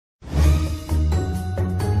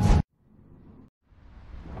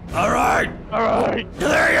All right.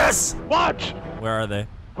 Delirious! Watch. Where are they?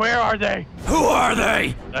 Where are they? Who are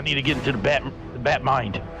they? I need to get into the bat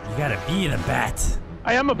mind. You gotta be in a bat.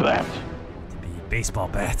 I am a bat. To be a baseball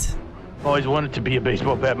bat. Always wanted to be a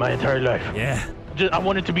baseball bat my entire life. Yeah. I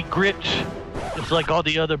wanted to be gripped, just like all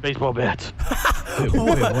the other baseball bats. Wait,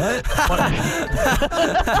 what?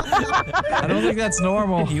 I don't think that's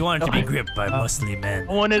normal. You wanted to be gripped by muscly men.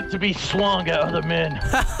 I wanted to be slung at other men.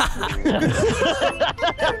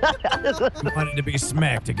 I wanted to be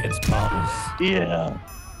smacked against balls. Yeah.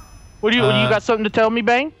 What do you got something to tell me,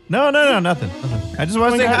 Bang? No, nothing. I just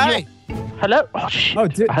want to say hi. Hello? Oh, shit. Oh,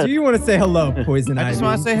 do you want to say hello, Poison Ivy? I just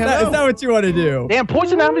want to say hello. Is that what you want to do? Damn,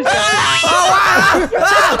 Poison Ivy's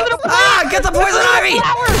Get the poison ivy!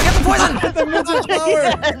 Get the poison! Get the midget flower!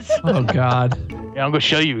 Yes. Oh God. Yeah, I'm gonna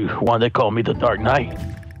show you one they call me the Dark Knight.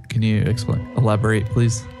 Can you explain? Elaborate,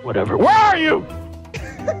 please. Whatever. Where are you?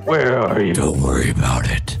 Where are you? Don't worry about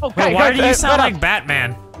it. Okay, Wait, why do you sound like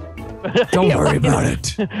Batman? Don't worry about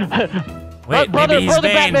it. Wait, brother, maybe he's brother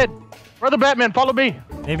Bane. Batman. Brother Batman, follow me.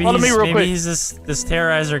 Maybe follow me real maybe quick. he's this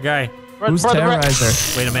terrorizer guy. Who's Brother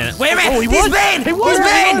terrorizer? Wait a minute. Wait a minute! Oh, he He's was. Bane! He was. He's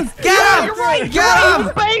Bane! Get him! You're right. Get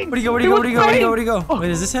him! Bane. Where'd he go? Where'd he go? Where'd he go? Where'd he go? Where'd he go?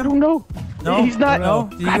 Wait, is this I him? don't know. No, he's not. No.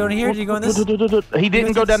 Did he go in here? Did he go in this? He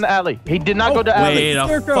didn't go down the alley. He did not go down the alley. Wait a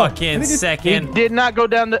Scarecrow. fucking He second. did not go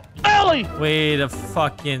down the alley. Wait a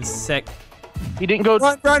fucking sec. He didn't go.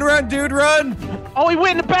 Run, dude, run! Oh, he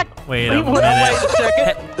went in the back. Wait a Wait minute. a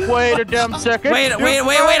second. Wait a damn second. Wait a minute.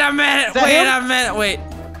 Is that him? Wait.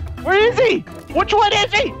 Where is he? Which one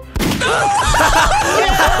is he?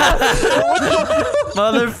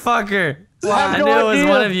 Motherfucker. I have I no knew it was idea.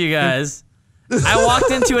 one of you guys. I walked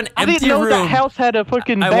into an I empty didn't know room. that house had a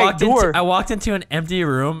fucking back door. I walked into an empty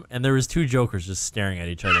room and there was two jokers just staring at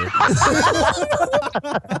each other.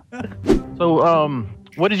 So,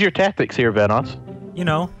 what is your tactics here, Vanoss? You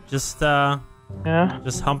know, just Yeah.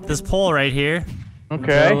 just hump this pole right here.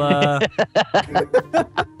 Okay.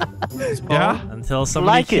 Until somebody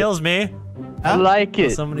Like it. kills me. I like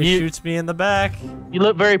it. Somebody you, shoots me in the back. you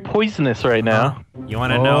look very poisonous right now. You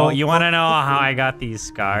want to know? You want to know how I got these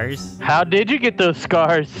scars? How did you get those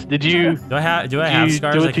scars? Did you? Do I have you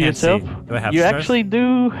scars? do it I to can't yourself? see. Do I have You scars? actually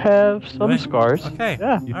do have some I? scars. Okay.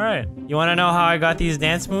 Yeah. All right. You want to know how I got these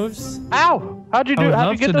dance moves? Ow! How'd you I would do? How'd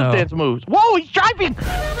love you get to those know. dance moves? Whoa! He's driving!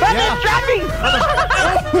 Batman's driving!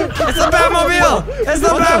 It's the Batmobile! It's the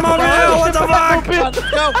Batmobile! What the fuck? Let's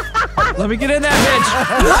go! Let me get in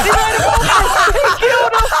that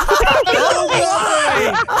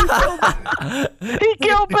He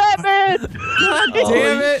killed Batman!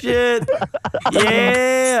 Damn it! Shit!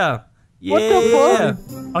 Yeah! Yeah! What the fuck?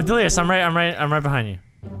 Oh, Delirious, I'm right behind you.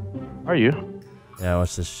 Are you? Yeah,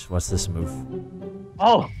 watch this move.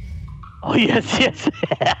 Oh! Oh yes, yes!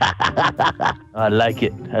 I like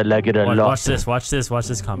it. I like it a lot. Watch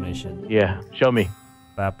this combination. Yeah, show me.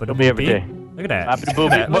 Show me everything. Look at that. Boppity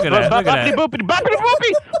boopity. Look at that. Look at that. Boppity boopity. Boppity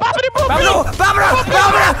boopity. Boppity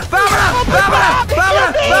boopity.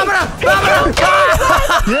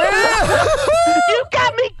 You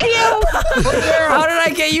got me killed! How did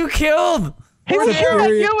I get you killed? He was shooting at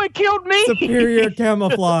you and killed me! Superior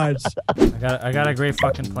camouflage. I got a great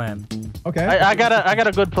fucking plan. Okay. I got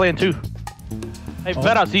a good plan too. Hey,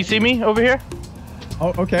 Vanoss, do you see me over here?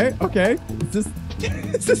 Oh, okay.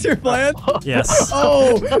 Is this your plan? Yes.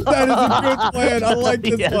 Oh, that is a good plan. I like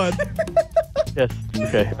this Yes. one. Yes.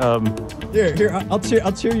 Okay. Here, I'll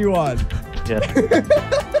cheer you on. Yes.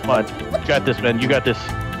 Come on. You got this, man. You got this.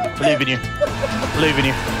 Believe in you. Believe in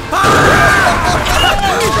you.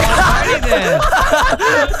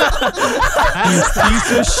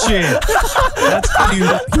 Piece of shit. That's you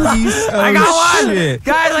piece of I got one! shit.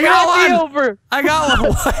 Guys, I You got one! over. I got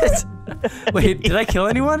one. What? Wait, did I kill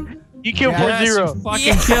anyone? You killed Yes, 4-0. you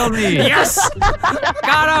fucking killed me. Yes!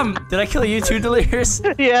 Got him! Did I kill you too, Delirious?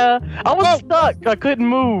 Yeah. I was stuck. I couldn't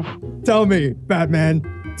move. Tell me, Batman,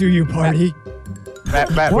 do you party?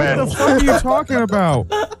 What Batman. the fuck are you talking about?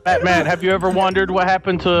 Batman, have you ever wondered what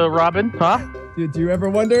happened to Robin? Huh? Did you ever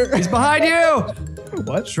wonder? He's behind you.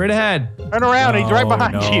 What? Straight ahead. Turn around. He's right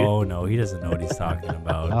behind you. No, he doesn't know what he's talking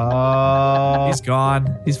about. He's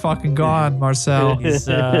gone. He's fucking gone, Marcel. He's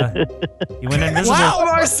he went invisible. Wow,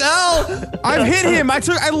 Marcel! I've hit him. I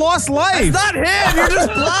lost life. Not him. You're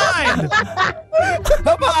just blind.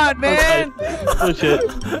 Come on, man. Oh shit.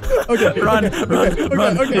 Okay. Run!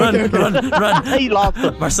 He lost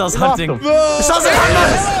him. Marcel's He lost hunting. him. Marcel's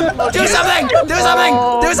hunting! Do something! Do something!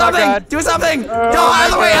 Oh, Do my something! God. Do something! Go out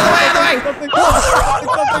of the way! Out of the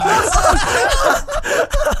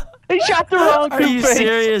way! He shot the wrong Are you two-face.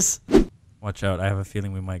 serious? Watch out! I have a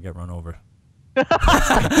feeling we might get run over.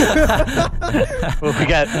 Well, we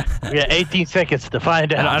got 18 seconds to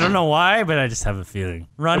find out. I don't know why, but I just have a feeling.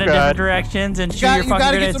 Run in different directions and shoot your You fucking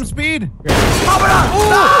gotta get grenades. some speed.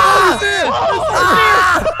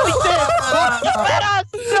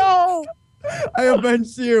 No! I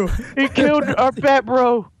avenged you. He killed our bat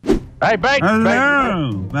bro. Hey, Bane.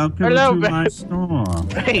 Hello, welcome Hello, to Bane. my store.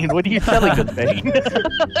 Bane, what are you selling us, Bane?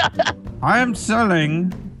 I am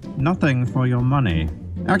selling nothing for your money.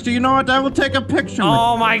 Actually, you know what? I will take a picture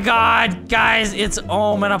Oh my god, guys, it's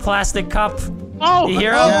Ohm in a plastic cup. Oh! You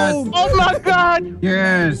hear oh, him? oh my God! with.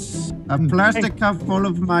 Yes, a plastic cup full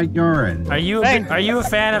of my urine. Are you a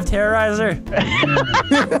fan of Terrorizer?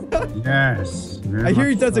 Yes. very I hear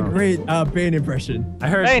he much does a so. great Bane impression. I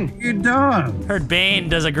heard Bane, You do. heard Bane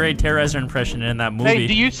does a great Terrorizer impression in that movie. hey,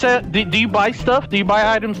 do you sell? Do you buy stuff? Do you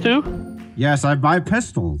buy items too? Yes, I buy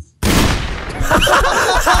pistols.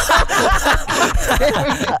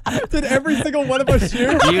 Did every single one of us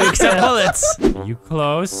shoot? Do you accept bullets? You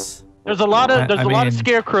close? There's a lot of I lot of mean,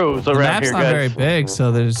 scarecrows The around map's here, not guys. very big,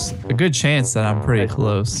 so there's a good chance that I'm pretty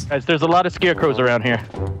close. Guys, there's a lot of scarecrows around here.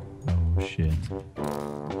 Shit.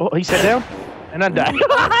 Oh, he sat down, and I died.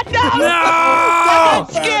 No!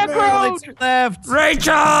 Scarecrow! Left.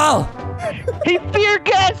 Rachel! He fear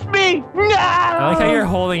gassed me! No! I like how you're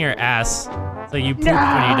holding your ass. So you pooped when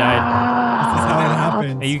you died. This is how it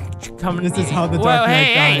happens. Hey, you come. This is how the Well, Dark Knight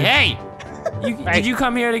hey, dies. hey! Did you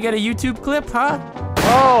come here to get a YouTube clip, huh?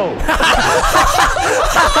 Oh!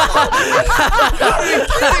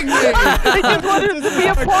 He just wanted to be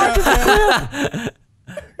a part of it.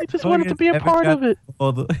 He just wanted to be a part of it.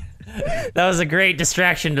 That was a great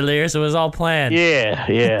distraction, Delirious. It was all planned. Yeah,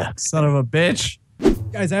 yeah. Son of a bitch.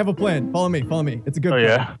 Guys, I have a plan. Follow me. Follow me. It's a good Oh, plan.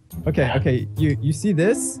 yeah. Okay, okay. You see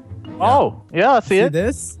this? Oh, yeah, I see See it.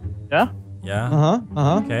 this? Yeah. Yeah.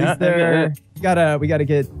 Okay. Yeah. Is there? We gotta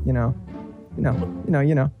get. You know.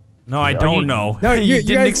 No, I don't know. No, you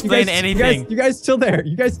didn't explain you anything. You guys chill there.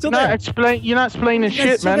 You guys chill You're not there. you're not explaining You guys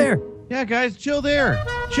shit, chill man. there. Yeah, guys, chill there.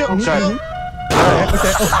 Chill. Okay. chill. Okay.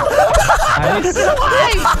 Nice.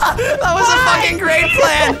 That was a fucking great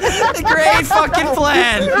plan. A great fucking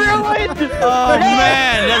plan. Oh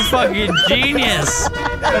man, that's fucking genius.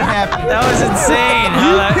 What happened? That was insane.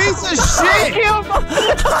 How that- Piece of shit.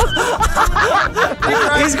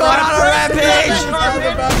 He's going on a rampage.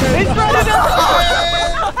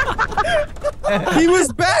 He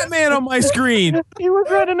was Batman on my screen. He was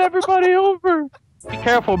running everybody over. Be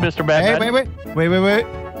careful, Mr. Hey, Batman. wait.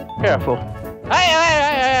 Careful.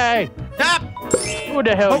 Hey! Stop. Who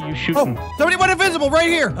the hell are you shooting? Somebody went invisible right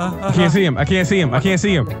here. I can't see him. I can't see him. I can't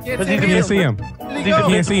see him. Can't But see he's him. Can't see him. Where'd he He's go? I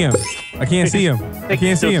can't see him. I can't see him. I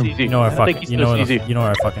can't see him. You know where I think fucking. he's You know still where. CZ. You know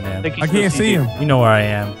where I fucking am. I can't see him. You know where I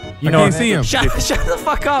am. You I know. can't see him. Shut the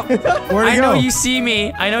fuck up. Where'd he I know go? you see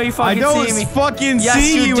me. I know you I fucking don't see me. fucking Yes,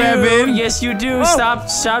 see you, do. Evan. Yes, you do. Stop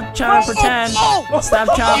trying to pretend.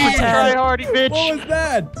 Stop trying to Try pretend. hardy, bitch. What was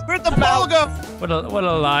that? Where'd the ball go? What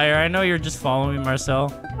a liar. I know you're just following me, Marcel.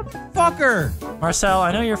 Fucker. Marcel,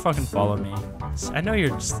 I know you're fucking following me. I know you're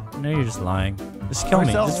just lying. Just kill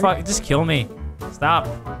me. Marcel, Just kill me. Stop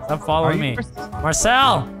following me.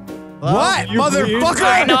 Marcel! What, motherfucker?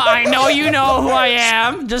 I know you know who I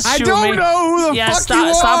am. Just I shoot don't me. know who the Yeah, fuck you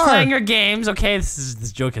are. stop playing your games. Okay,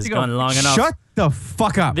 this joke has gone long enough. Shut the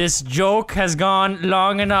fuck up. This joke has gone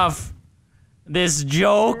long enough. This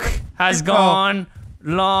joke has gone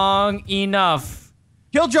long enough.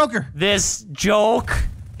 Kill Joker. This joke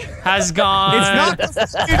has gone. It's not the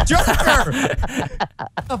fucking Joker.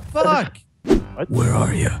 The fuck? Where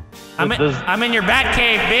are you? I'm in your bat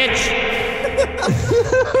cave, bitch.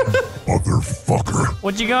 Motherfucker.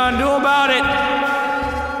 What you gonna do about it?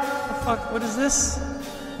 The fuck? What is this?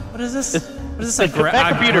 What is this? What is this? A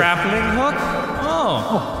grappling hook?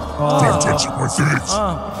 Oh. Don't touch my face.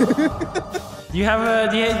 Do you happen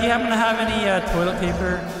to have any toilet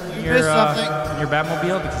paper in your missed something. in your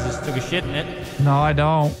Batmobile because you just took a shit in it? No, I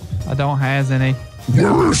don't. I don't has any.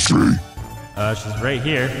 Where is she? She's right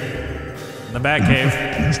here in the bat cave.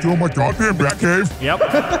 You still in my goddamn Batcave? Yep.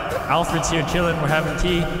 Alfred's here chilling. We're having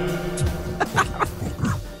tea.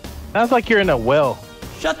 Sounds like you're in a well.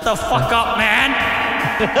 Shut the fuck up,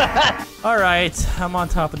 man. All right, I'm on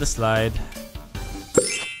top of the slide.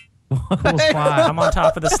 I'm on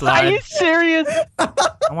top of the Are slide. you serious?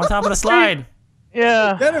 I'm on top of the slide.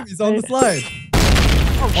 Yeah. Enemies on the slide.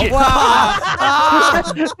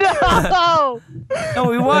 No! No,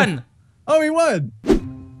 we won. Oh, he won.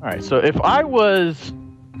 All right, so if I was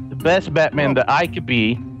the best Batman that I could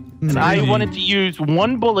be, and I wanted to use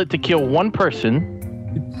one bullet to kill one person,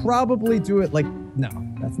 You'd probably do it like. No,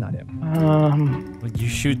 that's not him. Would you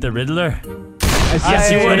shoot the Riddler?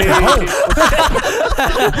 Yes, you would.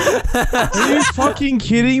 Are you fucking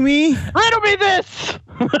kidding me? Riddle me this!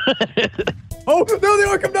 Oh, no, the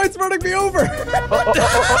Arkham Knight's running me over.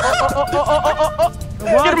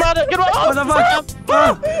 Get him out of get him out! What the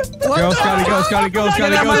fuck? Go, Scotty, go, Scotty, go,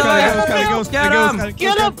 Scotty, go, Scotty, go, Scotty, go, Scotty,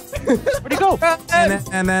 Get him! Where'd he go? I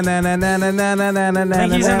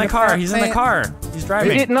think he's in the car. He's in the car. He's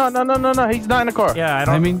driving. No, he's not in the car. Yeah, I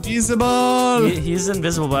don't. I'm invisible. He's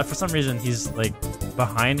invisible, but for some reason he's like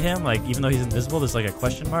behind him. Like even though he's invisible, there's like a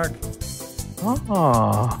question mark.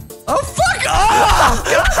 Oh. Oh, fuck off!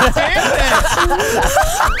 God damn it!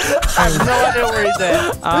 I have no idea where he's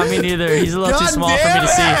at. Me neither. He's a little too small for me to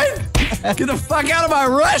see. Get the fuck out of my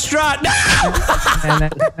restaurant now!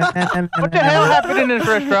 What the hell happened in this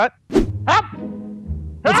restaurant? Up!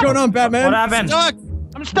 What's going on, Batman? What happened? Stuck.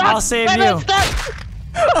 I'm stuck! I'll save Batman, you. I'm stuck!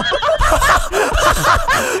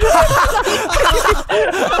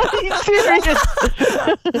 Are you serious?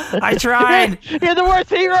 I tried. You're the worst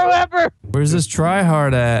hero ever! Where's this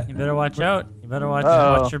tryhard at? You better watch out. You better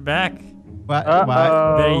watch your back. What?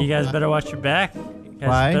 You guys better watch your back. You guys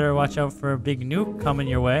Why? better watch out for a big nuke coming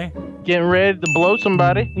your way. Getting ready to blow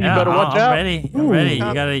somebody. You better watch out. I'm ready. I'm ready.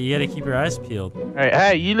 You gotta keep your eyes peeled.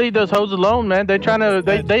 Hey, you leave those hoes alone, man. They trying to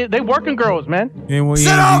they working girls, man.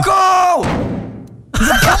 Sudoku!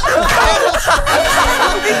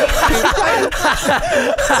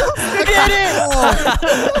 Get it!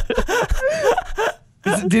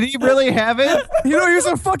 Did he really have it? You know, here's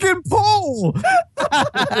a fucking pole.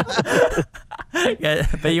 Yeah,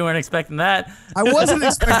 but you weren't expecting that. I wasn't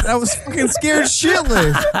expecting. I was fucking scared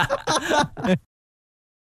shitless.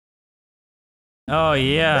 Oh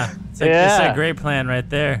yeah, it's a great plan right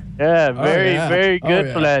there. Yeah, very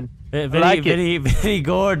good plan. Very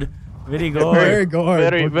good. Very good. Very good.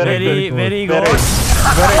 Very good. Very good.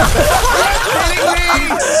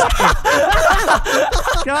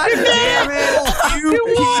 God damn it! You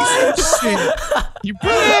piece of shit. You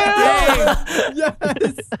put it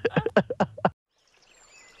Yes.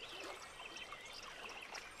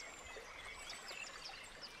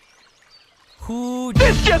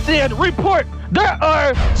 This just in! Report! There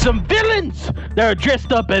are some villains that are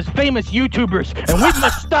dressed up as famous YouTubers, and we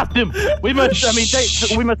must stop them. We must.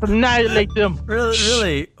 We must annihilate them.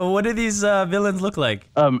 Really? What do these villains look like?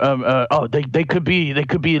 They could be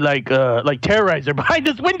like Terrorizer behind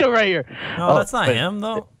this window right here. No, that's not him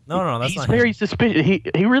though. No, that's not him. He's very suspicious.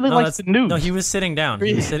 He really likes the news. No, he was sitting down.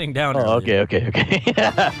 He was sitting down. Oh, earlier. okay. All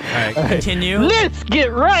right, continue. Let's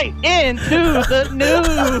get right into the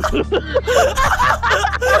news.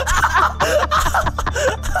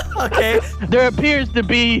 Okay. There appears to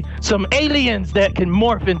be some aliens that can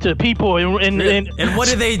morph into people, And what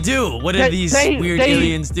do they do? What do these weird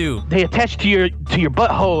aliens do? They attach to your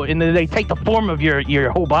butthole, and then they take the form of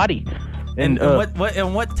your whole body. And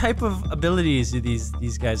what type of abilities do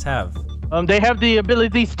these guys have? They have the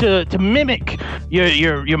abilities to mimic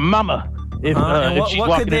your mama. If she's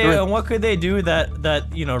walking in the room. And what could they do that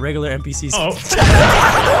regular NPCs? Oh.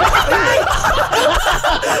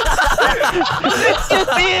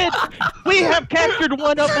 We have captured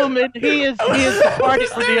one of them, and he is departed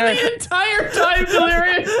for the earth. The entire time,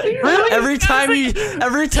 Delirious. Really?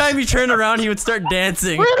 Every time you turn around, he would start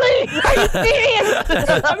dancing. Really? I see it.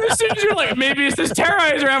 As soon as you're like, maybe it's this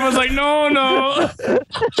Terrorizer, everyone's like, no.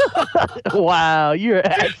 Wow, you're an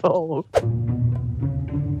asshole.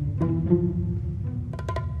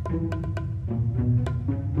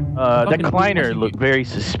 That Kleiner looked very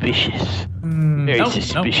suspicious. Very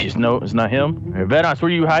suspicious. No, it's not him. Hey, Vanoss, where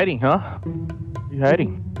are you hiding, huh? Where you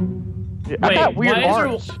hiding? I got weird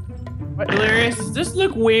arms. Delirious, does this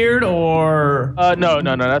look weird or? No,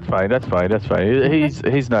 that's fine. That's fine.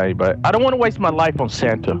 He's not anybody. I don't want to waste my life on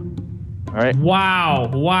Santa. All right.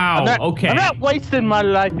 Wow. Okay. I'm not wasting my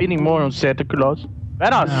life anymore on Santa Claus.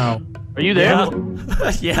 Vanoss, are you there?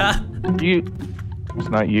 Yeah. It's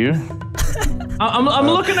not you. I'm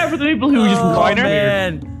looking out for the people who just Kleiner.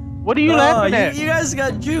 Man. What are you laughing at? You guys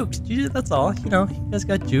got juked. That's all. You guys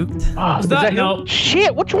got juked. Is that no?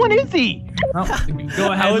 Shit, which one is he? Go ahead.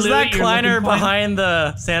 How was that Louie, Kleiner behind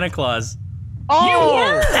the Santa Claus?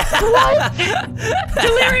 Oh, what?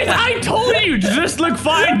 Delirious, I told you. Does this look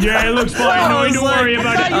fine? Yeah, it looks fine. No need to worry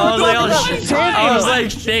about it. I was like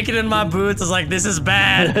shaking in my boots. I was like, this is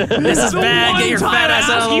bad. This is bad. Get your fat ass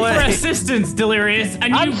out of the way. I asked you for assistance, Delirious,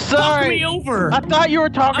 and you fucked me over. I thought you were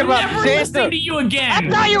talking about Santa. I'm never listening to you again. I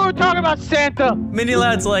thought you were talking about Santa. Mini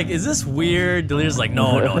Lad's like, is this weird? Delirious like,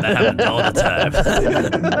 no, that happens all the time.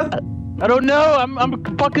 I don't know. I'm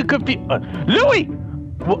fucking confused. Louis.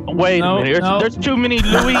 Wait a minute. There's too many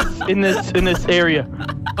Louis in this area.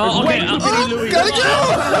 Oh, okay. Gotta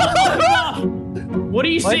go! What do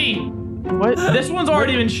you see? What? This one's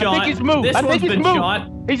already been shot. I think he's moved. This I think one's he's been moved. shot.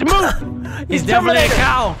 He's moved. He's definitely a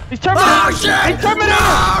cow. He's Terminator. Oh, shit! He's Terminator.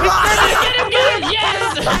 Get him!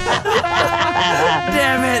 Yes!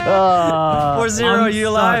 Damn it. 4-0, I'm you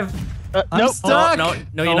alive? Nope. Oh,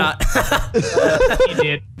 no, you're not. He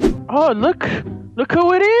did. Oh, look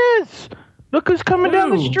who it is. Look who's coming down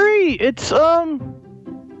the Who? street. It's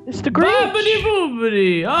the Grinch. Bobbity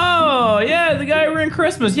boobity. Oh, yeah, the guy who ran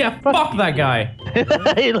Christmas. Yeah, fuck that guy.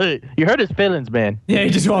 Hey, look, you hurt his feelings, man. Yeah, he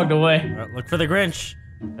just walked away. Look for the Grinch.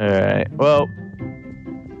 All right. Well,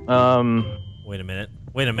 Wait a minute.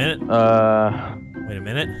 Wait a minute. Wait a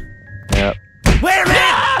minute. yeah. Wait a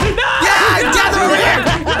minute! Yeah, death over here!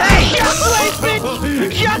 Hey! Shockwave, bitch!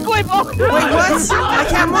 Shockwave! Oh. Wait, what? I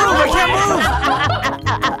can't move! I can't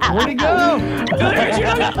move! Where'd he go?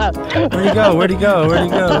 Where'd he go? Where'd he go? Where'd he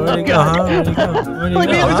go? Where'd he go? Huh? Where'd he go? Where'd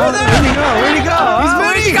he go? Huh? Where'd he go? Where'd he go? He's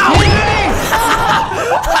moving!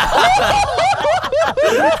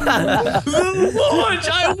 The launch!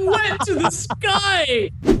 I went to the sky!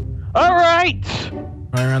 All right.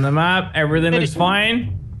 Right around the map, everything looks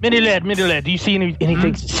fine. Mini lad, do you see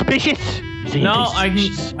anything suspicious? You see No,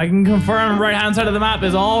 anything suspicious? I can confirm right hand side of the map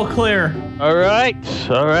is all clear. All right.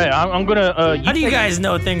 I'm gonna. How do you guys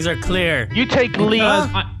know things are clear? You take lead. Because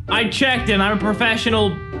I checked and I'm a professional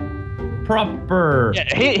proper.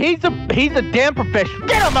 Yeah, he's a damn professional.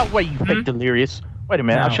 Get out of my way, you fake delirious. Wait a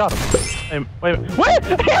minute, I No. shot him. Wait a minute. What?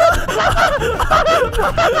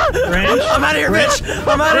 Ranch? I'm out of here, Rich!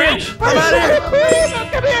 I'm out of here! I'm out of here!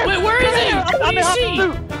 Come here. Wait, where is he? What I'm do in you hot see?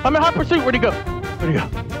 pursuit. I'm in hot pursuit. Where'd he go?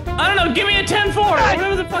 I don't know, give me a 10-4,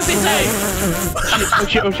 whatever the fuck they say.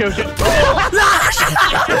 Oh shit.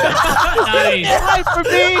 Nice. Hi for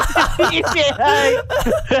me.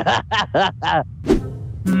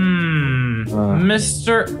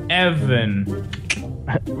 Mr. Evan.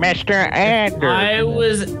 Master Anders. I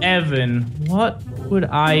was Evan. What would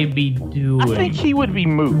I be doing? I think he would be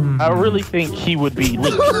Moo. I really think he would be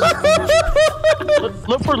Link.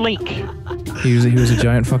 Look for Link. He was a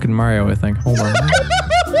giant fucking Mario, I think. Hold on.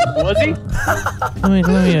 Was he? Let me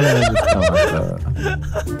just tell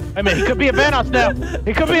I mean, he could be a Vanos now.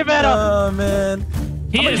 He could be a Vanos. Oh, man.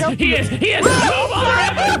 He is! No bother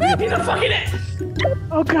Evan! He's a fucking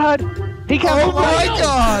Oh god. He got Oh my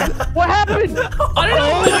god! What happened? I don't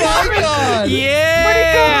know! Oh my god!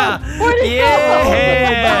 Yeah! Where'd he go?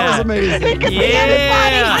 That was Yeah! amazing. He could be Yeah!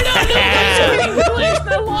 anybody.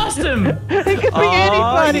 I lost him! He could be Oh,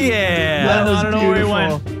 anybody. yeah! That was I don't know where he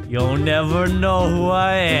beautiful. went. You'll never know who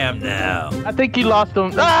I am now. I think he lost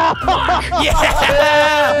him. Yeah!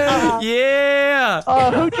 Yeah!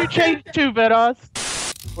 Who'd you change to, Vanos?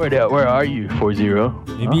 Where are you, 4-0?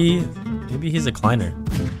 Maybe he's a Kleiner.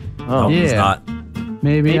 Oh, Yeah. He's not.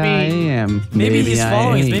 Maybe I Maybe- am. Maybe he's I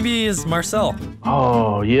following us. ain't. Maybe he's Marcel.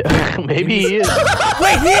 Oh yeah. Maybe he is.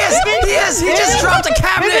 Wait, he is! He is! He just dropped a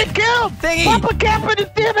cabinet! Kill him! Thingy! Pop a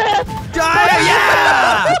cabinet, damn it!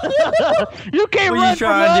 Yeah! You can't What are run you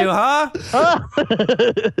trying to do,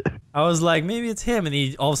 huh? I was like, maybe it's him, and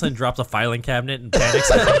he all of a sudden drops a filing cabinet and panics.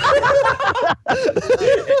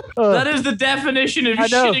 That is the definition of I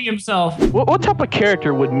know. shitting himself. What type of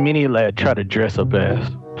character would Mini Lad try to dress up as?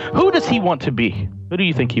 Who does he want to be? Who do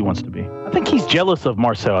you think he wants to be? I think he's jealous of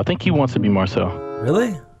Marcel. I think he wants to be Marcel.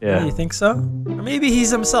 Really? Yeah. You think so? Or maybe he's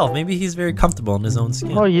himself. Maybe he's very comfortable in his own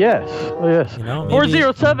skin. Oh yes. Oh yes. You know, maybe-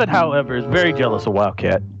 407, however, is very jealous of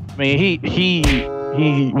Wildcat. I mean,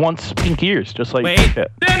 he wants pink ears, just like Wait.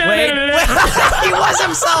 Wildcat. Wait, he was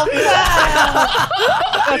himself!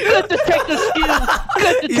 Good detective skills.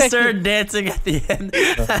 Good He detective. started dancing at the end.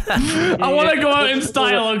 I want to go out in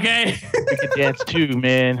style, okay? We can dance too,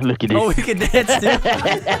 man. Look at this. Oh, we can dance too.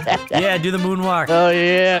 Yeah, do the moonwalk. Oh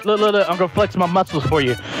yeah, look, I'm gonna flex my muscles for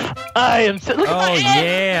you. I am. Look at my Oh, ass.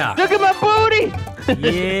 yeah. Look at my booty.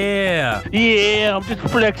 Yeah. Yeah, I'm just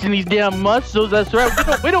flexing these damn muscles. That's right.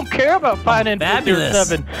 We don't care about finding Fabulous.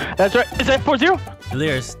 407. That's right. Is that 40?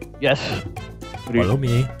 Delirious. Yes. Follow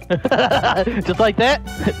me. Just like that.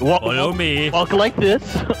 Follow me. Walk like this.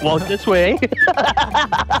 Walk this way.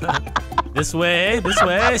 This way, this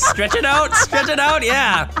way. Stretch it out,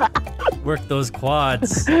 yeah. Work those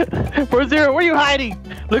quads. 40, where are you hiding?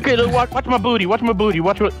 Look at it. Watch my booty. Watch my booty.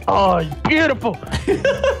 Watch what. Oh, it's beautiful.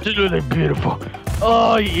 Just really beautiful.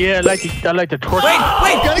 Oh yeah, I like the twerk. Wait,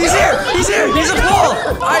 he's here. He's a pole.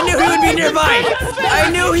 I knew he would be nearby. I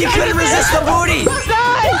knew he couldn't resist the booty.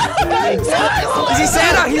 Is he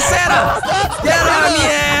Santa? He's Santa. Get him,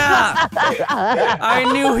 yeah. I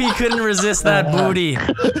knew he couldn't resist that booty.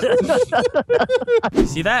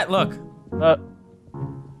 See that? Look.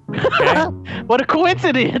 What a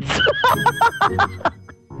coincidence.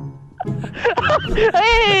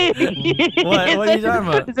 Hey! What are you talking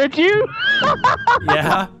about? Is that you?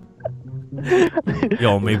 Yeah.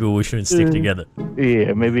 Yo, maybe we shouldn't stick together.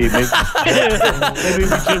 Yeah, maybe maybe we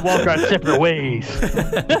should walk our separate ways.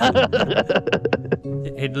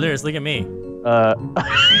 Hey, Delirious, look at me.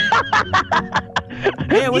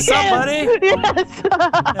 Hey, what's up, buddy? Yes.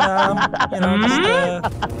 You know, just,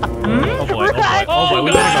 oh boy,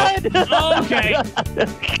 we gotta go. Okay.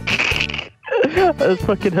 That's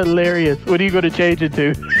fucking hilarious. What are you going to change it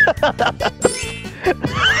to?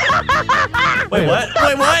 Wait, what?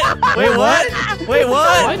 Wait, what? Wait, what? Wait,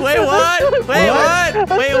 what? Wait, what? Wait, what?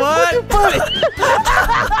 Wait, what?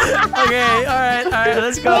 Okay, all right,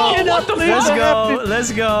 let's go.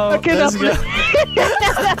 Let's go.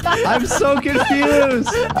 I'm so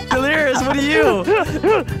confused. Delirious, what are you?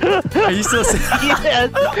 Are you still saying?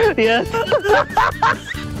 Yes.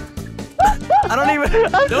 I don't even.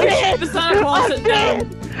 Don't shut the Santa Claus sit down.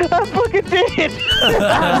 I'm fucking dead.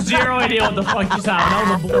 I have zero idea what the fuck just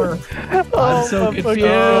happened. That was a blur. I'm so confused.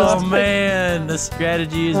 Oh man, the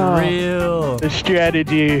strategy is real. The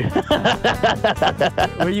strategy.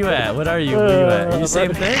 Where you at? What are you? Where you at? Are you the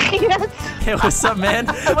same thing? Yes. Hey, what's up, man?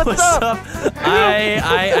 What's up?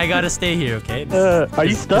 I gotta stay here, okay? Are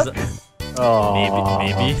you stuck? Oh.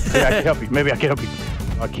 Maybe. Yeah, I can help you. Maybe I can help you.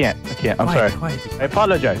 I can't. I'm sorry. Quiet. I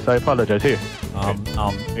apologize. Here. Here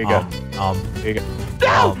you go. Here you go.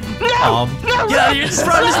 No! Get out of here! Just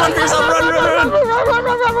run for yourself! Run!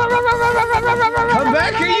 Come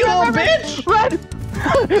back here, you old bitch! Run!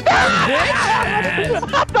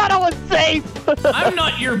 I thought I was safe. I'm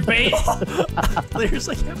not your bait. There's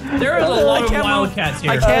like, there is a lot of wildcats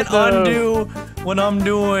here. I can't undo what I'm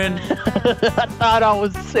doing. I thought I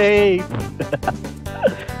was safe.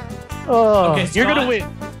 Oh, Okay, you're gonna win.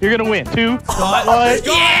 You're gonna win. 2, 1.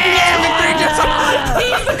 Yeah!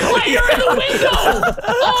 He's the player in the window!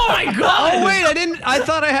 Oh my god! Oh wait, I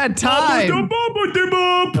thought I had time.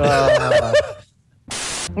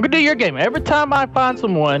 I'm gonna do your game. Every time I find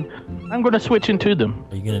someone, I'm gonna switch into them.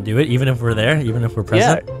 Are you gonna do it even if we're there? Even if we're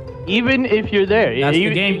present? Yeah. Even if you're there. That's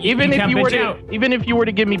the game. Even if you were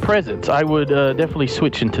to give me presents, I would definitely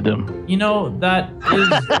switch into them. You know, that is...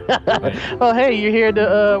 Oh, hey, you're here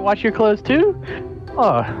to wash your clothes too?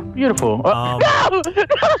 Oh, beautiful. No! There's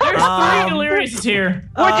 3 Delirious here.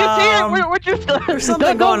 We're just here. We're just. There's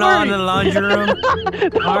something going on in the laundry room.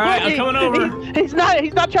 All right, I'm coming over. He's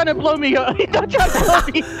not trying to blow me up. He's not trying to blow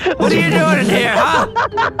me. What are you doing in here, huh?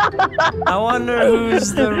 I wonder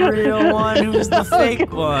who's the real one, who's the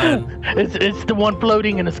fake one. It's the one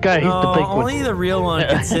floating in the sky. He's the fake one. Only the real one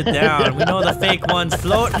can sit down. We know the fake one's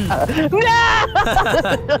floating. No!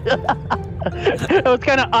 It was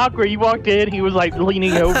kind of awkward. You walked in, he was like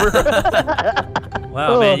leaning over.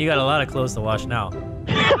 Wow, man, you got a lot of clothes to wash now.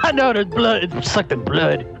 I know, there's blood. It sucked the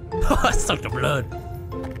blood. It sucked the blood.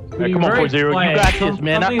 Right, come on, 4-0. You got this,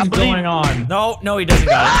 man. Something's going on. No, he doesn't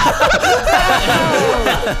got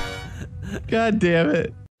it. God damn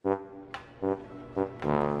it.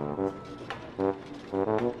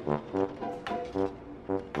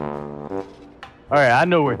 Alright, I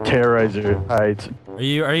know where Terrorizer hides. Are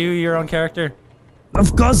you your own character?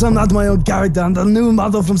 Of course I'm not my own character. I'm the new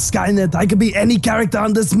mother from Skynet. I could be any character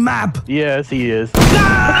on this map. Yes, he is.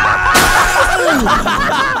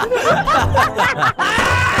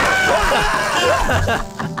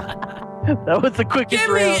 That was the quickest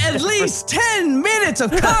Give me round. at least 10 minutes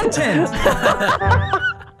of content.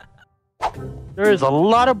 There is a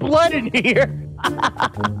lot of blood in here.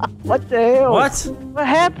 What the hell? What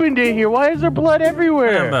happened in here? Why is there blood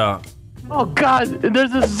everywhere? Oh God!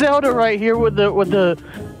 There's a Zelda right here with the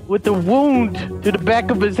wound to the back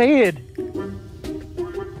of his head.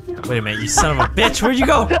 Wait a minute, you son of a bitch! Where'd you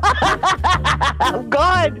go? Oh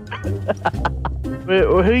God! Wait,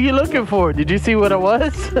 who are you looking for? Did you see what I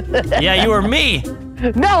was? Yeah, you were me.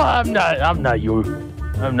 No, I'm not. I'm not you.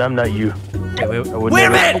 I'm not you. Wait a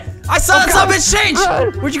minute! I saw that bitch change!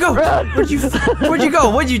 Run! Where'd you go? Run! Where'd you go?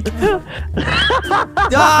 What'd you...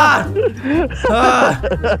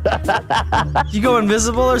 You go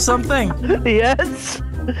invisible or something? Yes!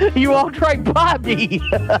 You walked right by me!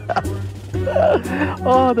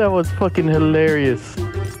 Oh, that was fucking hilarious.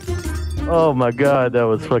 Oh my God, that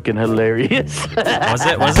was fucking hilarious. Was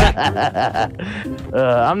it?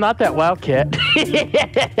 I'm not that wildcat.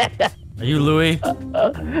 Are you Louis?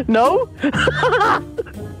 No?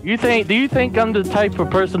 Do you think I'm the type of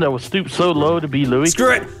person that would stoop so low to be Louis?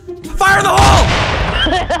 Screw it! Fire in the hole!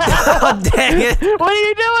 Oh, dang it! What are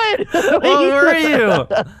you doing? Where were you?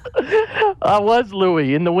 I was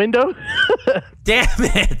Louis in the window. Damn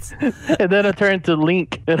it! And then I turned to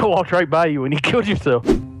Link and I walked right by you and you killed yourself.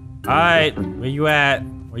 Alright, where you at?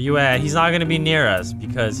 Where you at? He's not gonna be near us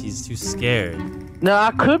because he's too scared. No,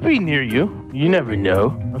 I could be near you. You never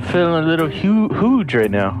know. I'm feeling a little huge right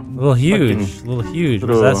now. A little huge.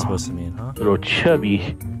 What's that supposed to mean, huh? Little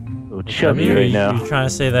chubby right now. You trying to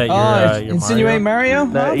say that you're insinuate Mario?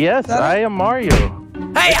 Yes, I am Mario.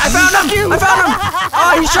 Hey, I found him! I found him!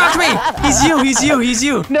 Oh, he shocked me! He's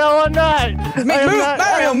you! No, I'm not!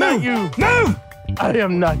 Mario, move! Move! I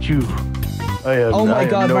am not you. Oh my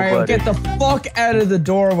god, Mario, get the fuck out of the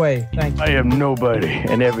doorway. Thank you. I am nobody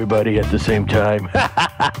and everybody at the same time.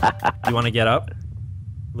 You want to get up?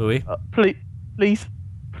 Louis? Please.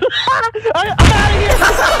 I'm out of here!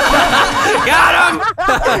 Got him!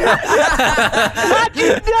 How'd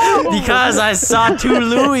you know? Because I saw two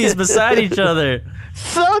Louis beside each other.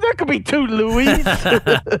 So there could be two Louis.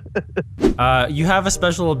 You have a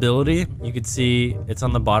special ability. You could see it's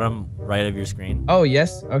on the bottom right of your screen. Oh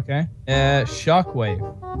yes, okay. Shockwave.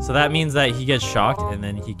 So that means that he gets shocked and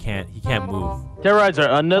then he can't move. Terrorizer,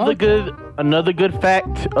 another good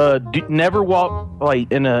fact. Never walk like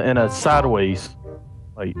in a sideways,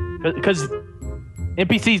 like because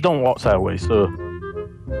NPCs don't walk sideways. So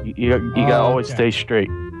you gotta always stay straight.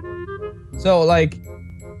 So like.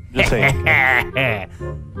 Just saying.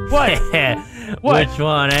 What? Which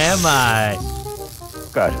one am I?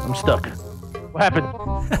 God, I'm stuck. What happened?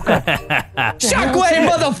 Shockwave,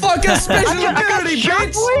 motherfucker! Special ability,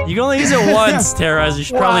 bitch! You can only use it once, Terrorizer. You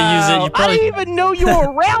should probably use it. I didn't even know you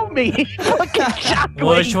were around me. Fucking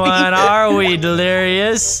Shockwave. Which one are we,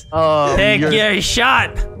 Delirious? Take your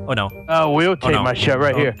shot. Oh no. We'll take my shot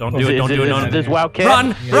right here. Don't do it. Don't do it. Is this Wildcat?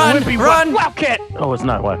 Run! Wildcat! Oh, it's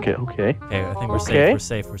not Wildcat. Okay. Okay, I think we're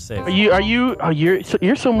safe. We're safe.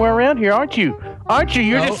 You're somewhere around here, aren't you?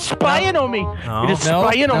 You're just spying on me. You're just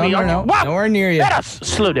spying on me. No. Nowhere near you.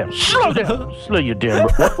 Slow down. Slow your damn.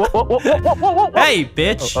 Whoa. Hey,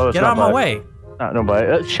 bitch! Get out of my way. Not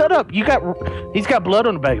nobody. Shut up. He's got blood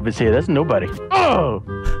on the back of his head. That's nobody. Oh,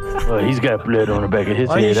 he's got blood on the back of his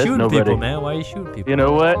head. Why are you That's shooting nobody. people, man? Why are you shooting people? You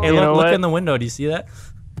know what? Hey, look in the window. Do you see that?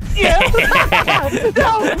 Yeah.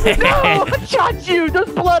 No, I shot you. There's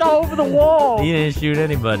blood all over the wall. He didn't shoot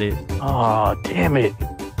anybody. Oh, damn it.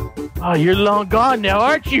 Oh, you're long gone now,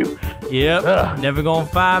 aren't you? Yep. Never gonna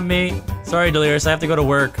find me. Sorry, Delirious. I have to go to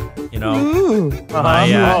work. You know.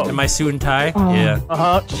 In my suit and tie. Yeah.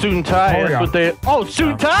 Suit and tie. That's what they. Oh, suit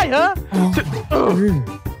and tie, huh?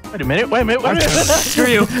 Wait a minute. Screw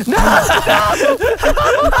you. No!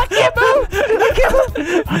 I can't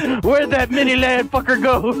move. Where'd that mini lad fucker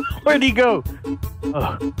go? Where'd he go?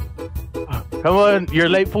 Come on, you're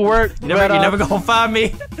late for work. You're never gonna find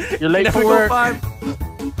me. You're late for work.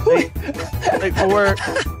 Late for work.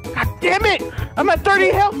 God damn it! I'm at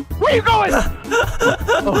 30 health. Where you going?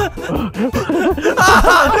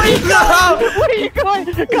 Where you going?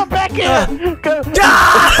 Come back here.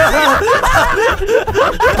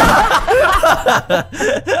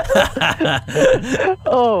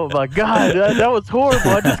 Oh my God, that was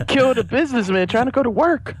horrible. I just killed a businessman trying to go to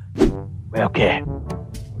work. Wildcat,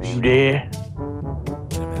 you there?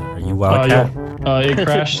 Are you Wildcat?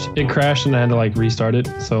 It crashed and I had to like restart it.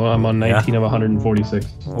 So I'm on 19 of 146.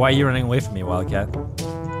 Why are you running away from me, Wildcat?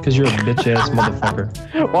 Because you're a bitch ass motherfucker.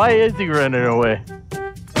 Why is he running away?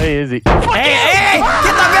 Hey, is he? Hey!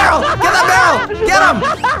 Get that barrel! Get him!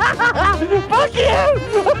 Fuck you!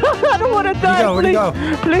 I don't want to die. Where'd he go?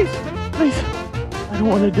 Please. I don't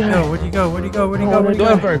want to die. Where'd he go?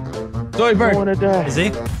 Zoidberg. I don't want to die. Is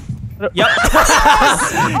he? Yep.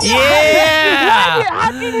 Yeah!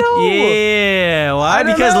 How'd you know? Yeah. Why?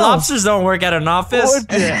 Because lobsters don't work at an office. What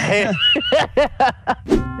the heck?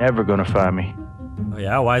 Never gonna find me. Oh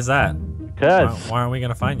yeah? Why is that? Because why aren't we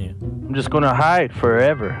gonna find you? I'm just gonna hide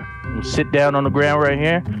forever. I'm sit down on the ground right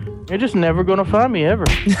here. You're just never gonna find me ever.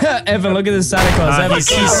 Evan, look at this Santa Claus.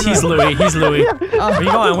 He's Louis. He's Louis. Where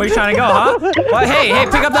you going? Where you trying to go, huh? Well, hey,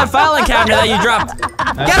 pick up that filing cabinet that you dropped.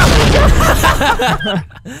 Get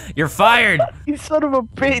him! You're fired. You son of a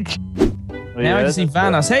bitch. Now I just see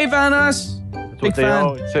Vanos. Hey, Vanos. Big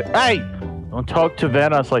fan. Hey, don't talk to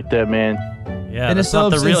Vanos like that, man. Yeah, that's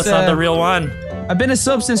not the real. It's not the real one. I've been a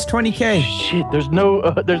sub since 20K. Shit, there's no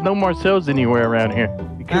Marcel's anywhere around here.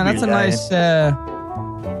 Man, that's a nice.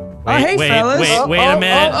 Hey, fellas. Wait a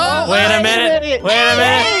minute. Wait a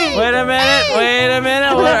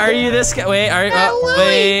minute. What, are you this guy? Wait.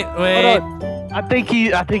 Wait. I think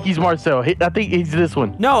he's Marcel. I think he's this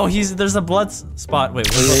one. No, there's a blood spot. Wait.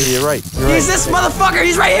 You're right. He's this motherfucker.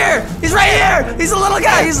 He's right here. He's a little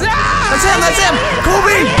guy. That's him.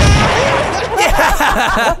 Kobe.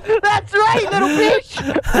 Yeah. That's right, little bitch.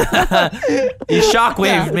 You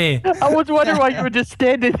shockwaved me. I was wondering why you were just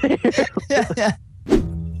standing there.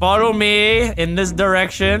 Follow me in this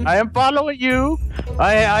direction. I am following you.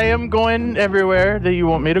 I am going everywhere that you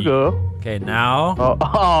want me to go. Okay, now.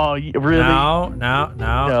 Oh, really? Now.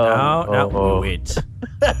 Oh. Wait.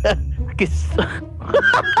 I guess.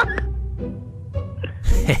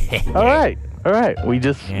 All right. We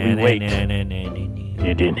just we wait.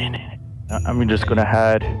 I'm just gonna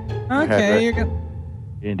hide. Okay, you're gonna.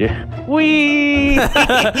 Wee!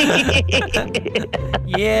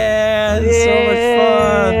 Yeah, it's so much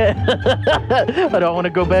fun. I don't want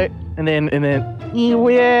to go back and then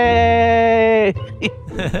yay!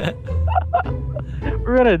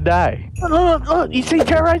 We're gonna die. Look! You see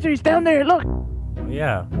Terrorizer? He's down there. Look.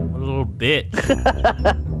 Yeah, what a little bitch.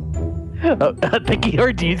 Oh, I think he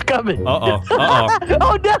heard you. He's coming. Uh-oh.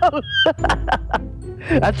 Oh no!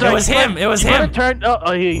 That's It was him. Turned.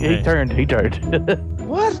 Oh, he turned.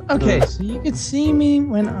 What? Okay, so you could see me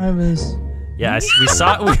when I was. Yes, we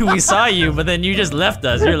saw you, but then you just left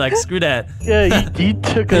us. You're like, screw that. Yeah, you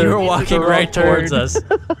took a. You were walking right towards us.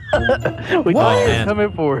 We What? thought you were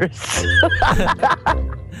coming for us.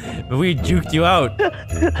 But we juked you out.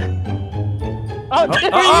 Oh,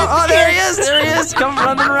 there he is! There he is! Come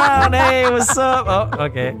running around. Hey, what's up? Oh,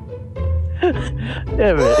 okay.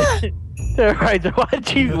 Damn it. Terrorizer,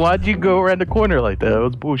 why'd you go around the corner like that? That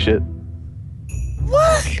was bullshit.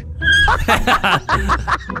 What?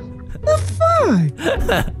 The fuck?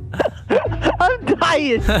 I'm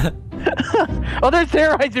dying. Oh, there's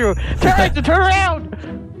Terrorizer. Terrorizer, turn around.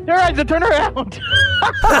 Terrorizer, turn around.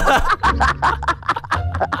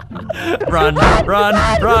 Run.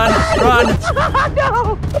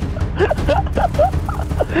 No.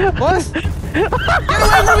 What? Get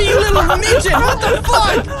away from me, you little midget! What the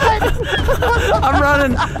fuck?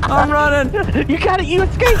 I'm running. You got it. You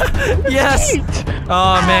escaped. Yes.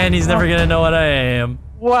 Oh man, he's never gonna know what I am.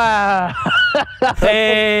 Wow.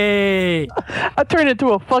 Hey. I turned into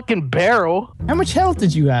a fucking barrel. How much health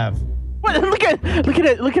did you have? What? Look at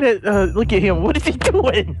him. What is he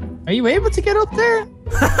doing? Are you able to get up there?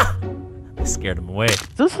 I scared him away. Is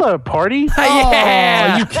this a party?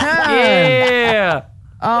 Yeah. You can. Yeah.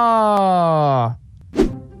 Oh.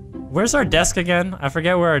 Where's our desk again? I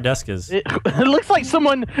forget where our desk is. It looks like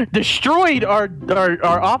someone destroyed our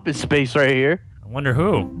office space right here. I wonder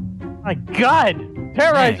who. My God,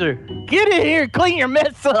 Terrorizer, get in here, clean your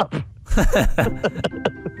mess up.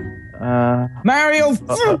 Mario,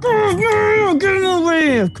 fuck off, Mario, get in the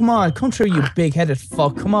way. Come on, come through, you big-headed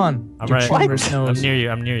fuck. Come on. I'm Your right. chambers I'm nose. near you.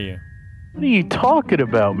 What are you talking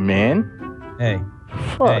about, man? Hey.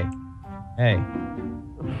 Fuck. Hey.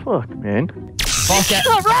 Fuck, man. Fuck it.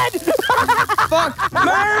 Run! Fuck,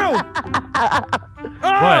 Mario!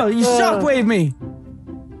 Oh, What? you shockwave me.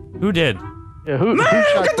 Who did? Yeah, who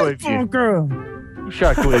Mario, get the shockwaved you? fuck out. Who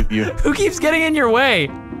shockwaved you? Who keeps getting in your way?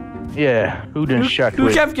 Yeah, who didn't shockwave?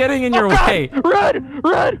 Who kept getting in your way?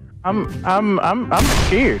 Run! I'm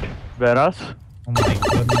scared, Vanos. Oh my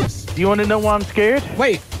goodness. Do you want to know why I'm scared?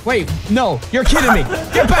 Wait, no, you're kidding me.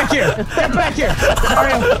 Get back here. Get back here.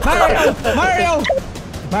 Mario.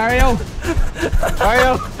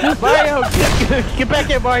 Get back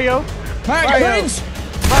here, Mario. Mario.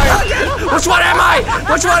 Which one am I?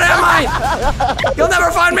 You'll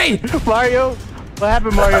never find me. Mario. What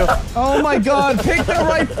happened, Mario? Oh my God, pick the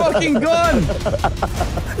right fucking gun.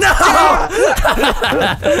 No!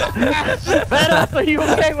 Vanos, are you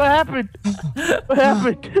okay? What happened?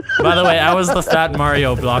 By the way, I was the fat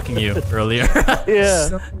Mario blocking you earlier.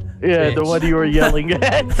 Yeah, the one you were yelling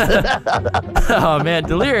at. Oh man,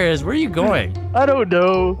 Delirious, where are you going? I don't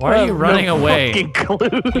know. Why are you running no away? Fucking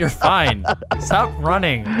clue. You're fine. Stop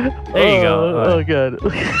running. There you go. Oh God.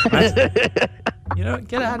 You know,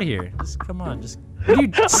 get out of here. Just come on. Just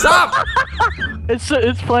stop.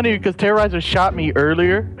 It's funny because Terrorizer shot me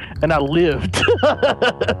earlier and I lived.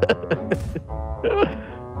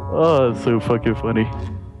 Oh, it's so fucking funny.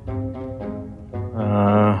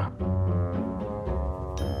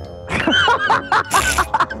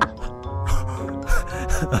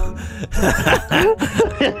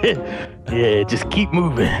 Yeah, just keep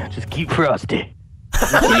moving. Just keep frosty.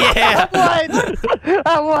 Yeah.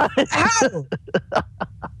 I won. How?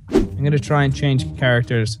 I'm gonna try and change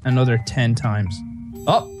characters another 10 times.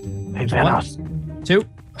 Oh, Hey, Vanos. 2.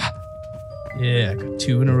 Yeah, got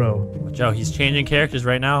 2 in a row. Joe, he's changing characters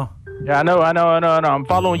right now. Yeah, I know. I'm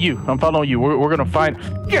following you. We're gonna find.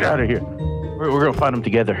 Get out of here. We're gonna find them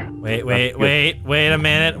together. Wait a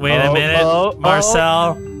minute.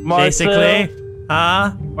 Marcel. Basically.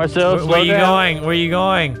 Huh? Marcel, Where are you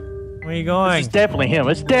going? It's definitely him.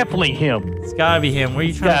 It's gotta be him. Where are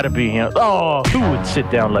you trying? Gotta be him. Oh, who would sit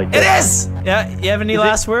down like that? It is! Yeah, you have any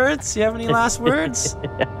last words?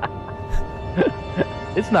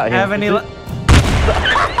 It's not him. Have any? He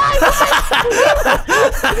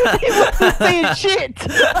wasn't saying shit.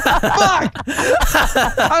 Fuck!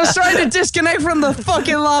 I was trying to disconnect from the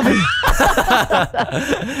fucking lobby.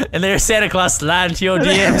 And there's Santa Claus sliding to your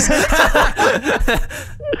DMs.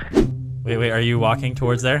 Wait, are you walking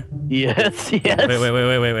towards there? Yes. Wait.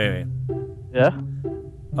 Yeah.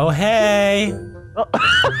 Oh, hey. Oh.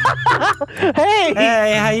 Hey.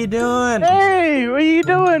 Hey, how you doing? Hey, what are you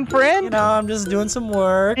doing, friend? You know, I'm just doing some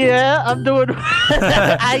work. Yeah, I'm doing.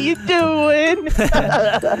 How you doing? Is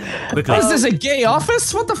this a gay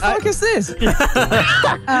office? What the fuck is this?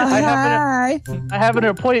 I have an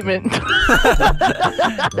appointment.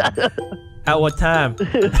 At what time?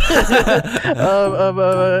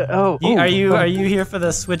 Are you here for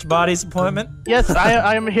the Switch Bodies appointment? Yes,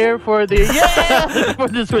 I am here for the for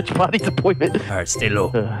the Switch Bodies appointment. All right, stay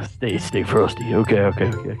low. Stay frosty. Okay. I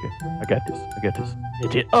got this.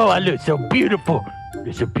 Oh, I look so beautiful.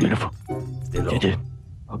 You're so beautiful. Stay low.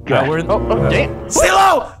 Oh God. Oh, damn. Stay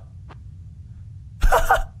low.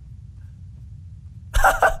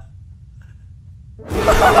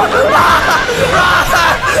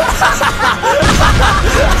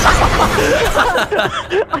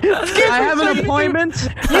 I have an appointment.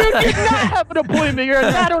 You did not have an appointment. You're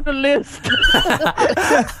not on the list.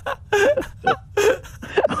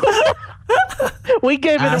 We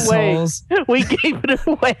gave it away. We gave it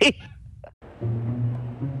away.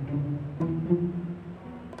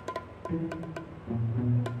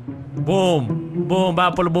 Boom,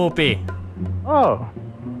 bapala boopy. Oh,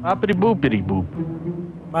 boppity boopity boop.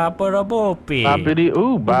 Bapala boopy. Boppity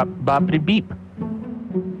boppity beep.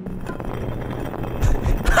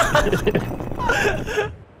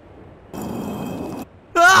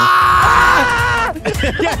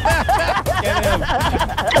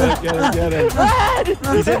 Get him.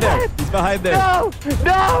 He's in there. He's behind there.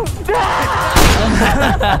 No.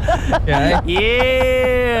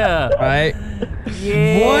 Yeah. Right.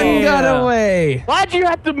 Yeah. One got away. Why'd you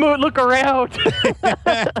have to look around?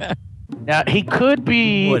 Now he could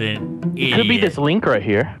be. What an idiot. He could be this Link right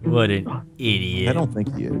here. What an idiot. I don't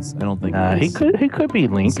think he is. He could be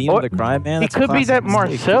Link. Is he the crime man? He could be that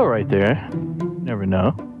Marcel right there. Never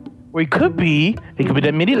know. Or he could be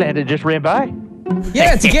that mini land that just ran by.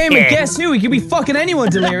 Yeah, it's a game of guess who. He could be fucking anyone,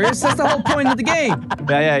 Delirious. That's the whole point of the game.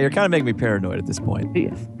 Yeah, you're kind of making me paranoid at this point.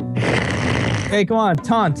 Yes. Hey, come on,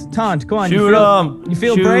 taunt, go on. Shoot him. You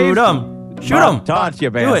feel brave? Shoot him. Taunt, you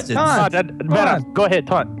bastard. Go ahead,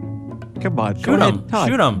 taunt. Come on, Shoot him.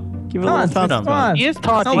 Give him a little taunt. Come on. He is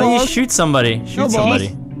taunting. Why don't you shoot somebody? Shoot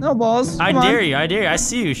somebody. No balls. I dare you. I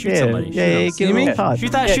see you. Shoot somebody. Give me a taunt.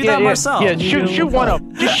 Shoot that Marcel. Yeah, shoot one of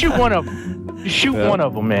them. Just shoot one of them. Just shoot one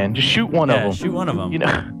of them, man. Just shoot one of them. Shoot one of them. You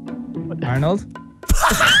know. Arnold?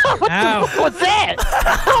 Ow. What's that?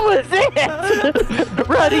 What was that?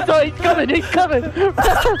 Run, he's coming.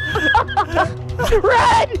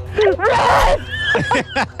 Run!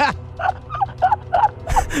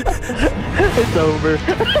 It's over.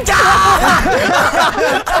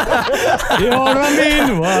 You're a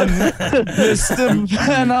mean one, Mr.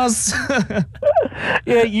 Vanoss.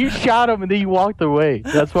 Yeah, you shot him and then you walked away.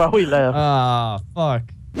 That's why we left. Ah, fuck.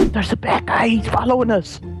 There's a bad guy. He's following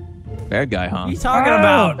us. Bad guy, huh? What are you talking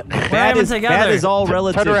about? Bad is all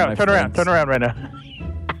relative. Turn around right now.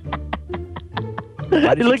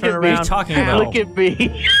 Why did you turn around? What are you talking about? Look at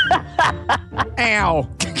me. Ow.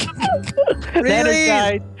 Really?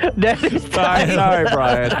 That is died. Sorry,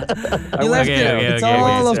 Brian. You left it. It's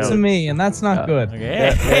all up to me, and that's not good.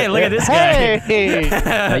 Okay. Hey, look at this guy. Hey.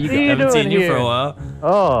 Haven't seen you for a while.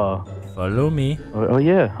 Oh. Follow me. Oh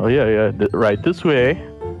yeah. Right this way.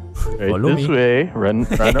 Follow me. Way. Run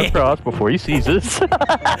across before he sees us.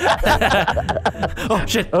 Oh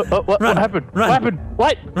shit. What happened? Run. What happened?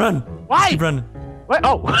 What? Run. Why? Keep running. What?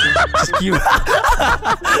 Oh. Just cute.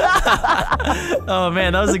 Oh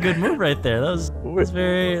man, that was a good move right there. That was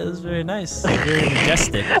very nice. Very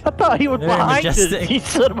majestic. I thought he was Very behind majestic. us. You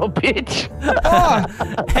son of a bitch. Oh,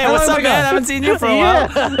 Hey, what's up, man? I haven't seen you for a while.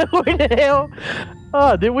 Yeah. Where the hell?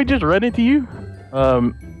 Oh, did we just run into you?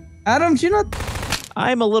 Adam, do you not?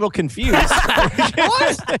 I'm a little confused.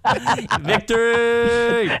 What?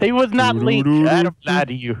 Victory! He was not Link. Adam lied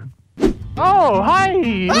to you. Oh, hi!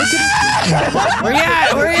 Look at Where you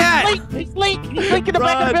at? Where you at? He's Link in the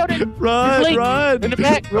back of the building. Run! He's Link. In the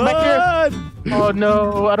back. Come back here. Oh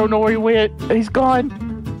no, I don't know where he went. He's gone.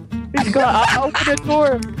 I opened the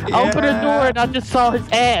door. I opened the door and I just saw his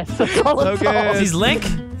ass. That's all I saw. He's Link?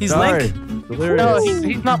 He's Link? No,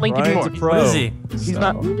 he's not Link anymore. What is he? He's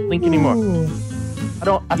not Link anymore.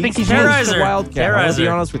 I think he's Terrorizer. Wildcat. I'll be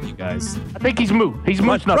Terrorizer. honest with you guys. I think he's Moo. He's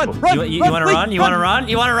Moo Snuffle. You want to run? You want to run?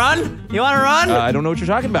 You want to run? You want to run? I don't know what you're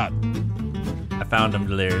talking about. I found him,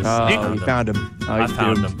 Delirious. Oh, you found him. Oh, I he's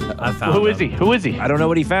found doomed. him. I found Who him. is he? Who is he? I don't know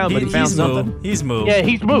what he found, but he found he's something. Moo. He's Moo. Yeah,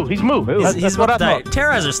 he's Moo. He's Moo. That's what I thought.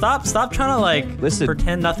 Terrorizer, stop trying to like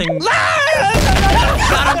pretend nothing.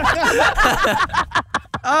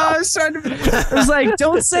 I was trying to. I was like,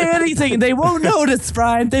 don't say anything. They won't notice,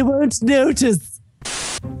 Brian. They won't notice.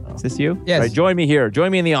 Is this you? Yes. All right, join me here.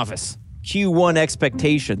 Join me in the office. Q1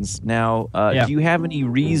 expectations. Now, do you have any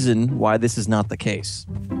reason why this is not the case?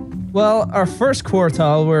 Well, our first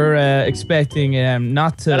quartile, we're expecting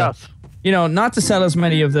not to, not to sell as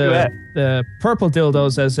many of the purple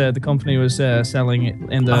dildos as the company was selling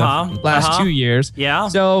in the last 2 years. Yeah.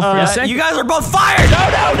 So for the second, you guys are both fired.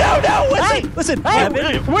 Hey, listen,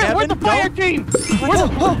 where's the fire team? Where's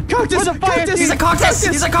the fire team? He's a cactus.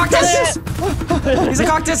 He's a cactus. He's a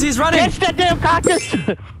cactus. He's running. Catch that damn cactus!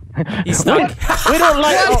 He's stuck. We don't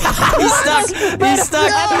like. He's stuck. He's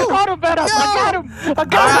stuck. I got him, Venom. I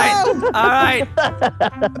got him. All right.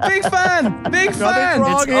 big fan. It's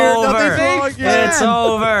over. It's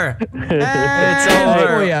over. It's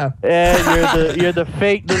over. Oh yeah. And you're the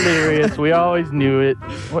fake Delirious. We always knew it.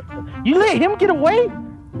 What? You let him get away?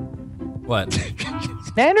 What?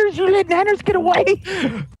 Nanners? You let Nanners get away?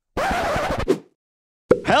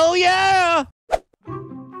 Hell yeah!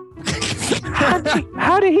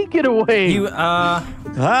 How did he get away?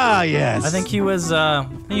 Yes. I think he was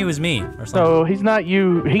me or something. No, he's not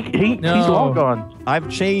you. He's long gone. I've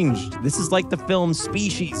changed. This is like the film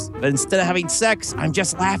Species, but instead of having sex, I'm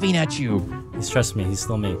just laughing at you. Trust me, he's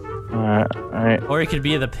still me. All right. Or he could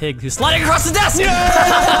be the pig who's sliding across the desk.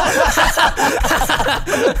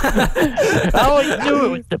 I always knew it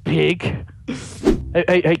was the pig.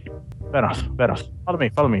 Hey. Vanos.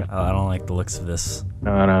 Follow me. Oh, I don't like the looks of this.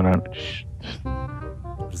 No. Shh.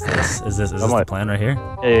 What is this? Is this the plan right here?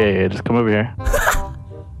 Yeah. Just come over here.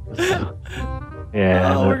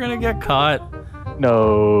 Yeah. Oh, we're gonna get caught.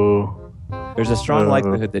 No. There's a strong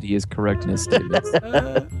likelihood that he is correct in his statements.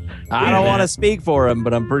 I don't want to speak for him,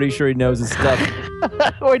 but I'm pretty sure he knows his stuff.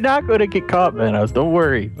 We're not gonna get caught, Vanos. Don't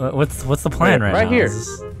worry. What's the plan right now? Right here.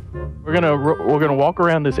 We're gonna walk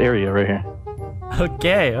around this area right here.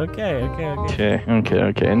 Okay. Okay.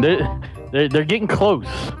 And they're getting close.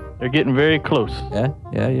 They're getting very close. Yeah.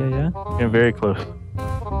 Getting very close.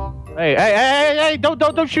 Hey!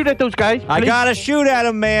 Don't shoot at those guys. Please. I gotta shoot at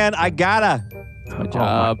him, man. I gotta. It's my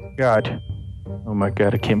job. Oh my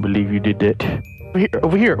god! I can't believe you did that.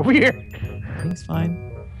 Over here. He's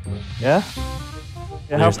fine. Yeah.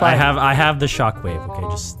 I have the shockwave. Okay,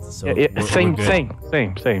 just so same.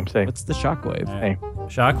 What's the shockwave? Same.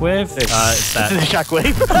 Shockwave? It's that. This is a shockwave.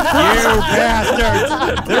 You bastards!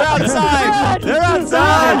 They're outside!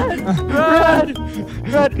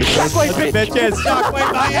 Run! Shockwave, bitch! Bitches!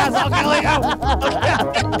 Shockwave my ass! I'll kill you!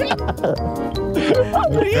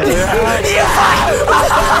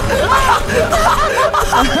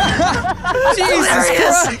 Jesus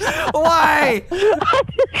Christ! Why?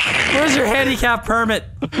 Where's your handicap permit?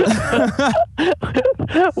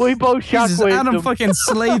 We both shockwaved Adam them. fucking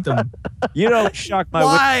slayed them. You don't shock my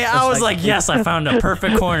Why? I was like, yes, I found a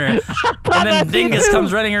perfect corner. And then Dingus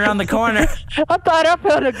comes running around the corner. I thought I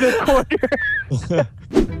found a good corner.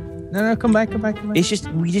 No, come back. It's just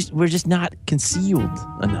we're just not concealed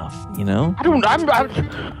enough, you know?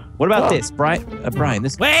 What about this, Brian?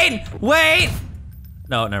 This. Wait!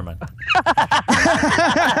 No, never mind.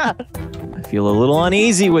 I feel a little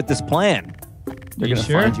uneasy with this plan. They're gonna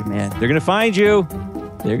find you, man. They're gonna find you.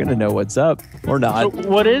 They're gonna know what's up or not. So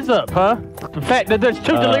what is up, huh? The fact that there's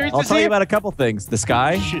two Delirious I'll tell you about a couple things. The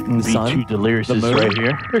sky, the sun, two Delirious the moon, right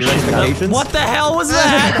here. What the hell was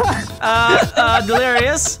that?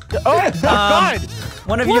 Delirious. Oh God!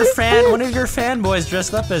 One of your fanboys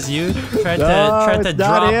dressed up as you tried to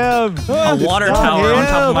drop a water tower on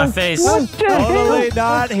top of my face. Totally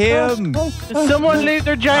not him. Did someone leave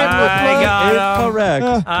their giant Incorrect.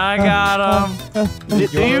 I got him.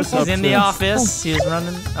 He's in the office. He's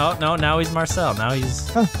running. Oh no! Now he's Marcel. Now he's.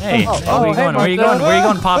 Hey, where are you going? Where are you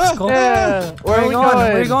going, Popsicle? Yeah. Where are we going?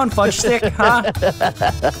 Where are you going, Fudge Stick? Huh?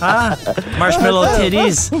 Marshmallow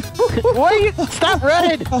titties. Why are you? Stop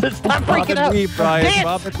running! Stop freaking out!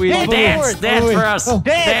 Dance for us.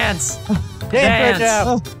 Dance right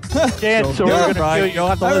now. Dance, or we're gonna kill you. You don't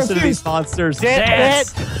have to listen to these monsters.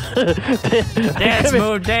 Dance,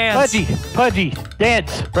 move, dance. Pudgy,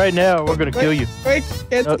 dance right now. We're gonna kill you. Wait,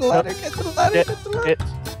 get to the ladder.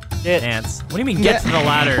 Dance. What do you mean get to the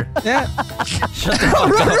ladder? Yeah. Shut the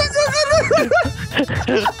fuck up.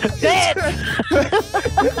 Dance.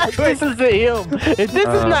 This isn't him. If this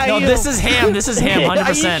is not No, him. this is him. This is him,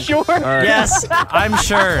 100%. Are you sure? Yes, I'm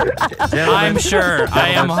sure. I'm sure. I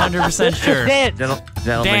am 100% sure. Dance.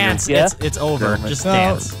 Dance. Yeah? It's over. Just No.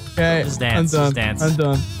 dance. Okay. Just dance. I'm done. Just dance. I'm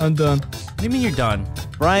done. I'm done. What do you mean you're done?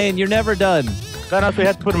 Brian, you're never done. Vanos, we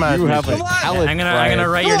have to put him out. You have a talent, I'm gonna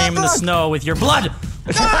write your name in the snow with your blood.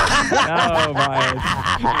 No, Brian.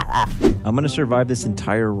 I'm gonna survive this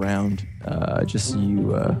entire round. Just so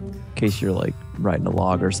you, in case you're like writing a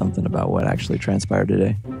log or something about what actually transpired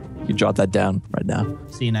today. You jot that down right now.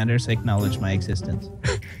 Seen Anders, acknowledge my existence.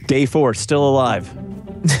 Day 4, still alive.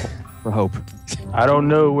 For hope. I don't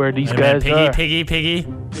know where these guys are. Piggy.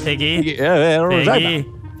 Yeah, I don't know.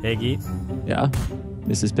 Piggy. Yeah.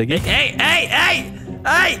 Mrs. Piggy. Hey!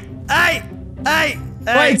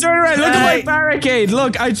 Wait, turn around. Look at my barricade.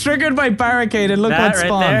 Look, I triggered my barricade and look what That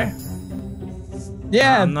spawned. right there?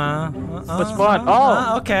 Yeah. What spawn?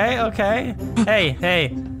 Oh. Okay. Hey.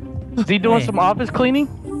 Is he doing some office cleaning?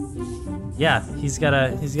 Yeah, he's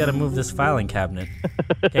gotta move this filing cabinet.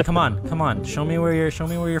 Okay, come on. Show me where your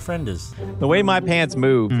friend is. The way my pants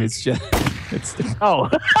move, it's just Oh.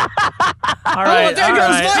 All right. There goes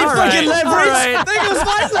my fucking leverage. All There goes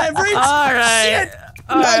my leverage. right. Shit.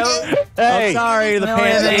 Hey. I'm sorry, the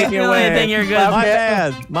pants take me The only away. thing you're good.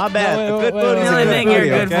 My bad. The good booty's The only thing you're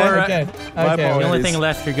good for. Okay. My The only apologies. thing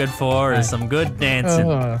left you're good for is some good dancing.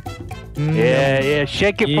 Yeah.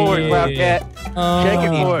 Shake it forward, Wildcat. Shake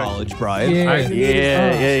it forward. College, Brian. Yeah.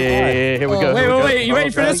 Yeah. Here we go. Wait. You ready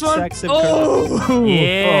for this one? Oh.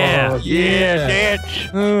 Yeah.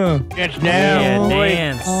 Dance. Dance now. Yeah,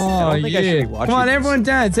 dance. Oh, think I should be yeah. watching Come on,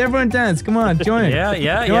 this. everyone dance. Come on, join it.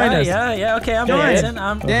 Yeah. Join us. Okay, I'm Join dancing. it.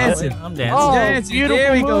 I'm Dancing. I'm dancing. Oh, Dance. beautiful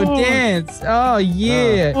There we go. move. Dance. Oh,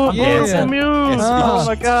 yeah. Oh, Yeah. muse. Oh. Oh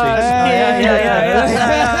my God.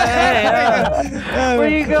 Yeah. Where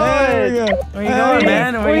you going? Where you going,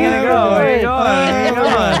 man? Where you gonna go? Where you going?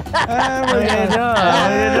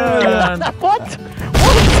 What?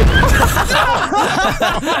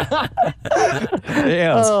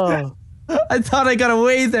 Yeah. Oh. I thought I got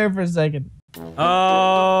away there for a second.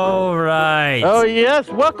 All right. Oh yes,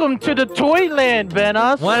 welcome to the Toyland,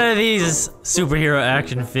 Vanos. One of these superhero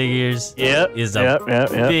action figures is a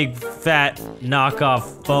big fat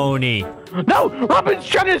knockoff phony. No, Robin's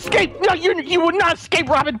trying to escape. No, you will not escape,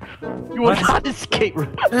 Robin. You will not escape.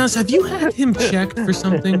 Vanos, have you had him checked for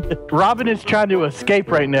something? Robin is trying to escape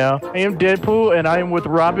right now. I am Deadpool, and I am with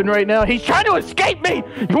Robin right now. He's trying to escape me.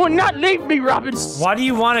 You will not leave me, Robin. Why do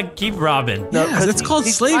you want to keep Robin? No, Yeah, that's called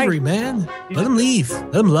slavery, man. Let him leave.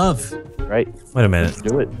 Let him love. Right. Wait a minute.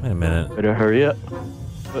 Do it. Wait a minute. Better hurry up.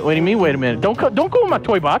 What do you mean? Wait a minute. Don't go in my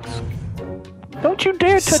toy box. Don't you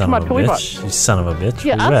dare touch my toy box. You son of a bitch.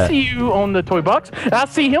 Yeah, Where you I at? see you on the toy box. I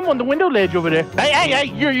see him on the window ledge over there. Hey,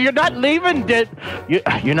 you're not leaving,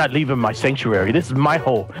 you're not leaving my sanctuary. This is my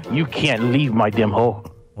hole. You can't leave my damn hole.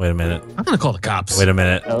 Wait a minute. I'm gonna call the cops. Wait a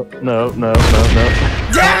minute. No.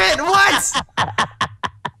 Damn it! What?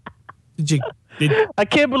 Did I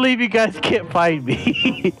can't believe you guys can't find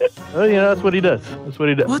me. Well, that's what he does. what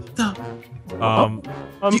the?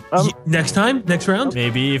 Next time? Next round?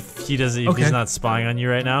 Maybe if he doesn't, if Okay. he's not spying on you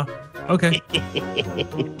right now. Okay.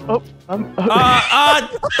 Oh,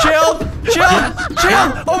 Chill!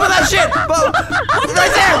 Over that shit!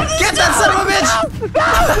 Right there! Get that son of a bitch!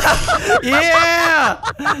 Yeah!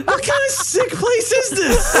 What kind of sick place is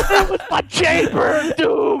this? my chamber of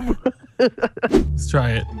doom. Let's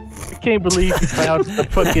try it. I can't believe you found the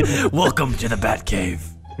fucking. Welcome to the Batcave.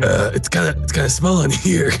 It's kind of small in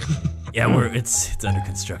here. Yeah, it's under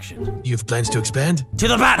construction. You have plans to expand? To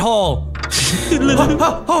the bat hole!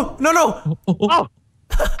 No! Oh.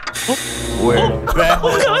 Where?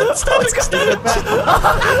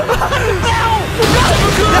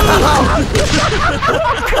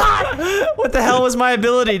 What the hell was my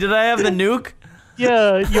ability? Did I have the nuke?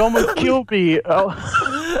 Yeah, you almost killed me. Oh.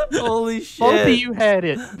 Holy shit. Both of you had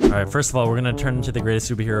it. Alright, first of all, we're gonna turn into the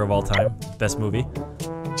greatest superhero of all time. Best movie.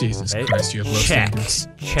 Jesus Okay. Christ, you have low standards.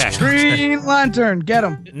 Check. Green Lantern, get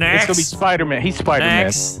him. It's Next. gonna be Spider-Man. He's Spider-Man.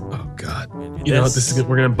 Next. Oh God. You know what? This is good.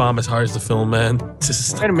 We're gonna bomb as hard as the film, man. This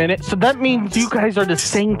is. Wait a minute. So that means you guys are the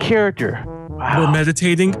same character. We're Wow.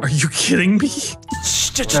 meditating. Are you kidding me? Hey,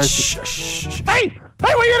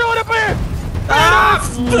 what you doing up here?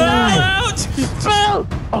 Phil!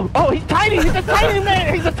 Oh, he's tiny. He's a tiny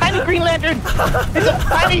man. He's a tiny Green Lantern. He's a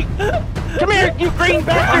tiny. Come here, you green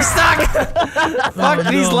bastard. I'm stuck. Fuck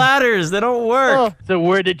these ladders. They don't work. Oh, so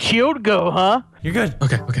where did Shield go, huh? You're good.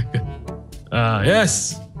 Okay, good.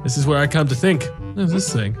 Yes. This is where I come to think. What is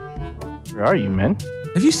this thing? Where are you, man?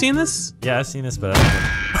 Have you seen this? Yeah, I've seen this, but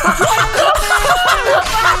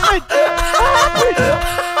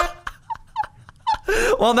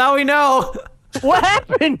Well, now we know. What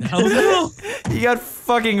happened? You got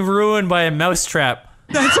fucking ruined by a mouse trap.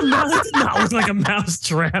 That's a mouse. It did not look like a mouse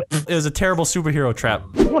trap. It was a terrible superhero trap.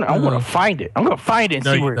 I want to find it. I'm gonna find it and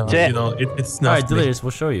see where it's at. It's not. All right, Delirious,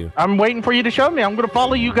 we'll show you. I'm waiting for you to show me. I'm gonna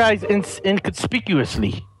follow you guys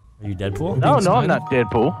inconspicuously. Are you Deadpool? No, I'm not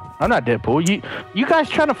Deadpool. I'm not Deadpool. You guys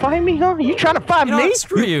trying to find me, huh? You trying to find me?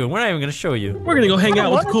 Screw you. We're not even gonna show you. We're gonna go hang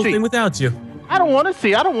out with the cool thing without you. I don't want to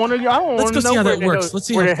see. I don't want to. Let's go see how that works. Let's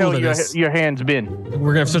see where how the hell cool that is. your hand's been.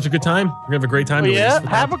 We're gonna have such a good time. We're gonna have a great time. Yeah,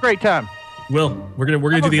 have a great time. Will, we're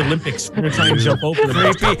gonna do the Olympics. We're gonna try and jump over the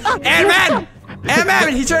Ant-Man!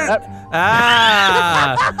 Ant-Man! He turned.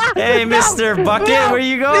 Hey, Mr. Bucket, where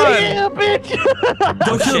you going? Yeah, bitch.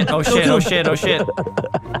 Oh shit! Oh shit!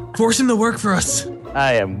 Force him to work for us.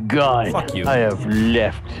 I am gone. Fuck you. I have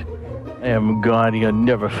left. I am gone. You'll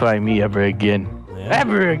never find me ever again. Yeah.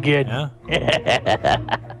 Ever again. Yeah.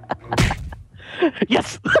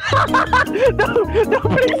 Yes. no,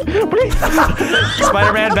 please.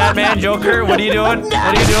 Spider-Man, Batman, Joker, what are you doing? What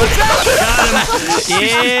are you doing? Got him.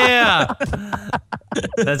 Yeah.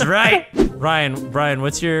 That's right. Brian,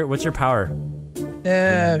 what's your power?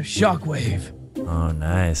 Shockwave. Oh,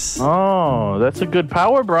 nice. Oh, that's a good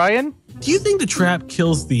power, Brian. Do you think the trap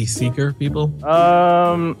kills the seeker, people?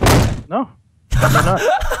 No.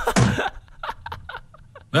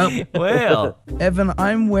 Not. Well, Evan,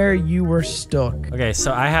 I'm where you were stuck. Okay,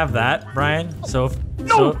 so I have that, Brian. So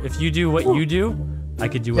if you do what you do, I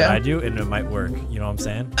could do what I do, and it might work. You know what I'm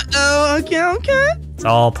saying? Oh, okay. It's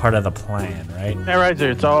all part of the plan, right? Yeah, right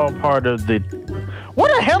there. It's all part of the.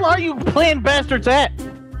 Where the hell are you playing bastards at?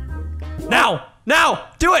 Now,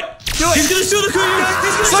 do it. He's gonna steal the cookie.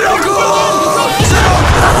 Sudoku!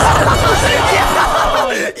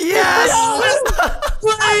 Yes!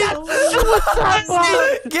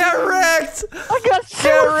 Get wrecked! I got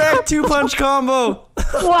Get wrecked! 2-punch combo!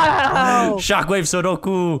 Wow! Shockwave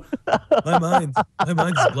Sudoku! My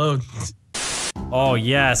mind's blown. Oh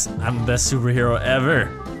yes, I'm the best superhero ever.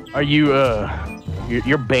 Are you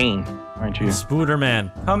you're Bane, aren't you?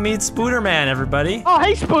 Spooderman. Come meet Spooderman, everybody. Oh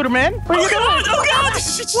hey Spooderman! What are you doing? Oh god!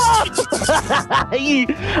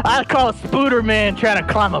 I call Spooderman trying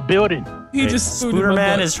to climb a building. He just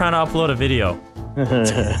Spooderman is trying to upload a video.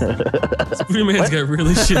 Spooderman's got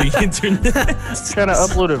really shitty internet. Trying to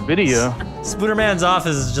upload a video. Spooderman's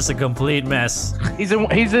office is just a complete mess. He's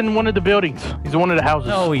in one of the buildings. He's in one of the houses.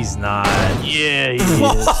 No, he's not. Yeah, he is.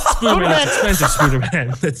 Spooderman, expensive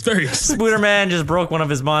Spooderman. That's very expensive. Spooderman just broke one of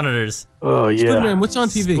his monitors. Oh yeah. Spooderman, what's on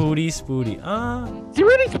TV? Spoody. Is he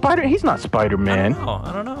really Spider? He's not Spider-Man.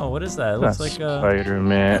 I don't know. What is that? It looks like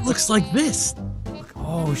Spider-Man. It looks like this.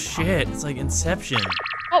 Oh shit! It's like Inception.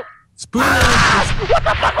 Oh. Spooderman.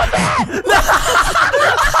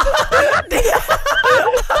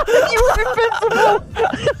 You were invincible.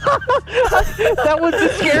 That was the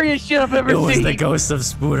scariest shit I've ever seen. It was the ghost of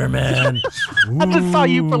Spooderman. I just saw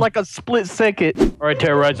you for like a split second. All right,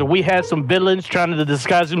 Terrorizer, we have some villains trying to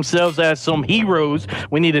disguise themselves as some heroes.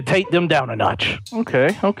 We need to take them down a notch.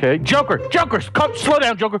 Okay. Joker, come, slow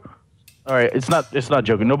down, Joker. All right, it's not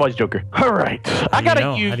Joker. Nobody's Joker. All right, I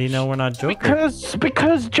gotta use. How do you know we're not Joker?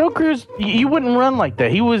 Because Joker's. You wouldn't run like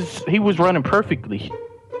that. He was running perfectly. He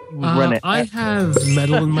was running. I have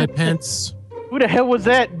metal in my pants. Who the hell was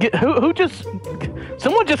that? Who just?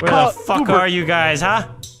 Someone just Where called. the fuck Uber. are you guys, huh?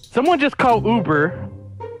 Someone just called Uber.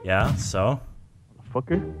 Yeah. So.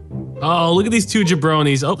 Fucker. Oh, look at these two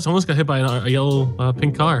jabronis. Oh, someone's got hit by a yellow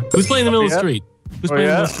pink car. Who's playing in the middle of the street? Who's playing in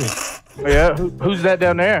the middle of the street? Oh, yeah, who's that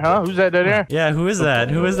down there, huh? Who's that down there? Yeah, who is that?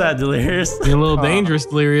 Who is that, Delirious? Being a little dangerous,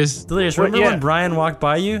 Delirious. Delirious, remember when Brian walked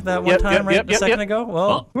by you that one time a second ago?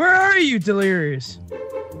 Well, where are you, Delirious?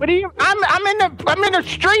 What are you? I'm in the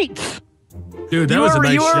streets. Dude, that was a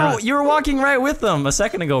nice shot. You were walking right with them a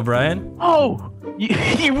second ago, Brian. Oh,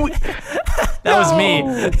 that was me.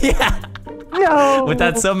 Yeah. No. With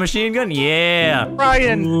that submachine gun? Yeah.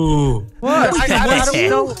 Brian. Ooh. What? I don't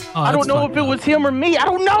know. I don't know if it was him or me. I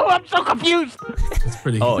don't know. I'm so confused. That's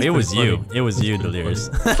pretty. Oh, it was you. It was you, Delirious.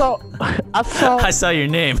 I saw your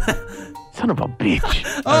name. Son of a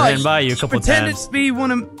bitch. I ran by you a couple pretended times. to be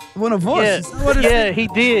one of us. Yeah, he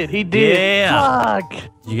did. Yeah. Fuck.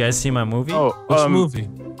 You guys see my movie? Oh, which movie?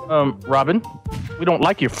 Robin. We don't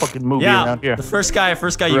like your fucking movie around here. The first guy you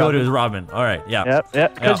go to is Robin. All right, yeah.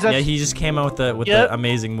 Yep. Yeah, he just came out with the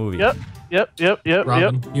amazing movie. Yep.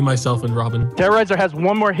 Robin. You, myself, and Robin. Terrorizer has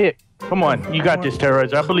one more hit. Come on, you got this,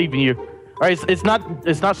 Terrorizer. I believe in you. All right, it's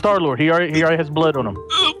not Star-Lord. He already has blood on him.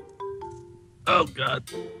 Oh God.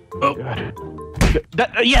 Oh God.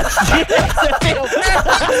 Yes.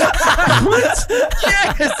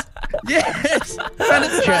 Yes. Yes.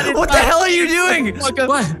 What the hell are you doing? What?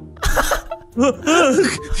 Oh,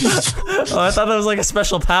 I thought that was like a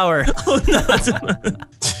special power. Oh, no.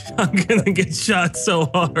 I'm gonna get shot so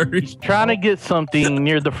hard. Trying to get something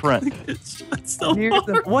near the front. So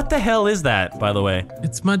hard. What the hell is that, by the way?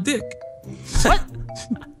 It's my dick. What?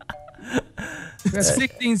 That's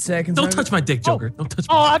 16 seconds. Don't touch my dick, Joker. Don't touch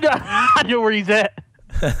my I know where he's at.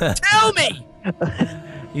 Tell me!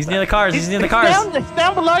 He's near the cars. He's near the cars. It's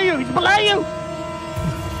down below you. He's below you.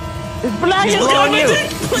 It's below you.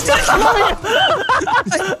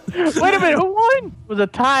 Wait a minute. Who won? It was a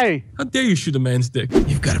tie. How dare you shoot a man's dick?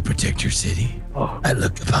 You've got to protect your city. Oh. I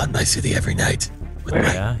look upon my city every night.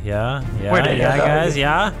 Yeah, guys,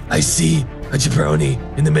 yeah. I see a jabroni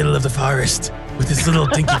in the middle of the forest with his little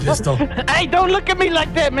dinky pistol. Hey, don't look at me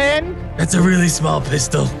like that, man. That's a really small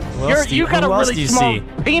pistol. You got a really small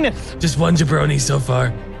penis. Just one jabroni so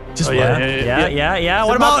far. Just one. Yeah.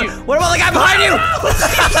 What about the guy behind you?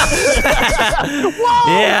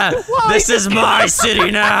 Whoa, this is my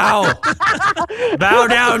city now. Bow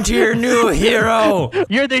down to your new hero.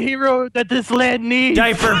 You're the hero that this land needs.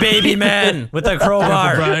 Diaper baby man with a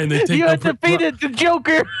crowbar. Brian, you have defeated the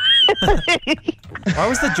Joker. Why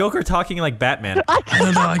was the Joker talking like Batman? I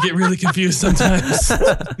don't know. I get really confused sometimes.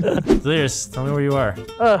 Delirious, tell me where you are.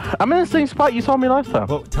 I'm in the same spot you saw me last time.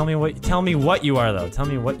 Well, tell me what you are though. Tell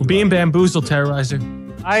me what. Being bamboozled, terrorizer.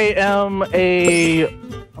 I'm a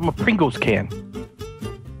Pringles can.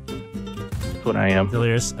 That's what I am.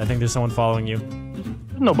 Delirious, I think there's someone following you.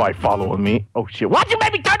 There's nobody following me. Oh shit! Why'd you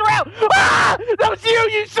make me turn around? Ah! That was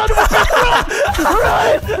you son of a bitch!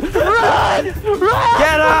 Run!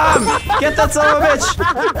 Get him! Get that son of a bitch!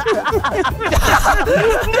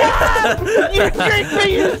 You tricked me,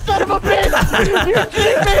 you son of a bitch! You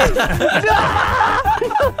tricked me!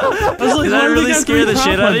 Did I really scare the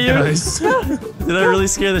shit out of you? Did I really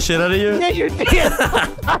scare the shit out of you? Yeah, you did. I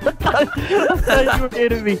thought you were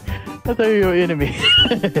enemy. I thought you were enemy.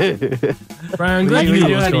 Brian, what are you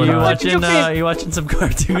doing? You watching some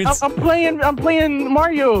cartoons? I'm playing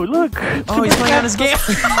Mario. Look. Oh, he's playing on his game.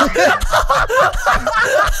 Fuck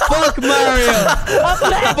Mario.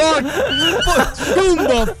 Fuck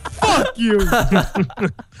Goomba. Fuck you.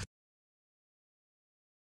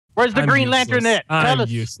 Where's the Green Lantern at? I'm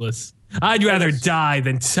useless. I'd rather die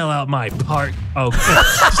than sell out my part. Oh.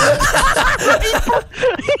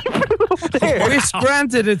 Wish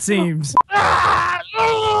granted, it seems.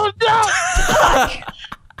 Oh, no!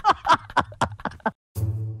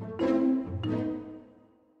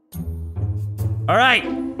 All right.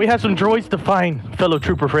 We have some droids to find, fellow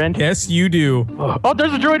trooper friend. Yes, you do. Oh,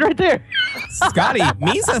 there's a droid right there. Scotty,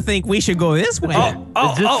 Misa think we should go this way. A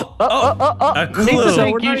clue. Misa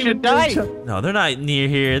think you should die. No, they're not near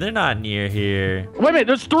here. They're not near here. Wait a minute,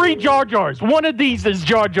 there's 3 Jar Jars. One of these is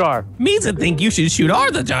Jar Jar. Misa think you should shoot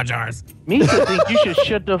all the Jar Jars. Misa think you should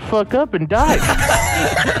shut the fuck up and die.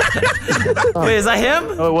 Wait, is that him?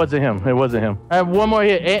 Oh, it wasn't him. It wasn't him. I have one more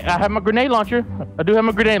hit. I have my grenade launcher. I do have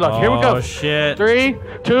my grenade launcher. Here we go. Oh, shit. 3,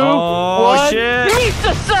 2, Oh, 1. shit.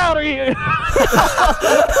 Misa out of here.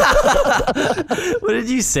 What did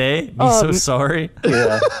you say? Me so sorry.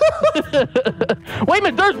 Yeah. Wait a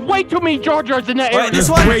minute. There's way too many Jar Jars in that area. This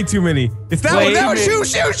one? Way too many. It's that one. Now shoot.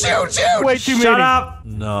 Way too many. Shut up.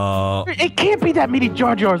 No. It can't be that many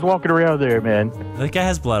Jar Jars walking around there, man. That guy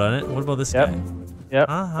has blood on it. What about this guy? Yep.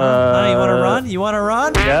 You want to run? You want to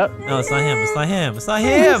run? Yep. No, it's not him. It's not him. It's not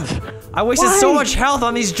him. I wasted so much health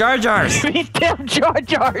on these Jar Jars. These damn Jar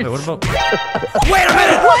Jars. Wait, what about? Wait a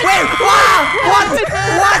minute. Wait. What?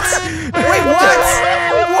 Wait, what?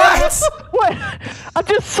 What? I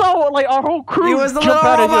just saw like our whole crew. He was the jump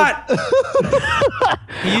little out robot.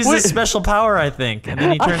 He used his special power, I think, and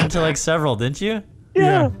then he turned into like several, didn't you?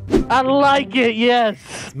 Yeah. I like it. Yes.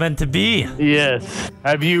 It's meant to be. Yes.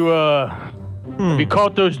 Have you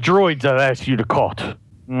caught those droids I've asked you to caught?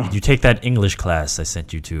 Did you take that English class I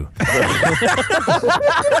sent you to?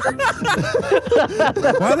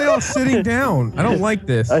 Why are they all sitting down? I don't like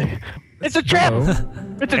this. It's a trap.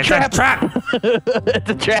 It's a trap. It's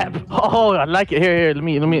a trap. Oh, I like it. Here. Let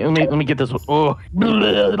me get this one. Oh,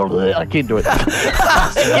 I can't do it.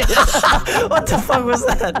 What the fuck was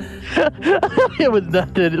that? It was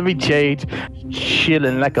nothing. Let me change.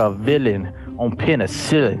 Chilling like a villain on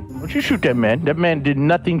penicillin. Don't you shoot that man? That man did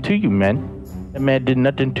nothing to you, man. That man did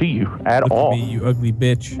nothing to you at all. Me, you ugly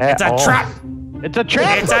bitch. It's a trap. It's a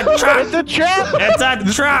trap. It's a trap. It's a trap. It's a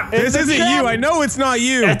trap. This isn't you. I know it's not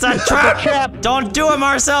you. It's a trap. Don't do it,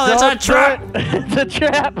 Marcel. It's a trap. It's a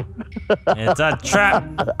trap. It's a trap.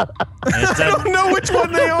 It's I don't know which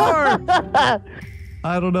one they are.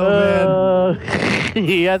 I don't know, man.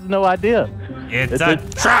 He has no idea. It's a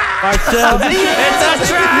trap. Marcel. It's a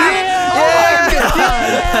trap.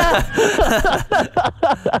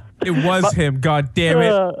 It was him. God damn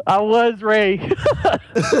it. I was Ray.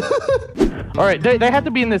 All right, they have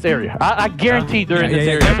to be in this area. I guarantee they're in this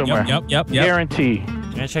area somewhere. Yep. Guarantee.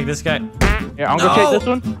 Can I check this guy? Yeah, I'm gonna check this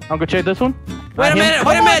one. I'm gonna check this one. Wait a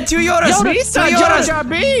minute. 2 Yodas.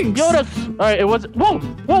 Yodas. All right, it was. Whoa,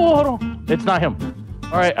 hold on. It's not him.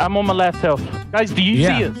 All right, I'm on my last health. Guys, do you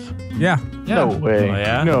see us? Yeah. No way. Oh,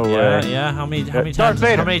 yeah? No way. Yeah. How many times?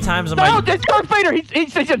 Vader. How many times am No, I? it's Darth Vader.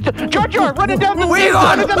 He's Jar Jar running down the. Where you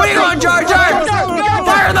going? Where you going, Jar Jar?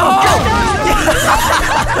 Fire in the hole!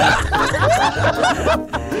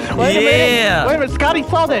 Wait a minute. Scotty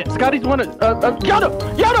saw that. Scotty's one of Yoda.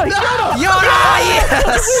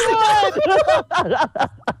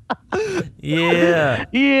 Yes!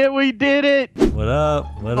 Yeah, we did it. What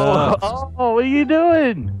up? What up? Oh, what are you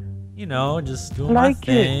doing? You know, just doing my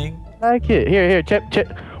thing. Like it. Here, check.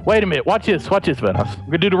 Wait a minute. Watch this, Vanos. We're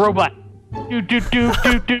gonna do the robot.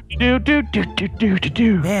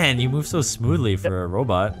 Do. Man, you move so smoothly for a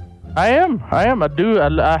robot. I am. I do.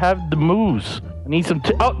 I have the moves. I need some.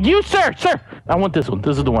 Oh, you, sir. I want this one.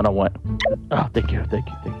 This is the one I want. Oh, thank you.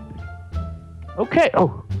 Okay.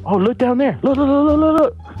 Oh, look down there. Look.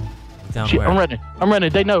 Down Shit, where? I'm running.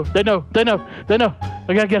 They know. I gotta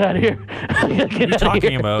get out of here. What are you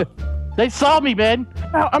talking about? They saw me, man.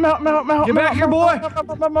 I'm out. Get back here, boy.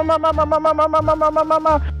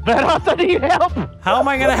 Vanos, I need help. How am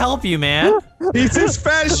I gonna help you, man? He's this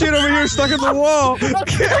fat shit over here stuck in the wall. I'm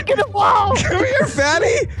stuck in the wall. Come here,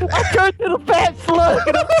 fatty. I turned to the fat slug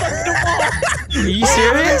and I'm stuck in the wall. Are you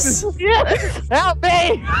serious? Yes. Help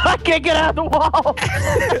me. I can't get out of the wall.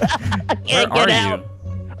 I can't get out. You?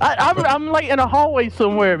 I'm like in a hallway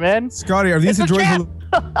somewhere, man. Scotty, are these the droids?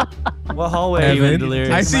 What hallway are you in,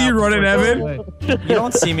 Delirious? I see you running, Evan. You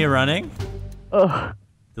don't see me running?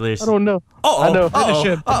 Delirious. I don't know. Oh, I know.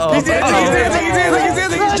 He's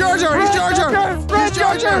dancing. He's Jar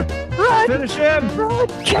Jar. Run. Finish him.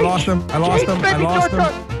 Run. I lost him.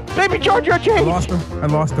 Baby Jar Jar, I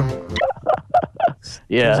lost him.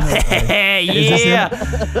 Yeah. Yeah.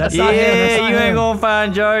 That's not him. You ain't gonna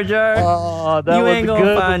find Jar Jar. Oh, that You was ain't a gonna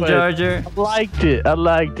good find one. Jar Jar. I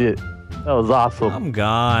liked it. That was awesome. I'm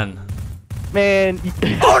gone. Man.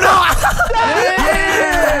 Oh no!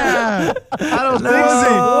 Yeah! I don't think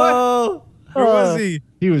so. Where was he?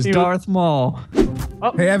 He was Darth Maul.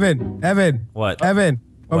 Oh. Hey, Evan. What? Evan,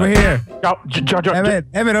 over here. Jar Jar.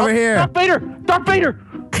 Evan, over here. Darth Vader.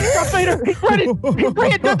 He's running.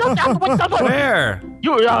 Where?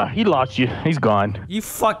 He lost you. He's gone. You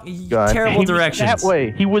terrible directions. That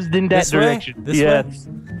way. He was in that direction. This way?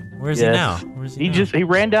 Where's he now? He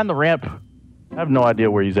ran down the ramp. I have no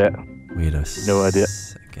idea where he's at. Wait a idea.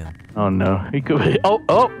 second. Oh no. He could be. Oh. Wait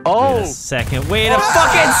a second. Wait a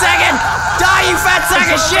fucking second! Die, you fat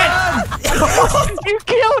sack of shit! You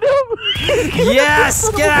killed him! Yes!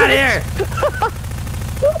 Get out of here!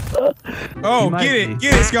 Oh, get it,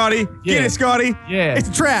 Scotty. Get it, Scotty. Yeah. It's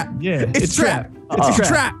a trap. Yeah. It's a trap. It's a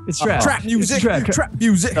trap. It's trap. Trap music. Trap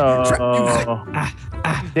music. He's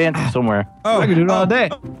dancing somewhere. Oh, I can do it all day.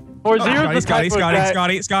 Or zero's Scotty. Mr.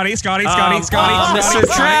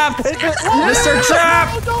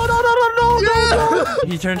 Trap! No.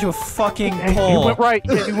 He turned into a fucking He pole. went right.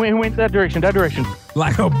 He went that direction.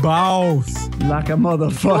 Like a boss. Like a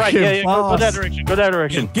motherfucking Right, yeah, boss. go that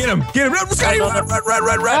direction. Get him. Run, Scotty, run.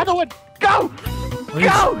 Another one. Go!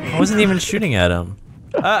 I wasn't even shooting at him.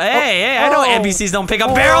 Hey, I know NPCs don't pick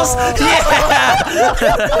up barrels.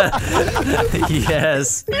 Yeah.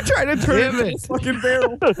 Yes. You're trying to turn it into a fucking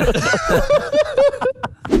barrel.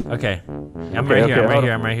 Okay. I'm right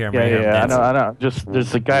here. Yeah, I know. Just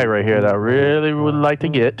there's a guy right here that I really would like to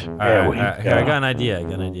get. All right, I got an idea.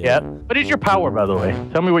 Yeah. What is your power, by the way?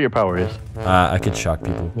 Tell me what your power is. I could shock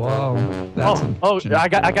people. Whoa. I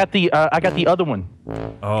got the other one.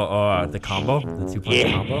 Oh, the combo? The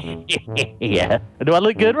 2-punch combo? Yeah. Do I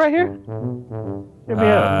look good right here? Give me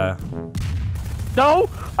up. No,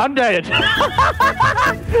 I'm dead.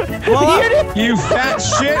 You fat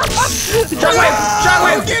shit.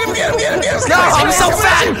 Shockwave! Get him! No, I'm so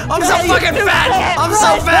fat! I'm so fucking fat! I'm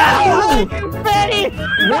so fat!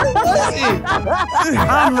 Where was he?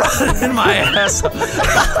 I'm running my ass. I'm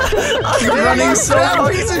running so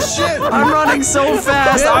piece of shit. I'm running so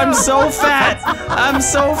fast. I'm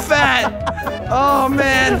so fat. Oh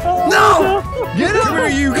man. No! Get him.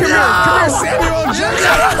 Come here, Samuel Jackson.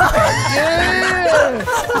 Yeah.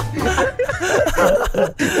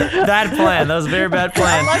 Bad plan. That was a very bad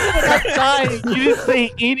plan. I like that time. You didn't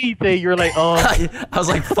say anything. You're like, oh. I was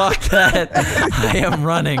like, fuck that. I am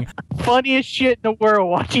running. Funniest shit in the world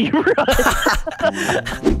watching you run.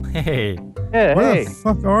 Hey. Yeah, Where hey. the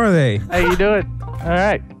fuck are they? How you doing? All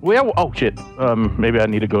right. Well, oh shit. Maybe I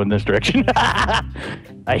need to go in this direction.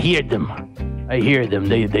 I hear them. I hear them.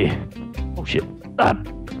 They. Oh shit. Run.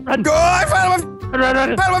 Go! I found him! Run.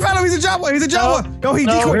 I found him! He's a Jawa! He's a Jawa! No, he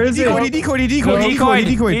decoyed. Where He is he? decoyed. He decoyed. He decoyed. He He decoyed. He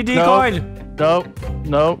decoyed. He decoyed.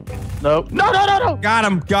 No. Got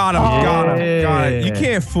him. Got it. You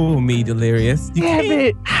can't fool me, Delirious. You Damn can't.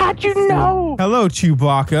 it. How'd you know? Hello,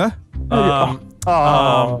 Chewbacca. No.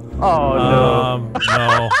 No.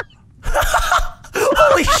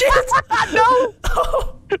 Holy shit! No.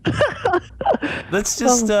 Let's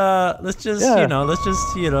just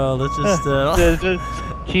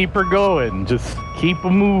keep her going. Just keep her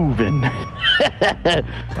moving.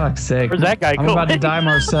 Fuck's sake. Where's that guy I'm going? about to die,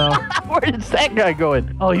 Marcel. Where's that guy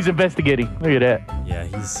going? Oh, he's investigating. Look at that. Yeah,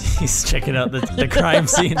 he's checking out the crime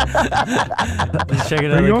scene. He's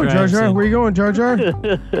checking out Where you the going, crime Jar Jar? scene. Where you going, Jar Jar?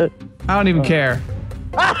 I don't even care.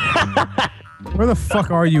 Where the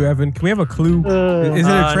fuck are you, Evan? Can we have a clue? Is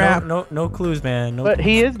it a trap? No clues, man. No But clues.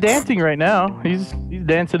 he is dancing right now. He's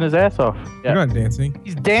dancing his ass off. You're not dancing.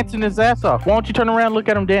 He's dancing his ass off. Why don't you turn around and look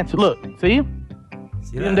at him dancing? Look, see him?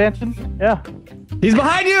 See him dancing? Yeah. He's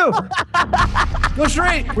behind you! Go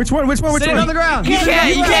straight! Which one? Stand on the ground! You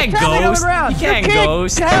can't ghost. You can't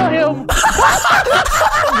ghost. Tell him.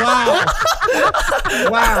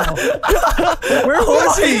 Wow. Where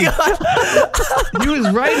was he? He was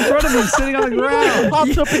right in front of me, sitting on the ground.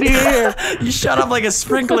 Pops up in the air. You shut up like a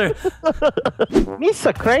sprinkler.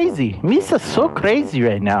 Misa crazy. Misa's so crazy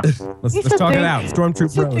right now. Let's talk it out. Stormtroop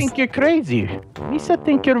Misa Bros. think you're crazy. Misa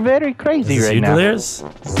think you're very crazy Is right you now. Delirious?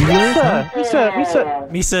 Misa.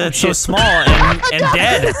 Misa, it's so small and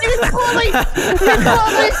dead.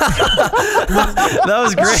 That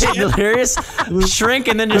was great, Delirious. Shrink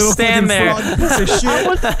and then just stand there. I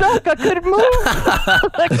was stuck. I couldn't move.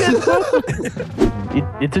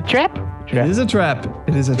 It's a trap. It is a trap.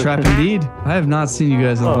 It is a trap indeed. I have not seen you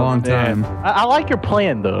guys in a long time. I like your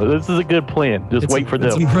plan, though. This is a good plan. Just wait for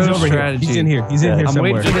them. He's over here. strategy. He's in here. He's in here I'm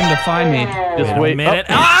somewhere. waiting for them to find me. Just wait. A minute.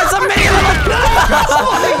 Oh, Oh, it's a minute.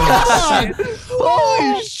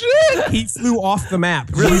 Holy shit! He flew off the map.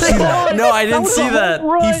 Did you see that? No, I didn't see that.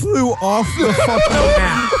 He flew off the fucking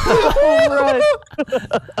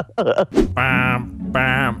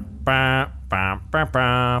map.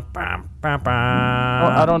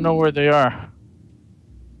 I don't know where they are.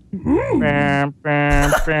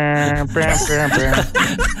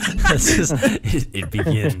 It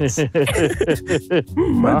begins.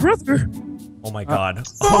 My brother. Oh my god.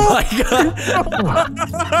 Oh my god.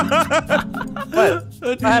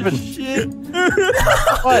 What happened? Shit.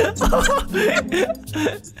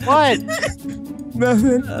 What?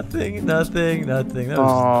 Nothing. Nothing. That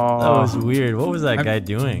was weird. What was that guy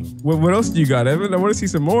doing? What else do you got, Evan? I want to see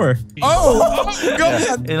some more. Oh, go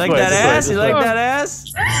ahead. You like that ass? You like that ass?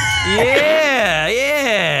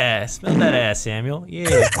 Yeah. Smell that ass, Samuel.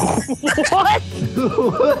 Yeah. What?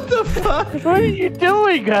 What the fuck? What are you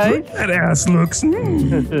doing, guys? That ass looks. I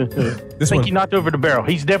This think one. he knocked over the barrel.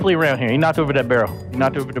 He's definitely around here. He knocked over that barrel.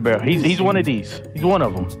 He's one of these. He's one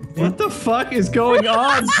of them. What the fuck is going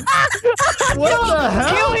on? What the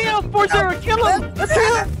hell? Kill him! 4-0, kill him! Let's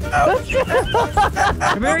kill him!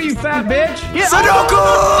 Come here, you fat bitch! Yeah,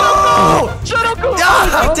 Sudoku! Sudoku!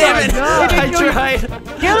 Ah, damn it! God. I tried.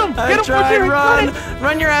 Get him! I Get him! tried. 4-0,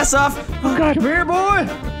 Run your ass off. Oh God! Come here, boy!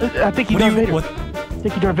 I think he Darth Vader. I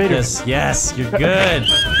think he Darth Vader. Yes, you're good.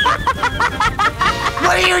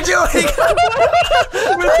 What are you doing?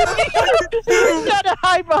 He's gotta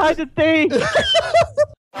hide behind the thing.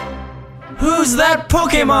 Who's that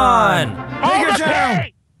Pokemon?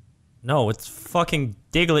 Pikachu! No, it's fucking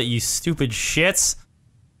Diglett, you stupid shits.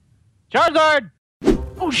 Charizard!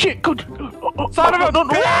 Oh shit! Go! Son of a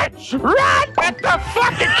bitch! Run! What the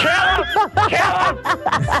fucking kill him!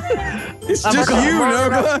 It's just you,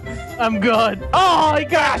 Noga. I'm gone. Oh, he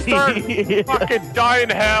got me! Fucking die in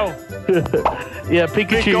hell. Yeah,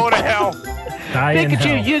 Pikachu. Go to hell.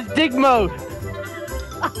 Pikachu, use dig mode.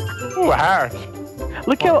 Ooh, harsh.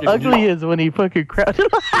 Look how ugly he is when he fucking crouches. Who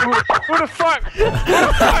the fuck? Who the fuck? Who the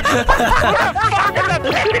fuck is that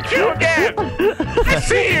Pikachu again? I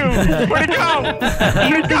see you. Where'd it go?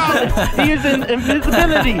 He used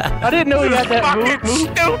invisibility. I didn't know he had that fucking move.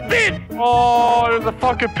 stupid. Oh, there's a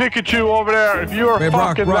fucking Pikachu over there. If you are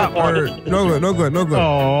fucking that one. No good.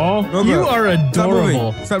 Oh, you are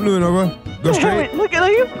adorable. Stop moving, Noga. Go straight. Look at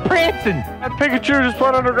him prancing. That Pikachu just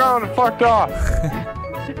went underground and fucked off.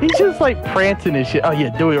 He's just like prancing and shit. Oh yeah,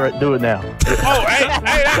 do it right. Do it now. Oh, hey,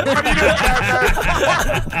 what are you doing,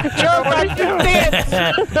 Joe, what are you doing?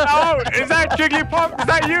 Oh, is that Jigglypuff? Is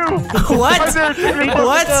that you? What? Is there a Jigglypuff?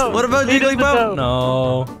 What? What about Jigglypuff?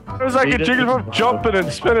 No. It was like a Jigglypuff jumping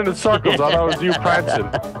and spinning in circles. I thought it was you prancing.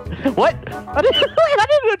 What? I didn't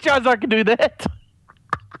know Charizard could do that.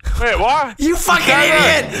 Wait, what? You fucking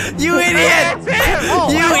idiot! You idiot!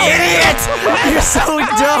 You idiot! You're so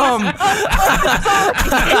dumb!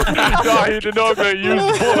 No, he did not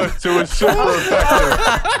use bullets. It was super effective.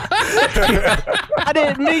 I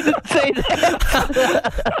didn't mean to say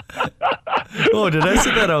that. Oh, did I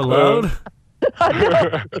say that out loud?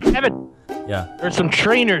 Evan, Yeah. there's some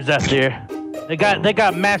trainers out there. They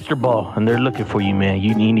got Master Ball, and they're looking for you, man.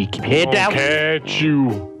 You need to keep your head down. Catch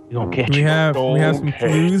you. You gonna catch We you. have some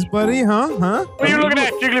clues, buddy, huh? What are you looking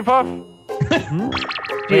at, Jigglypuff?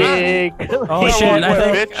 Jig. Oh shit!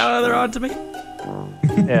 I think they're on to me.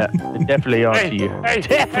 Yeah, they're definitely on to you. Hey,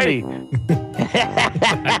 Definitely.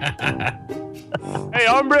 Hey,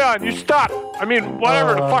 Umbreon, you stop. I mean,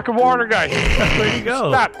 whatever, the fucking water guy. Where'd you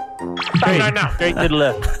go? Stop. Stop right now. Straight to the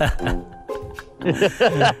left. Wait,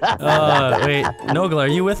 Nogla, are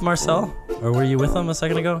you with Marcel? Or were you with him a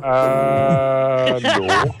second ago? No.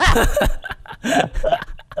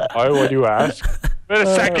 Why would you ask? Wait a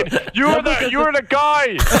second. You're the guy. You're the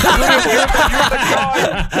guy.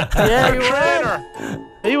 Yeah, he trainer.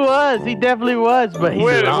 was. He definitely was, but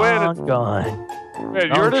he's long gone. Wait,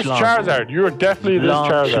 you're this Charizard. You are definitely this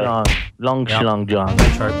Charizard. Long John.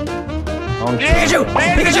 Pikachu!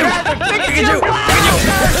 Pikachu! Pikachu!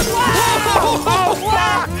 Oh,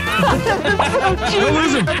 fuck! Don't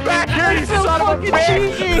lose him. Back here, you son of a bitch!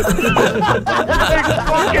 Big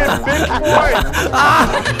fucking bitch boy!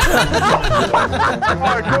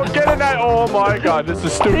 Alright, go get in that. Oh my god, this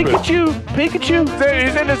is stupid. Pikachu!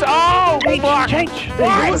 He's in this. Oh, fuck! It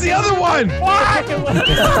was the other one. What?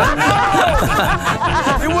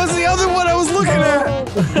 It was the other one I was looking at.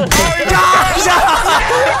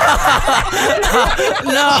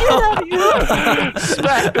 No!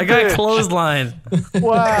 I got clotheslined.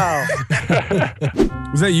 Wow.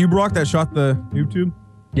 Was that you, Brock, that shot the noob tube?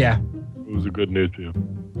 Yeah, It was a good news to you.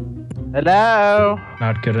 Hello?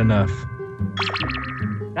 not good enough.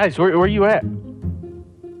 Guys, where you at?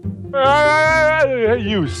 Hey,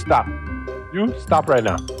 you stop. You stop right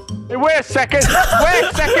now. Hey, wait a second. Wait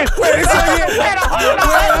a second. Wait a second. Right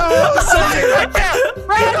there.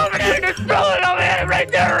 Right over there. Just throw it over there. Right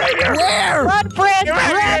there. Right there. Where? Run, Fred!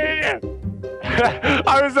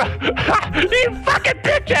 I was. You fucking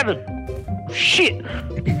bitch, Evan. Shit!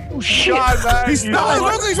 Oh, shit! God, man, He's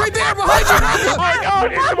right there behind you. Oh, no,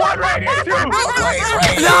 there's one right here, too.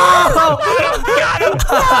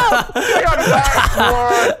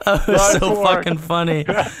 That was so fucking funny.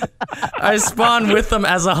 I spawned with them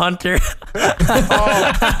as a hunter. You're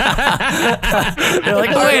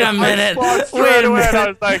like, wait a minute. Wait a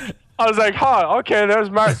minute. I was like, huh, okay, there's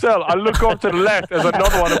Marcel. I look up to the left, there's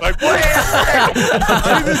another one. I'm like, wait!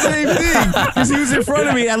 I did the same thing. Because he was in front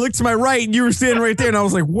of me. I looked to my right and you were standing right there. And I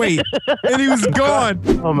was like, wait. And he was gone.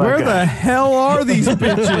 Oh my Where God. the hell are these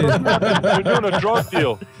bitches? We're doing a drug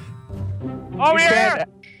deal. Oh, yeah!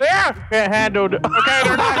 There! Can't handle it. Okay,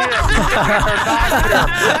 they're not here.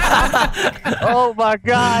 They're not here. Oh my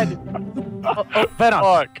God! Venom.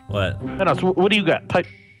 Fuck. What? Venom, what do you got? Type.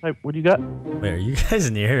 What do you got? Wait, are you guys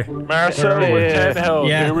near? Marcel with 10 health.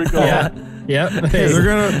 Yeah. Here we go. Yeah. Yep.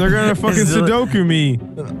 They're gonna fucking Sudoku me.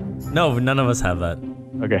 No, none of us have that.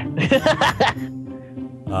 Okay.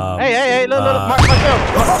 Hey, look, Marcel.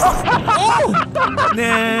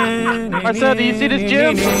 Marcel, do you see this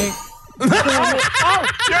gym? Oh,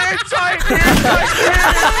 you're inside! You're inside!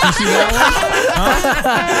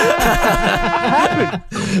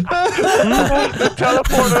 They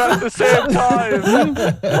teleported at the same time.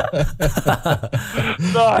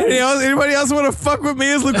 Nice. Anybody else want to fuck with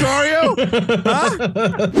me as Lucario?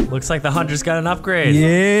 Huh? Looks like the hunter's got an upgrade.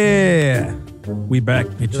 Yeah. We back,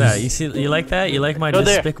 bitches. Yeah, you like that? You like my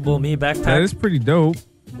Despicable Me backpack? That is pretty dope.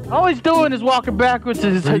 All he's doing is walking backwards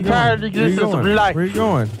in his entire existence of life. Where you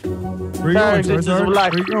going? Where you going, Charizard?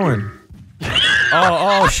 Where you going?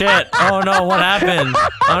 Oh shit! Oh no! What happened?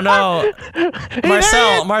 Oh no!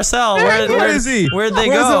 Marcel, where is he? Where'd they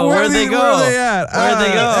go? Where'd they go? Where are they at? Where'd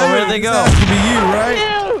they go? Where'd they go? Has to be you, right?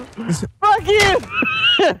 Fuck you!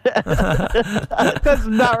 That's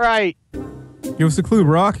not right. Give us a clue,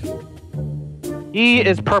 Brock. He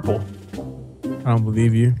is purple. I don't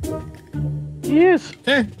believe you. He is.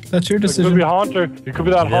 Hey, that's your It could decision. be a hunter. It could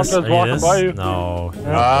be that hunter that's walking by you. No. Keeps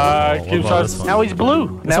What about on. this one? Now he's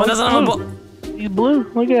blue. This one doesn't have a He's blue.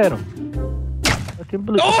 Look at him. Fucking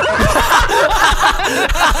blue.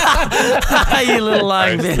 You little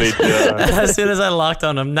lying bitch. As soon as I locked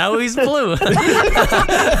on him, now he's blue.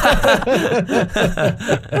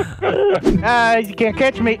 You can't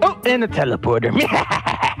catch me. Oh, in the teleporter.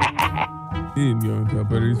 He didn't go into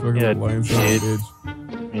teleporter. He's fucking lying son of a bitch.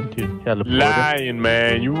 Into teleporter. Lying,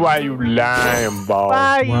 man. Why you lying, boss?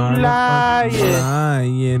 Why you lying?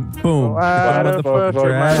 Lying. Boom. Why the fuck you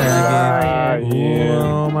lying?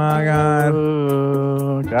 Oh my god.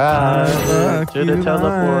 Oh god. To the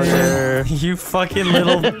teleporter. You fucking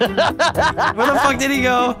little. Where the fuck did he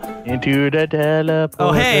go? Into the teleporter.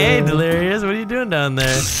 Oh hey, Delirious. What are you doing down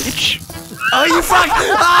there? Oh, you fuck!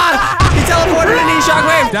 Ah! He teleported and he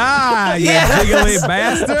shockwave! Die, you jiggly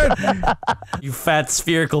bastard! You fat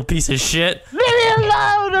spherical piece of shit. Leave me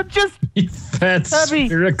alone! I'm just... You fat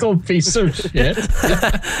spherical piece of shit.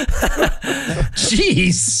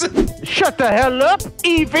 Jeez. Shut the hell up,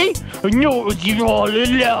 Evie! No, you're all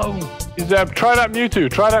alone. Try that Mewtwo.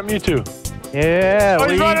 Try that Mewtwo. Yeah,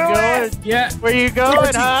 where you running going? Yeah. Where you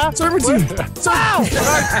going, huh? Serpentine! Try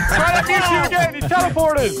that Mewtwo again. He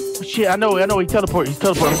teleported. Shit, I know. He teleported. He's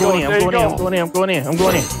teleporting. I'm going in.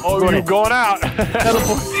 Oh, you're going out.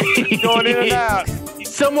 Teleport. He's going in and out.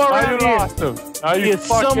 He's somewhere around here. Lost him. Now He you is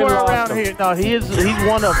fucking somewhere lost around him. here. No, he's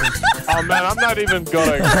one of them. Oh man, I'm not even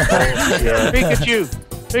gonna. Pikachu,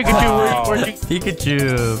 where'd you?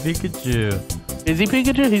 Pikachu. Is he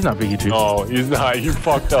Pikachu? He's not Pikachu. No, he's not. You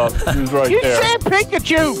fucked up. He was right You there. said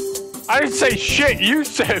Pikachu. I didn't say shit. You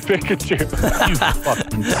said Pikachu. You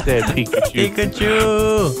fucking said Pikachu.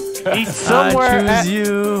 Pikachu. He's somewhere. I choose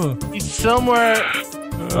you. He's somewhere.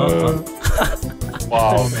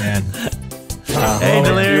 Wow, man. Hey,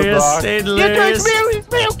 Delirious. Hey, Delirious. He's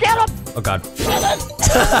Mew, get him. Oh god.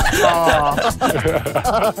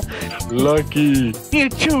 Lucky. You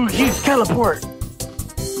too. You teleport.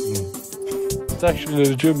 It's actually a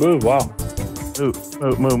legit move. Wow. Move.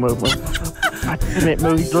 God damn it,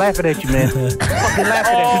 Moo. He's laughing at you, man. Fucking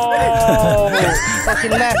laughing at you.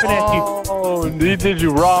 Fucking laughing at you. Oh, he did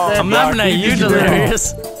you wrong. I'm laughing at you,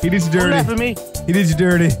 Delirious. He did you Don't dirty. laugh at me. He did you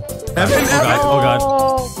dirty. Oh god.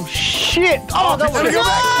 Oh, shit. Oh, that was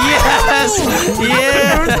Yes.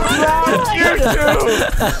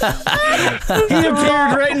 He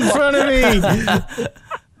appeared right in front of me.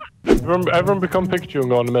 Everyone become Pikachu and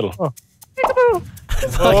go in the middle.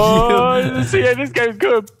 Fuck you. See, this game's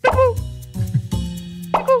good.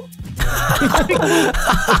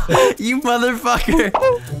 You motherfucker.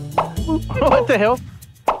 What the hell?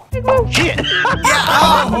 Shit. I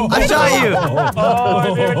shot you. Oh, I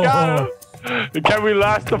nearly got him. Can we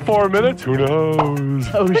last the 4 minutes? Who knows?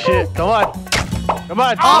 Oh shit. Come on.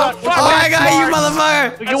 Oh, I got you,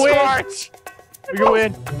 motherfucker. We can win.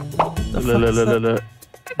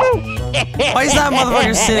 Why is that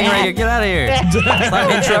motherfucker sitting right here? Get out of here.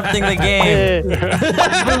 Stop interrupting the game.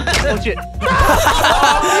 Oh shit.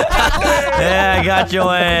 Yeah, I got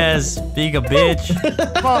your ass. Being a bitch.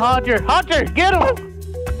 Come on, Hunter, get him.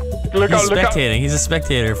 He's spectating. He's a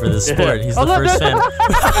spectator for this sport. He's the first fan.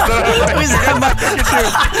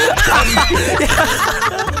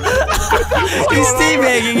 He's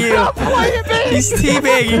teabagging you. He's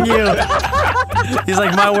teabagging you. He's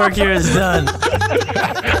like, my work here is done.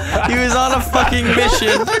 He was on a fucking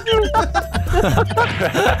mission.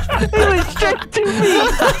 He went straight to me.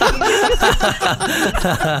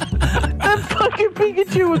 That fucking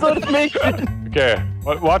Pikachu was on a mission. Okay,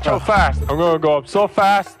 watch how fast. I'm gonna go up so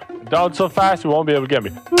fast, down so fast, you won't be able to get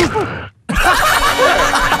me.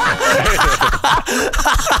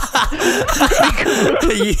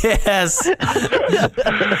 Yes.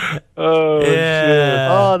 Oh, yeah.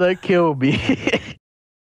 shit. Oh, that killed me.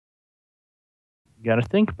 You gotta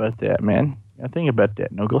think about that, man. You gotta think about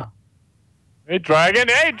that, Nogla. Hey, Dragon!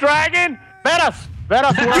 Hey, Dragon! Vanos! Yeah,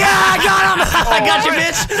 I got him! I got you,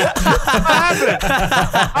 bitch!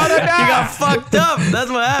 You got fucked up. That's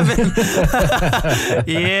what happened.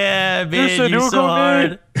 Yeah, bitch, you're so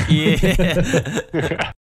hard.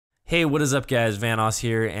 Yeah. Hey, what is up guys, Vanoss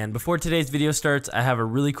here, and before today's video starts, I have a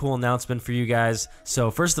really cool announcement for you guys.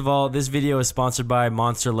 So first of all, this video is sponsored by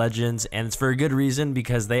Monster Legends, and it's for a good reason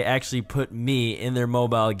because they actually put me in their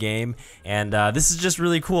mobile game, and this is just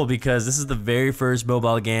really cool because this is the very first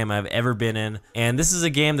mobile game I've ever been in, and this is a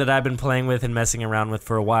game that I've been playing with and messing around with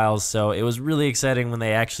for a while, so it was really exciting when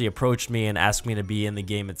they actually approached me and asked me to be in the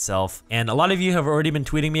game itself. And a lot of you have already been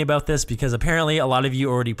tweeting me about this because apparently a lot of you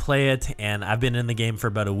already play it, and I've been in the game for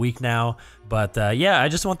about a week now. But yeah, I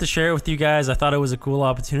just want to share it with you guys. I thought it was a cool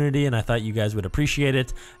opportunity, and I thought you guys would appreciate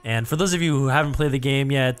it. And for those of you who haven't played the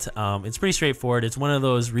game yet, it's pretty straightforward. It's one of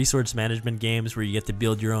those resource management games where you get to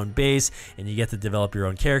build your own base and you get to develop your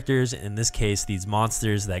own characters. In this case, these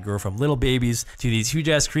monsters that grow from little babies to these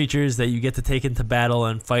huge-ass creatures that you get to take into battle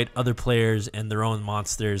and fight other players and their own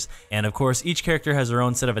monsters. And of course, each character has their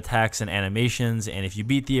own set of attacks and animations, and if you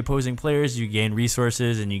beat the opposing players, you gain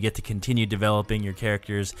resources and you get to continue developing your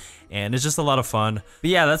characters, and it's just a lot of fun. But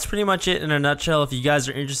yeah, that's pretty much it in a nutshell. If you guys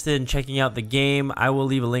are interested in checking out the game, I will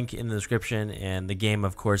leave a link in the description, and the game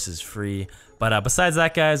of course is free. But besides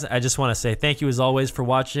that, guys, I just want to say thank you as always for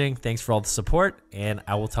watching. Thanks for all the support, and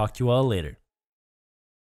I will talk to you all later.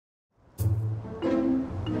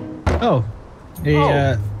 Oh. Hey,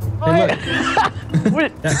 hey, look.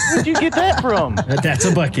 Where'd you get that from? That's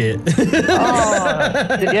a bucket.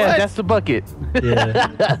 Yeah, that's the bucket. Yeah.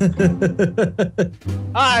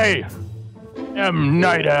 I am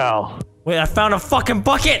Night Owl. Wait, I found a fucking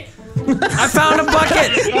bucket! I found a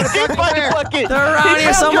bucket! You did find a bucket! They're around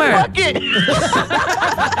here somewhere!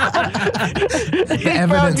 The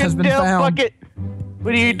evidence has been found. Bucket.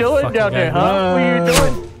 What are you doing down there, huh? What are you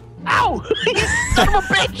doing? Ow! You son of a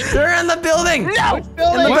bitch! They're in the building! No! In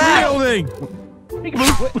the back!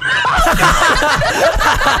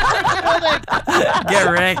 Get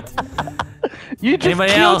wrecked. You just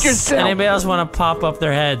Anybody killed else? yourself. Anybody else want to pop up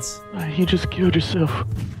their heads? You just killed yourself.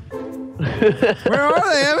 Where are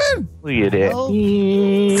they, Evan? Look at that.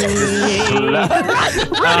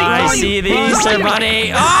 I see the Easter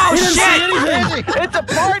Bunny. Oh shit! It's a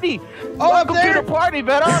party. Welcome to the party,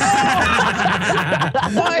 Vano.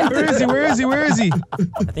 Where is he? Where is he? Where is he?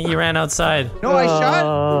 I think he ran outside. No, I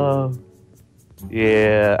shot.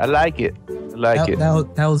 Yeah, I like it. I like it.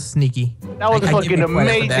 That was sneaky. That was fucking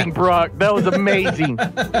amazing, Brock. That was amazing.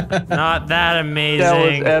 Not that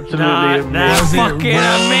amazing. That was absolutely amazing. That fucking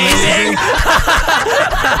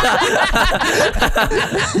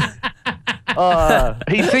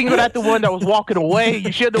amazing. He singled out the one that was walking away.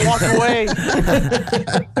 You shouldn't have walked away.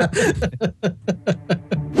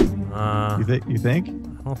 You think?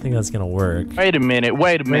 I don't think that's gonna work. Wait a minute.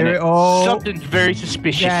 Oh. Something's very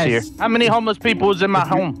suspicious here. How many homeless people is in my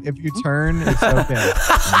home? If you turn, it's okay.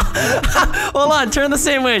 Hold on, turn the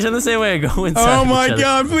same way. Turn the same way. Go inside. Oh my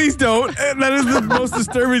god, please don't. That is the most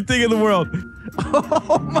disturbing thing in the world.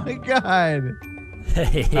 Oh my god.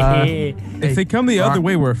 If they come the other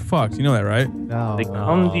way, we're fucked. You know that, right? No. They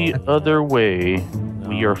come the other way.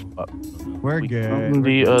 We are fucked. We're good.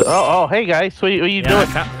 Hey guys, what are you doing?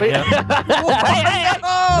 Hey,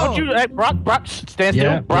 don't you, Brock, stand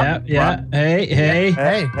still. Brock. Hey.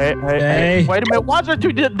 Wait a minute. Why is there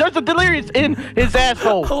there's a delirious in his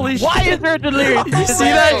asshole. Holy shit. Why is there a delirious? Did you see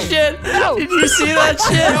that shit? No. Did you see that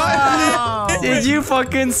shit? Did you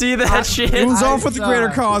fucking see that shit? It was all for the greater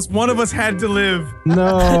cause. One of us had to live.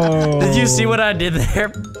 No. Did you see what I did there?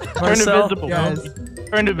 Turn invisible.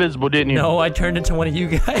 Turned invisible, didn't you? No, I turned into one of you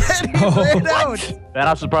guys.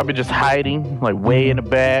 Vanoss was probably just hiding, like way in the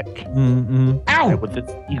back. Ow! With his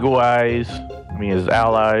eagle eyes. I mean, his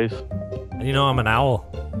allies. You know I'm an owl.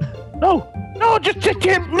 No, just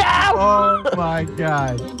him now! Oh my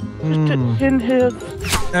god. Just in his.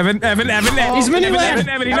 Evan. He's mini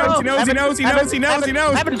Evan, he knows. I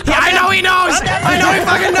know he knows! I know he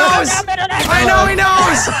fucking knows! I know he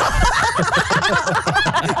knows!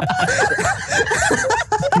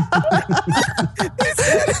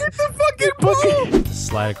 It's a fucking ball.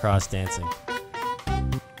 Slide across dancing.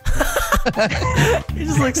 He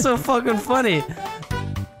just looks so fucking funny.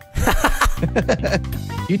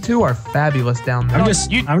 You two are fabulous down there.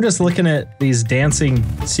 I'm just looking at these dancing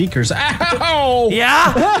seekers. Ow!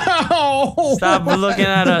 Yeah? Ow! Stop looking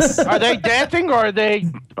at us. Are they dancing or are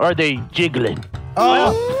they jiggling?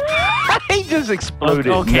 Oh! He just exploded.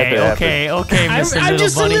 Okay, Mr. I'm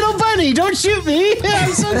just Bunny. a little bunny. Don't shoot me.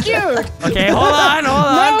 I'm so cute. Okay, hold on.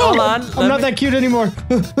 I'm not that cute anymore.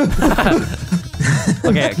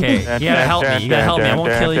 Okay. You gotta help me. You gotta help me. I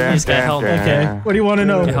won't kill you. You just gotta help me. Okay. What do you want to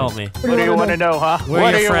know? Help me. What do you want to know, huh? Where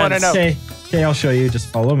What are do your you want to know? Okay, I'll show you. Just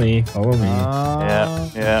follow me. Yeah.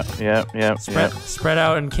 Spread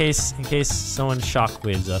out in case someone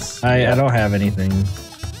shockwaves us. I don't have anything.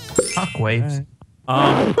 Shockwaves.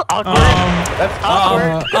 That's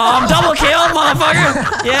awkward. Double kill,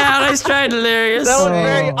 motherfucker! Yeah, nice try, Delirious. That was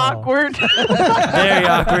very awkward. Very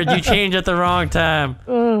awkward. You changed at the wrong time.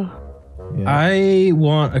 I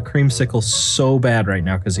want a creamsicle so bad right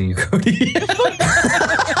now because of you, Cody.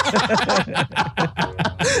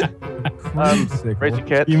 Racing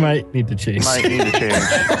Cat. You might need to change.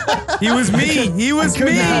 He was me.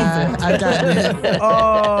 I got it.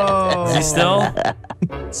 Oh. Is he still?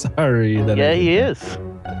 Sorry. Yeah, he is.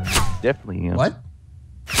 Definitely is. What?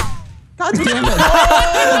 God damn it.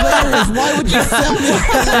 Oh, why would you sell me?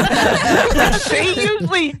 See,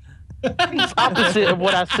 usually he's opposite of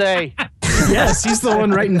what I say. Yes, he's the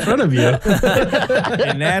one right in front of you.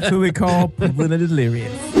 And that's what we call Pavlina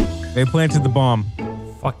Delirious. They planted the bomb.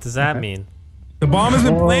 Fuck does that mean? The bomb has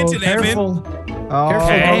been planted, Evan.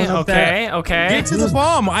 Okay. Get to the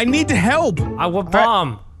bomb. I need to help. What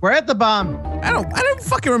bomb? We're at the bomb. I don't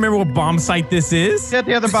fucking remember what bomb site this is. Get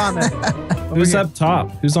the other bomb at. Who's up top?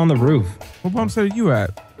 Who's on the roof? What bomb site are you at?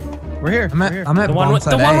 We're here. I'm at The one with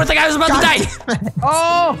the guy who's about to die.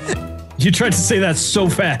 Oh! You tried to say that so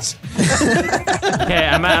fast. Okay,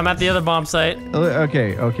 I'm at the other bomb site.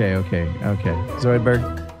 Okay. Zoidberg.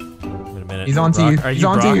 Wait a minute. He's on to you. Are He's you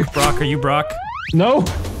on Brock? to you. Brock, are you Brock? No,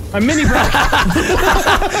 I'm Mini Brock.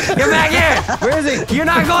 Get back here! Where is he? You're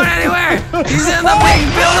not going anywhere! He's in the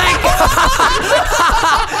big building!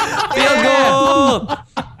 Field goal!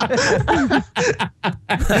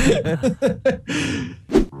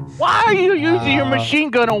 Why are you using your machine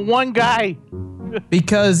gun on one guy?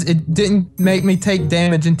 Because it didn't make me take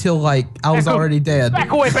damage until like I was already dead.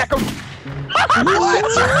 Back away, back away. What?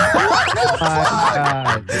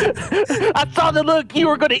 I saw the look. You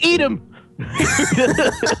were gonna eat him.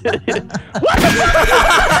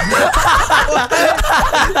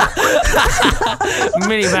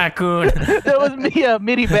 Mini raccoon. That was me,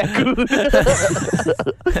 mini raccoon.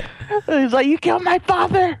 He's like, you killed my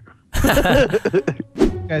father.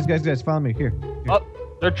 Guys, follow me here. Oh,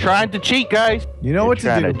 they're trying to cheat, guys. You know what to do.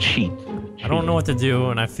 Trying to cheat. I don't know what to do,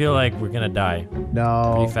 and I feel like we're gonna die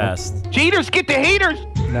No. pretty fast. Cheaters, get the haters.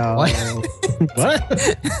 No. What?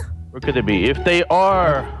 Where could they be? If they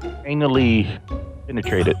are anally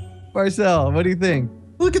penetrated. Marcel, what do you think?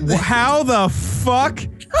 Look at this. How the fuck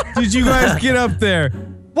did you guys get up there?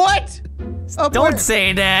 What? Don't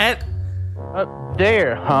say that. Up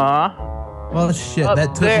there, huh? Well, shit, Up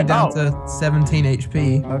that took there. me down to 17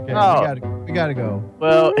 HP. Okay, Oh. we gotta go.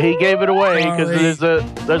 Well, he gave it away because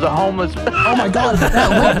there's a homeless. Oh my god, that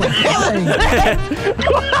was flying.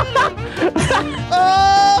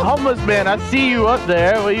 Homeless man, I see you up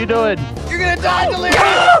there. What are you doing? You're gonna die,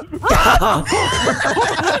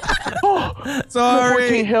 Sorry.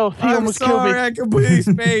 14 health. He I'm almost sorry, I completely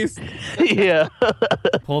spaced. killed me. Yeah.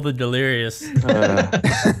 Pull the delirious.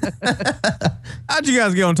 How'd you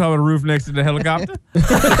guys get on top of the roof next to the helicopter?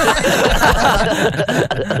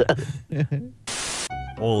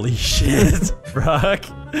 Holy shit, Brock.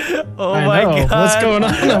 Oh I my know. god. What's going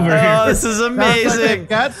on over here? Oh, this is amazing.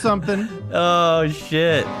 Got something. Oh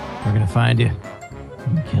shit. We're gonna find you.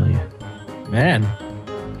 I'm gonna kill you. Man,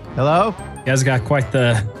 Hello? you guys got quite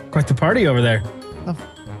the party over there.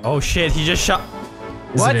 Oh shit, he just shot.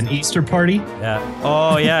 Is it an Easter party? Yeah.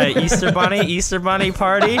 Oh yeah, Easter bunny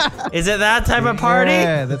party. Is it that type of party?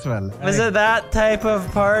 Yeah, that's what I like. Is it that type of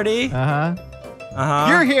party? Uh-huh. Uh-huh.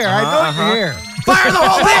 You're here. I know you're here. Fire the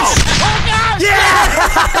whole bitch!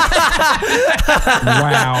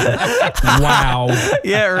 Wow.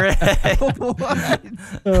 Yeah, right.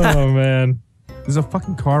 Oh man. There's a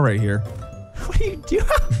fucking car right here. What are you doing?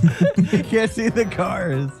 You can't see the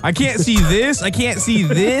cars. I can't see this. I can't see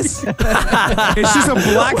this. It's just a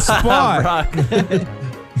black spot. Brock.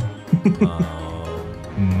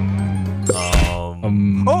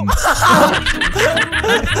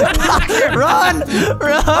 Run!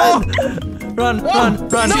 Run!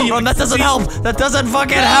 That doesn't help! That doesn't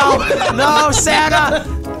fucking help! No, Santa!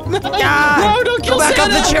 Yeah! No, don't kill Go back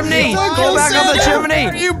Santa! up the chimney! Don't Go kill back up the Santa!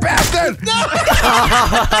 chimney! You bastard!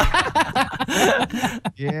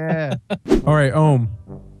 Yeah. All right,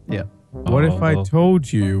 Yeah. What if I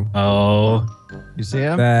told you You see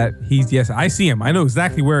him? that he's, yes, I see him. I know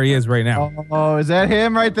exactly where he is right now. Oh, is that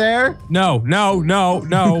him right there? No.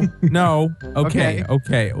 Okay.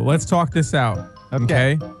 Well, let's talk this out.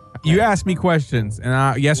 Okay. You ask me questions,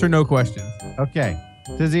 and yes or no questions. Okay.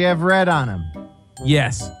 Does he have red on him?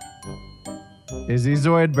 Yes. Is he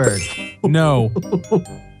Zoidberg? No.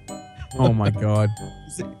 Oh my god.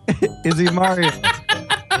 Is he Mario?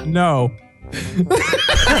 No. What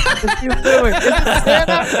are you doing? Is it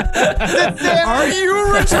Santa? Is it Santa? Are you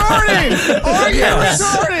retarded? Are you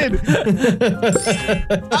retarded?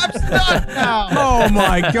 I'm stuck now. Oh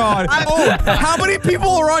my god. Oh, how many people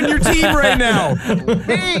are on your team right now?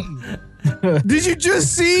 Me. Did you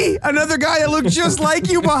just see another guy that looked just like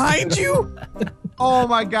you behind you? Oh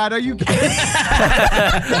my god, are you kidding?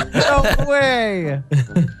 No way.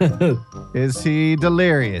 Is he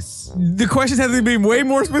delirious? The questions have to be way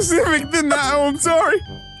more specific than that. Oh, I'm sorry.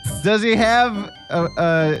 Does he have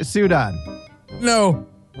a suit on? No.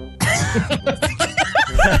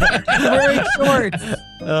 Wearing shorts.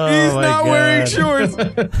 Oh He's my not God. wearing shorts.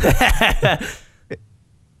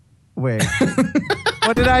 Wait.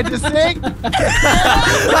 What did I just say?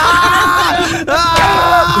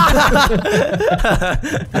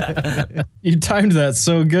 You timed that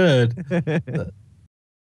so good.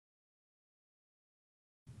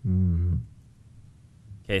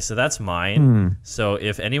 Okay, so that's mine. So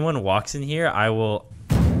if anyone walks in here, I will.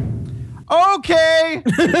 Okay.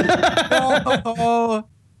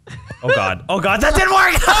 Oh God! Oh God! That didn't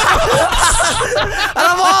work!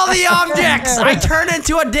 Out of all the objects, I turned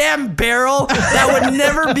into a damn barrel that would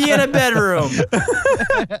never be in a bedroom.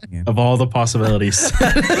 Of all the possibilities.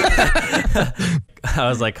 I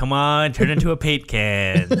was like, come on, turn into a paint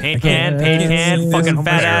can. Paint can, fucking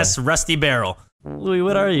fat ass, rusty barrel. Louis,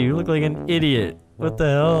 what are you? You look like an idiot. What the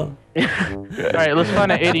hell? Alright, let's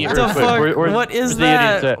find an idiot real quick. What is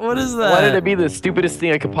that? What is that? I wanted to be the stupidest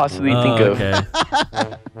thing I could possibly think of. Okay.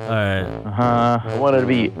 Alright. I wanted to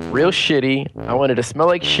be real shitty. I wanted to smell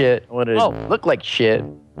like shit. I wanted to look like shit.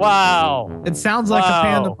 Wow. It sounds like a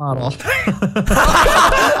panda model.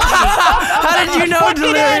 How did you know,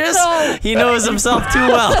 Delirious? He knows himself too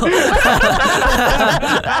well.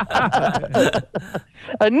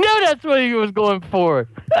 I knew that's what he was going for.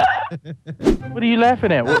 What are you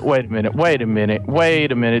laughing at? Wait a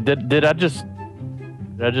minute. Did I just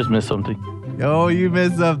miss something? Oh, you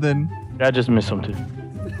missed something. Did I just miss something?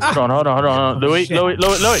 Hold on. Louis.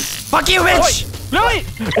 Fuck you, bitch! Louis!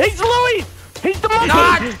 He's Louis! He's the monkey!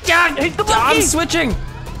 God, He's the monkey!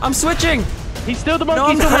 I'm switching! He's still the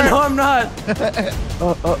monkey! No, I'm not!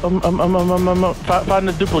 Find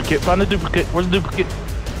the duplicate. Where's the duplicate?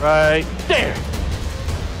 Right there!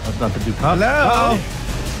 That's not the duplicate. Hello?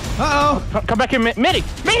 Uh-oh. Come back here, Mitty! I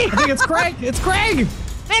think it's Craig. It's Craig!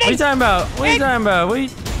 What are you talking about?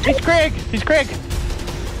 He's Craig!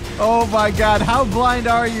 Oh my God, how blind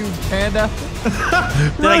are you, Panda?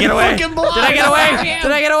 Did I get away? Did I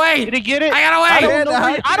get away? Did he get it? I got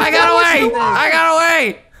away! I got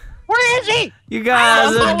away! Where is he? You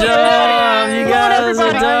guys are dumb! You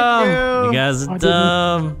guys are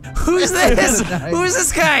dumb! Who's this? Who's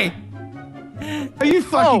this guy? Are you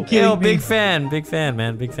fucking kidding me? Big fan,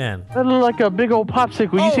 man, big fan. That look like a big old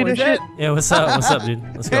popsicle. You see this shit? Yeah, what's up, dude?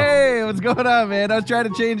 Let's go. Hey, what's going on, man? I was trying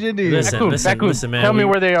to change into you. Listen, man. Tell me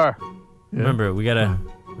where they are. Remember, we gotta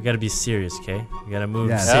be serious, okay? We gotta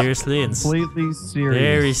move seriously and completely serious.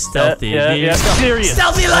 Very stealthy. Yeah. Serious.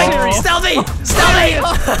 Stealthy like stealthy.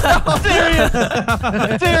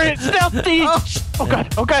 Serious. Stealthy.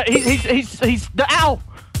 Oh God. He's the owl.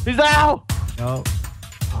 He's the owl. No.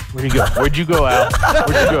 Where'd you go? Where'd you go, Al?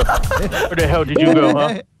 Where the hell did you go,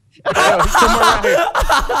 huh?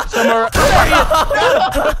 Somewhere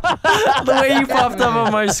The way you popped up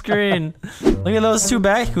on my screen. Look at those two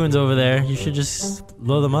raccoons over there. You should just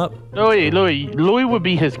blow them up. Louis would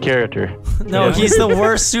be his character. No, he's the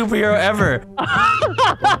worst superhero ever.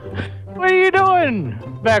 What are you doing,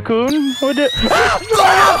 raccoon? What did?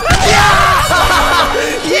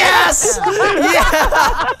 Yes!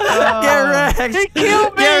 Yeah! Get wrecked! He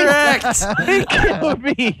killed me! Get wrecked! He killed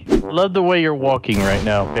me! Love the way you're walking right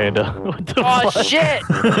now, Panda. What the fuck? Shit!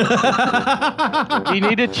 You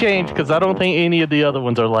need to change because I don't think any of the other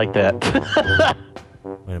ones are like that.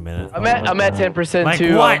 Wait a minute. I'm at 10% like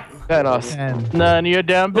too. What? Vanos. None of your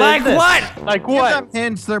damn business. Like what? Like Give what? them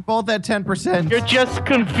hints. They're both at 10%. You're just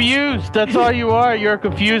confused. That's all you are. You're a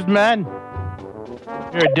confused man.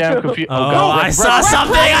 You're a damn confused. Oh, I saw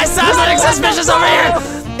something. I saw something suspicious over here.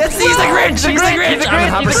 He's the Grinch. He's the Grinch. I'm in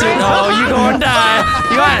hot pursuit. Oh, you gonna die.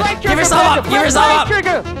 You got Give yourself up. Give yourself up.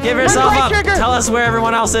 Give yourself up. Tell us where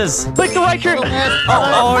everyone else is. Click the right trigger.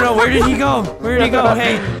 Oh no, where did he go? Where did he go?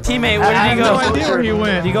 Hey, teammate, where did he go? I have no idea where he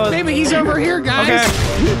went. He goes. Maybe he's over here, guys.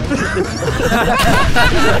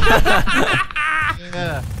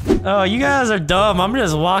 Okay. Oh, you guys are dumb. I'm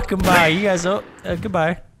just walking by. You guys,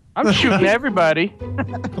 goodbye. I'm shooting everybody.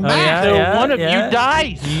 One of you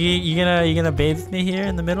dies. You gonna bathe me here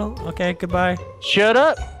in the middle? Okay, goodbye. Shut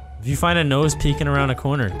up. If you find a nose peeking around a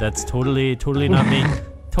corner, that's totally not me.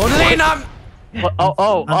 Totally not.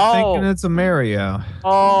 I'm thinking it's a Mario.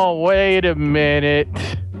 Oh, wait a minute.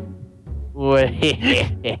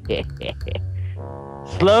 Wait.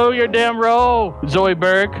 Slow your damn roll,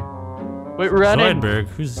 Zoidberg. Quit running. Zoidberg?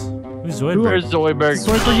 Who's Zoidberg? Where's Zoidberg? Does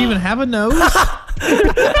Zoidberg even have a nose?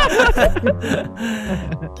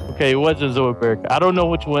 Okay, it wasn't Zoidberg. I don't know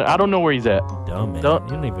which one. I don't know where he's at. Dumb, man.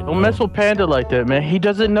 Don't mess with Panda like that, man. He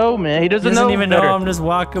doesn't know, man. He doesn't even know. I'm just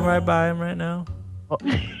walking right by him right now.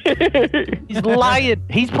 He's lying.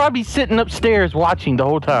 He's probably sitting upstairs watching the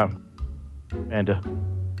whole time. Panda.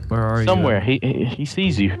 Where are Somewhere. you? He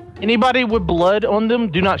sees you. Anybody with blood on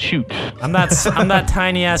them, do not shoot. I'm that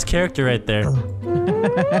tiny ass character right there.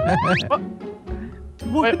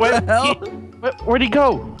 Where'd he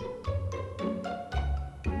go?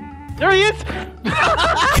 There he is!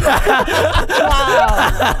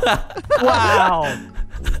 Wow.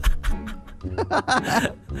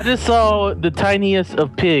 I just saw the tiniest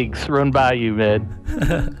of pigs run by you, man.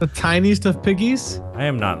 The tiniest of piggies?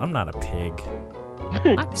 I'm not a pig.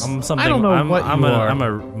 I'm something. I don't know what you are. I'm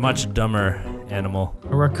a much dumber animal.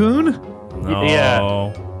 A raccoon? No.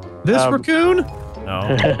 Yeah. This raccoon?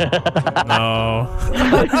 No. No.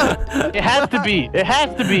 It has to be. It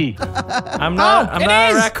has to be. I'm not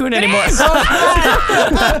a raccoon anymore.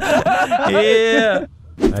 Yeah.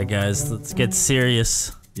 Alright guys, let's get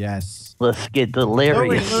serious. Yes. Let's get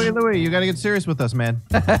delirious. Louis, you gotta get serious with us, man.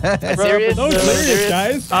 Serious? No, serious,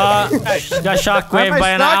 guys. Got shockwave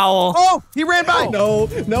by an owl. Oh, he ran by. No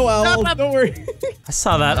owl. Don't worry. I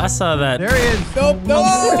saw that. There he is. Nope. No.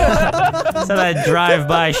 I saw that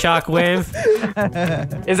drive-by shockwave.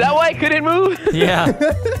 Is that why I couldn't move? Yeah.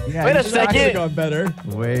 Wait a second. Got better.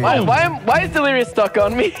 Wait. Why is Delirious stuck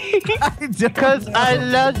on me? Because I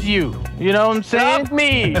love you. You know what I'm saying? Stop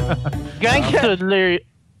me. Gangsta Delirious.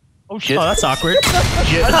 Oh shit. Oh, that's awkward.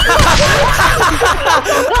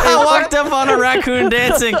 I walked up on a raccoon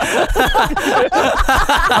dancing.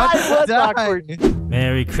 That's awkward.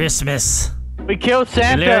 Merry Christmas. We killed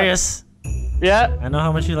Santa. Delirious. Yeah. I know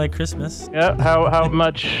how much you like Christmas. Yeah. How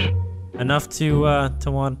much? Enough to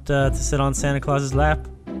want to sit on Santa Claus's lap.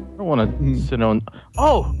 I don't want to sit on.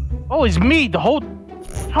 Oh, it's me the whole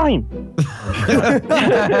time.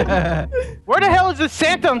 Where the hell is this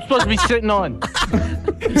Santa I'm supposed to be sitting on?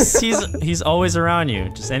 He's always around you.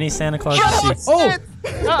 Just any Santa Claus you see. Oh!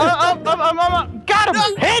 Got him!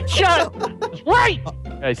 No. Headshot! That's right!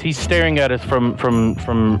 Guys, he's staring at us from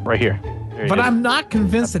right here. But I'm not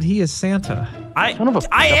convinced that he is Santa. I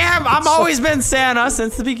am! I've always been Santa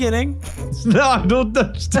since the beginning. No, I don't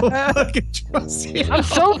fucking trust you. I'm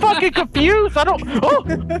so fucking confused. I don't. Oh!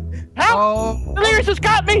 Help! Delirious just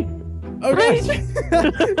got me! Okay. See,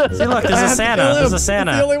 look, there's a Santa. There's a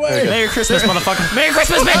Santa. The only way. Merry Christmas, motherfucker. Merry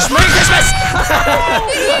Christmas, bitch! Merry Christmas!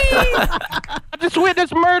 I just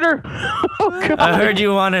witnessed murder. Oh, God. I heard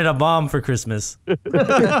you wanted a bomb for Christmas.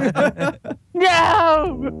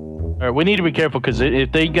 No! Alright, we need to be careful because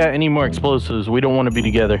if they got any more explosives, we don't want to be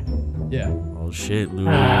together. Yeah. Oh shit, Louis.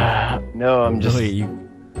 No, I'm just. Wait,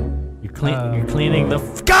 you're cleaning the.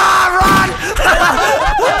 God, run!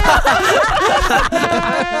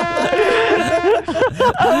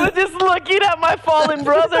 I was just looking at my fallen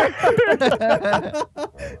brother.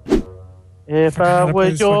 If I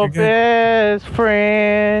was your best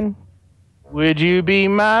friend, would you be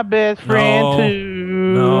my best friend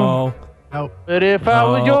too? No. But if I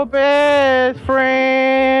was your best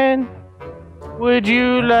friend, would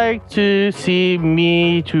you like to see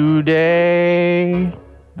me today?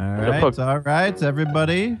 All right,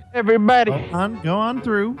 everybody. Everybody. Go on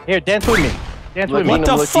through. Here, dance with me. Dance with me. What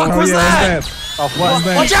the fuck was that?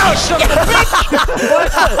 Watch out!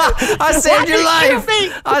 I saved your life!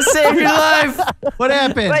 I saved your life! What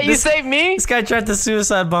happened? Wait, you saved me? This guy tried to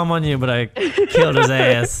suicide bomb on you, but I killed his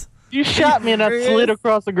ass. You shot me and I slid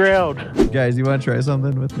across the ground. Guys, you want to try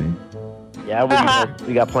something with me? Yeah,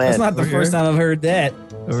 we got plans. That's not the first time I've heard that.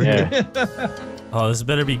 Over here. Oh, this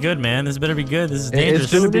better be good, man. This better be good. This is dangerous.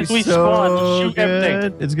 It's gonna be we so spawn, just shoot good.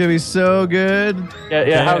 everything. It's gonna be so good.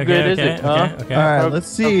 Yeah. How good is it? Huh? Okay. All right, let's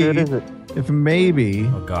see How good is it? if maybe.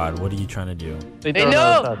 Oh God, what are you trying to do? They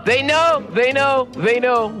know. They know.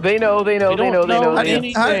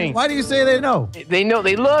 Anything. Why do you say they know? They know.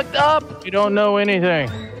 They looked up. We don't know anything.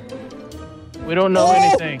 We don't know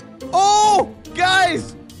anything. Oh,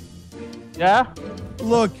 guys! Yeah?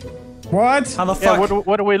 Look. What? How the Yeah, fuck?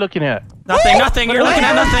 what are we looking at? Nothing. You're looking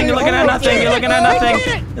at nothing. You're looking at nothing. You're looking at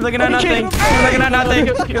nothing. You're looking at nothing. You're looking at nothing.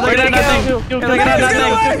 You're looking at nothing. You're looking at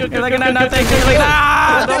nothing. You're looking at nothing. You're looking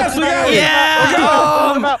at.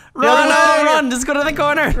 Yeah! Run! Just go to the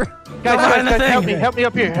corner. Guys, help me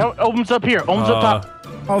up here. Opens up here. Opens up top.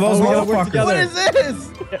 Oh, those we gotta work together. What is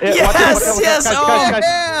this? Yes!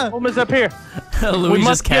 Guys. Opens up here. Louis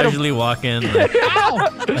just casually walk in like an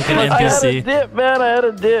I had a NPC. dip, man. I had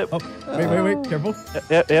a dip. Oh, wait. Careful.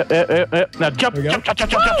 Yep. Now jump. Here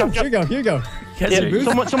you go.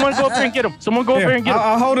 Someone go up there and get him. Someone go up there and get him.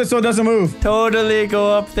 I'll hold it so it doesn't move. Totally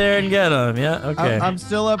go up there and get him. Yeah, okay. I'm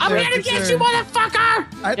still up there. I'm gonna get you, motherfucker!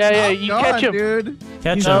 You catch him. Dude.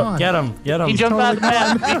 Catch him. Get him. He jumped out of the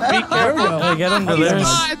map. Be careful. Hey, get him, Delirious.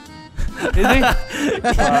 Is he?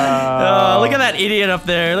 Look at that idiot up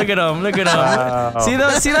there. Look at him. Look at him. See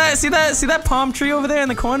that palm tree over there in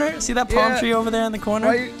the corner? See that palm tree over there in the corner?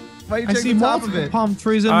 Why you I see multiple palm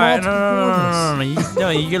trees in multiple corners. No,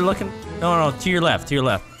 you're looking. No, to your left. To your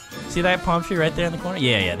left. See that palm tree right there in the corner?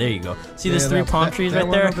 Yeah, there you go. See those 3 palm trees right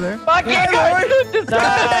there? Fuck you!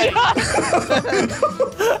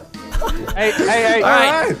 Hey! All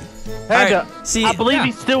right. Hey, see, I believe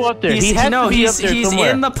he's still up there. He has to be up there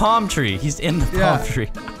somewhere. in the palm tree. He's in the palm tree.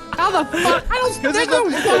 How the fuck? I don't think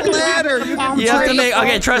there's a ladder. You have to make.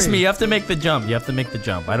 Okay, trust me. You have to make the jump. You have to make the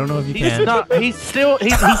jump. I don't know if you can. He's not. He's still.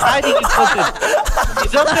 He's hiding in something.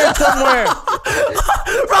 He's up there somewhere.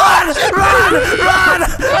 Run!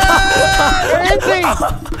 Where is he?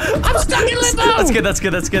 I'm stuck in limbo. That's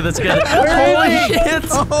good. Holy shit!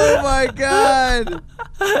 Oh my god!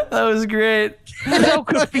 That was great. I'm so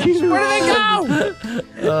confused. Where did they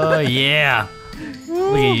go? Oh yeah.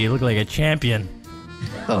 Look at you. You look like a champion.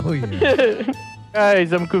 Oh yeah.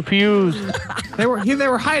 Guys, I'm confused. They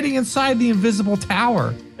were hiding inside the invisible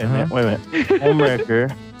tower. Wait a minute.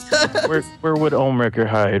 Homewrecker. Where would Homewrecker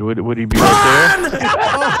hide? Would he be right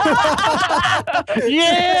there?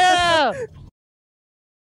 Yeah!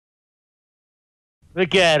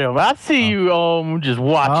 Look at him. I see you just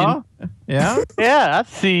watching. Yeah? Yeah, I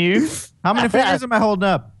see you. How many fingers am I holding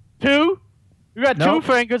up? 2? You got 2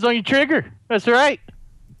 fingers on your trigger. That's right.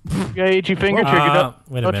 You got itchy finger triggered up.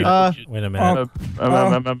 Wait a minute. Wait a minute.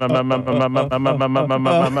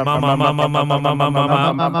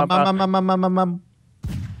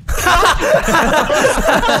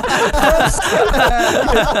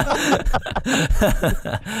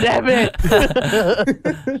 Damn it!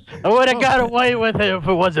 I would have got away with it if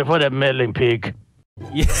it wasn't for that meddling pig.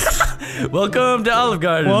 Yeah. Welcome to Olive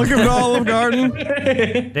Garden. Welcome to Olive Garden.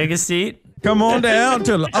 Take a seat. Come on down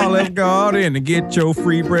to the Olive Garden and get your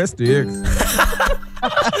free breadsticks.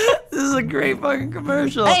 This is a great fucking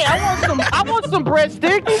commercial. Hey, I want some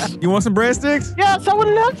breadsticks. You want some breadsticks? Yes, I would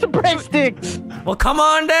love some breadsticks. Well, come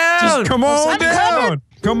on down. Just come on down.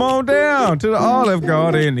 Come on down to the Olive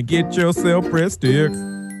Garden and get yourself breadsticks.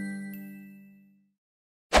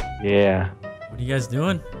 Yeah. What are you guys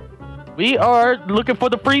doing? We are looking for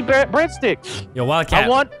the free breadsticks. Yo, Wildcat. I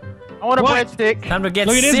want a breadstick. Time to get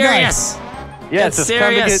serious. Yes, it's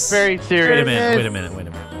time to get very serious. Wait a minute.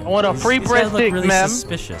 I want a free breadstick, really ma'am.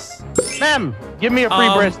 Suspicious. Ma'am, give me a free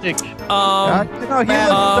breadstick. Fire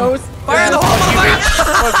the hole,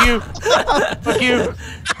 Fuck you.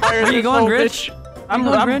 Where are you going, Rich? I'm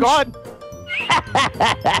gone.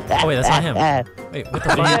 Oh wait, that's not him. Wait, what the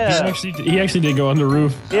fuck? Yeah. He actually did go on the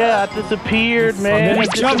roof. Yeah, I disappeared, man. Then he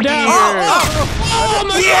jumped down. Oh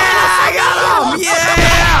my God! I got him! Yeah!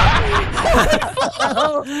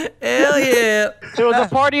 Hell yeah! There was a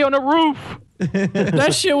party on the roof.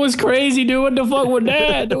 That shit was crazy, dude. What the fuck was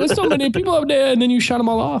that? There was so many people up there, and then you shut them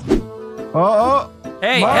all off.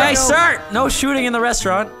 Hey, sir! No shooting in the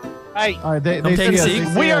restaurant. Hey, come take a seat.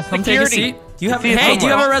 We are come security. Take a seat. Do you have? Hey, do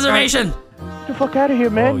you have a reservation? Get the fuck out of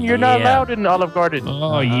here, man. You're not allowed in Olive Garden.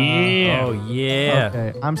 Oh yeah. Oh yeah.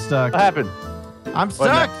 Okay, I'm stuck. What happened? I'm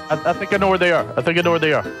stuck. I think I know where they are.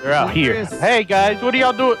 They're out here. Hey guys, what are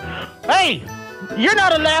y'all doing? Hey, you're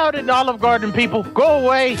not allowed in Olive Garden, people. Go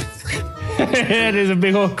away. There's a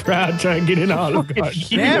big old crowd trying to get in Olive Garden.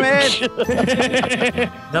 Damn it!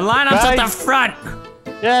 The lineup's at the front.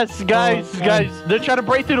 Yes, guys, they're trying to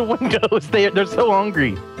break through the windows. They're so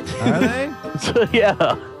hungry. Are they? So,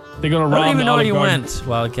 yeah. They're gonna rob. I don't even know where you Garden. went,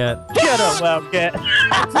 Wildcat. Shut up, Wildcat.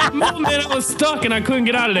 No, man, I was stuck and I couldn't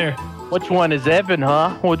get out of there. Which one is Evan,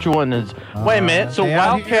 huh? Which one is? Wait a minute. So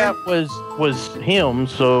Wildcat was him.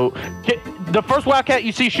 So the first Wildcat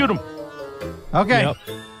you see, shoot him. Okay. Yep.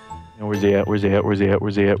 Where's he at? Die.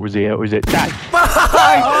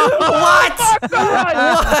 What?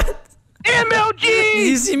 What? MLG! Did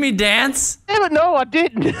you see me dance? No, I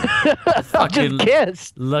didn't. I just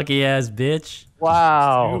guessed. Lucky ass bitch.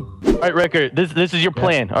 Wow. All right, Record. This is your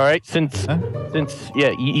plan. All right, since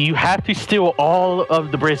you have to steal all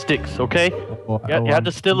of the breadsticks. Okay? You have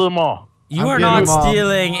to steal them all. You are not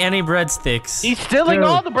stealing any breadsticks. He's stealing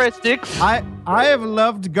all the breadsticks. I have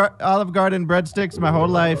loved Olive Garden breadsticks my whole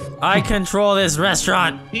life. I control this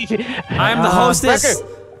restaurant. I'm the hostess,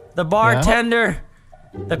 the bartender,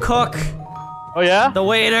 the cook. Oh yeah. The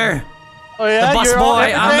waiter. Oh yeah. The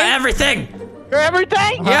busboy. I'm everything. You're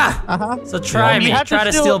everything. Yeah. So try me. Try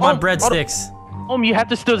to steal my breadsticks. You have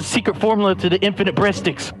to steal the secret formula to the infinite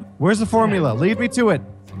breadsticks. Where's the formula? Lead me to it.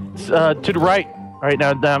 To the right. All right,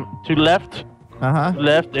 now down to the left.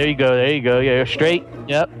 Left. There you go. Yeah, straight.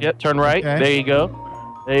 Yep. Turn right. Okay. There you go.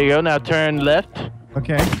 Now turn left.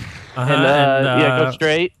 Okay. Yeah, go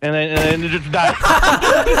straight, and then just die.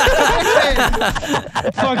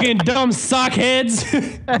 Fucking dumb sockheads.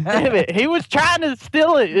 Damn it, he was trying to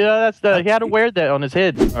steal it. Yeah, he had to wear that on his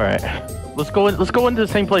head. All right, let's go into the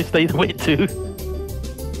same place they went to.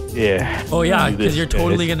 Yeah. Oh yeah, because you're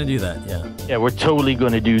totally gonna do that. Yeah. Yeah, we're totally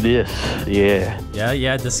gonna do this. Yeah.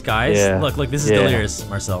 Yeah. Disguise. Yeah. Look. This is delirious,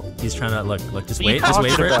 Marcel. He's trying to look. Just wait. Just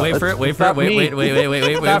wait for it. Wait for it. Wait for it. Wait for it.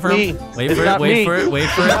 Wait for it. Wait for it. Wait for it. Wait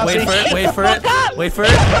for it. Wait for it. Wait for it. Wait for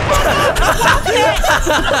it.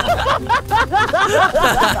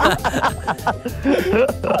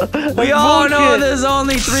 We all know there's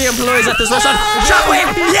only 3 employees at this restaurant.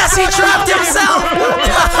 Shockwave! Yes, he trapped himself!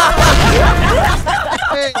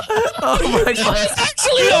 Oh my god. He's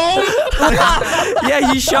actually home!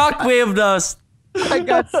 Yeah, he shockwaved us. I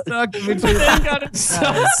got stuck between got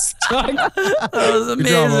so stuck. That was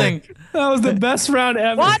amazing. That was the best round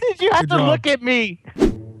ever. Why did you have to look at me?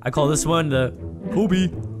 I call this one the Kobe.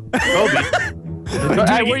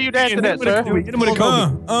 Hey, where you dancing at, sir? Get him with a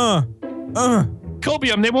Kobe.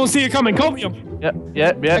 Cobium, they won't see you coming. Cobium.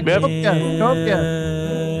 Yep.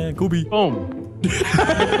 Kobe. Boom.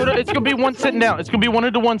 It's gonna be one sitting down. It's gonna be one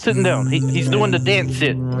of the ones sitting down. He's doing the dance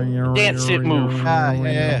sit move. No,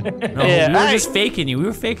 we were just faking you. We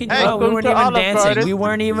were faking you out. We weren't even dancing. We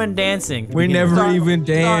weren't even dancing. We never even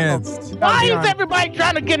danced. Why is everybody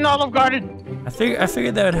trying to get an Olive Garden? I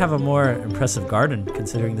figured they would have a more impressive garden,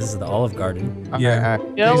 considering this is the Olive Garden. Yeah.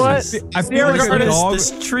 You know what? I feel like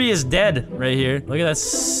this tree is dead right here. Look at that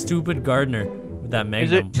stupid gardener with that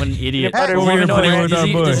magnum. What an idiot.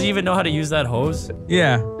 Does he even know how to use that hose?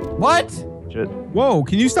 Yeah. What? Shit. Whoa,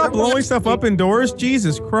 can you stop blowing stuff up indoors?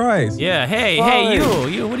 Jesus Christ. Yeah, hey,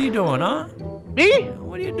 you, what are you doing, huh? Me?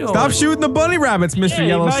 What are you doing? Stop shooting the bunny rabbits, Mr.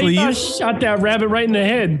 Yellow Sleeves. Shot that rabbit right in the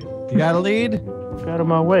head. You got a lead? Out of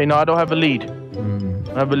my way. No, I don't have a lead.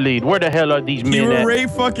 I have a lead. Where the hell are these men You were at? right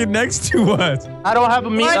fucking next to us. I don't have a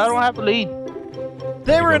lead. I don't have a lead.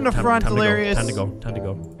 They were in the front, Delirious. Time to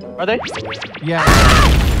go. Are they? Yeah.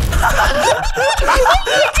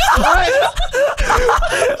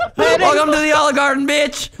 Welcome to the Olive Garden,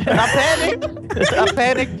 bitch. I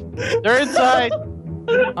panicked. They're inside.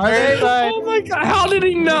 They're inside. Oh my god, how did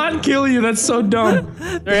he not kill you? That's so dumb.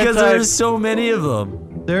 Because there's so many of them.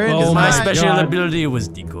 They're in. Oh, my special ability was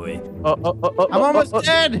decoy. I'm almost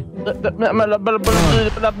dead. Wait, no,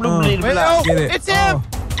 It's him.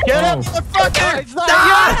 Get him, motherfucker. It's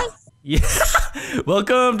not Yeah.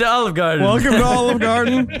 Welcome to Olive Garden. Welcome to Olive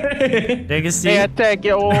Garden. Take a seat. Hey, I take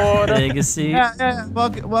your order. Take a seat. Yeah.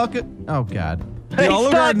 Welcome. Oh god. The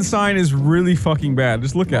Olive Garden sign is really fucking bad.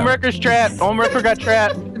 Just look at it. Homewrecker's trapped. Homewrecker got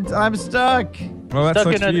trapped. I'm stuck. Well, that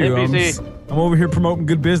Stuck sucks in for an you. NPC. I'm over here promoting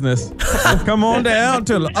good business. So come on down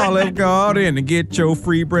to the Olive Garden and get your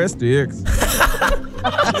free breast sticks.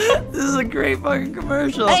 This is a great fucking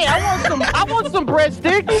commercial. Hey, I want some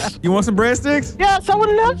breadsticks. You want some breadsticks? Yes, I would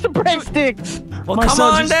love some breadsticks. Well, come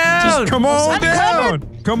on down. Just come on down.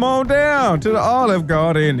 Come on down to the Olive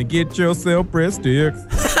Garden and get yourself breadsticks.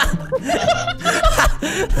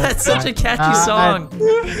 That's such a catchy song.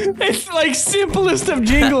 It's like simplest of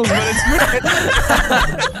jingles, but it's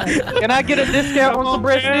Can I get a discount on some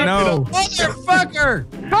breadsticks? No. Motherfucker.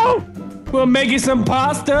 Go. We'll make you some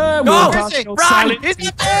pasta. Go! We'll Run! salad. Run!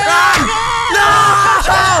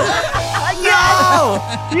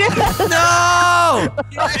 No!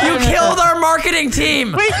 You killed our marketing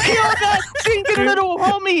team! We killed that stinking little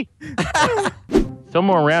homie!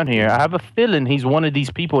 Somewhere around here, I have a feeling he's one of these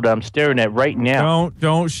people that I'm staring at right now.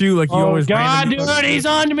 Don't shoot like you always. God, dude, he's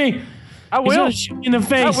on to me. I will. He's gonna shoot me in the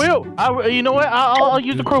face. I will. You know what? I'll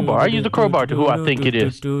use the crowbar. I'll use the crowbar to who I think it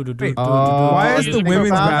is. Why is the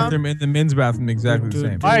women's bathroom and the men's bathroom exactly the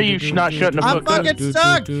same? Why are you not shutting the fuck up? I'm fucking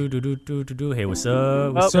stuck. Hey, what's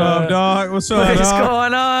up? What's up, dog? What's up, What's dog?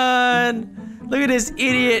 going on? Look at this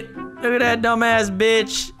idiot. Look at that dumbass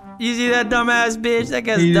bitch. You see that dumbass bitch? That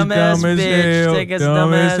guy's dumbass bitch. That guy's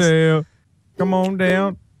dumbass. Come on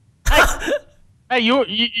down. Hey,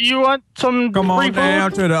 you want some Come free on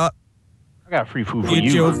down food? to the. I got free food for Get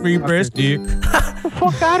you. your free breast stick. Get the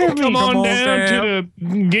fuck out of me. Come on down to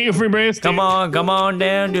the get your free breast. Come on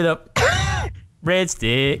down to the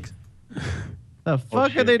breadsticks. The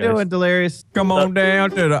fuck are they doing, Delirious? Come on down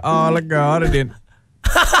to the Olive Garden.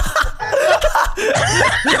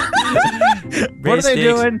 What are they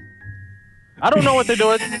doing? I don't know what they're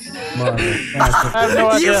doing. I have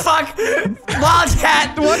no idea. You fuck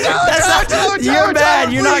Wildcat! You're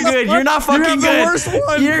bad. You're not good. You're not fucking good. The worst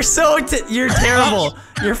one. You're you're terrible.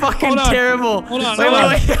 You're fucking terrible. Hold on.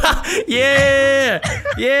 Wait. Yeah.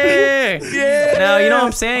 Now you know what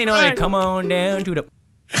I'm saying. You know, like, come on down to the.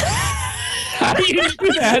 How do you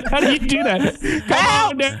do that? How do you do that? Come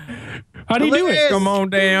on down. How do you do it? Come on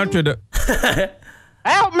down to the.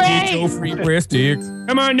 Help me! Get your free breast sticks.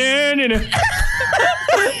 Come on down.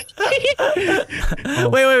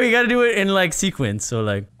 Wait, we gotta do it in like sequence. So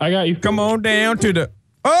like, I got you. Come on down to the.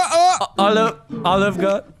 Olive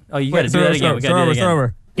God. Oh, you gotta do that again. We gotta do it again. Start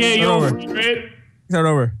over. Yeah, you're Start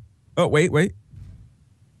over. Oh, wait.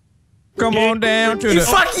 Come on down to the.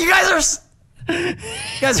 Fuck, you guys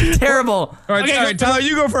are terrible. All right, Tyler,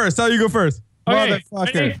 you go first. Okay,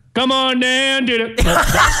 motherfucker. Come on down to the.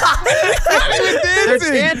 They're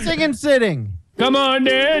dancing and sitting. Come on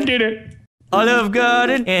down to the. Olive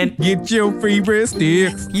Garden and get your free breast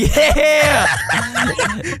sticks. Yeah.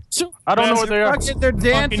 I don't know what they are. They're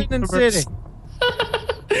dancing and sitting.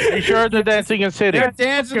 Are you sure they're dancing and sitting? They're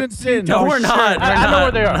dancing and sitting. No, we're not. I know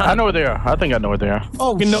where they are. I know where they are. I think I know where they are.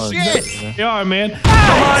 Oh, shit. They are, man.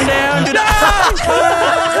 Come on down to the.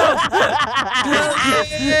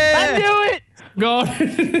 I knew it. God.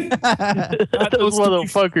 Those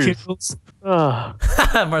motherfuckers.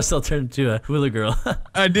 Marcel turned into a hula girl.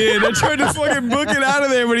 I did. I tried to fucking book it out of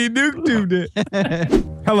there, but he nuked it.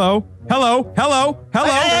 Hello. Hey,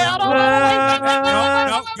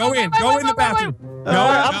 Go in the bathroom.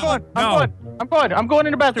 I'm going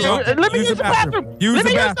in the bathroom. Let me use the bathroom. Let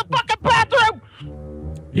me use the fucking bathroom.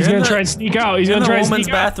 He's gonna try and sneak out. He's gonna try and sneak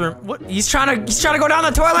out. bathroom. What? He's trying to go down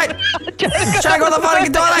the toilet. He's trying to go to the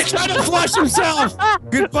fucking toilet. He's trying to flush himself.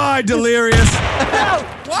 Goodbye, Delirious.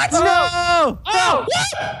 What? No.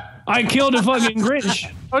 I killed a fucking Grinch.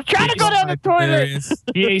 I was trying to go down the toilet.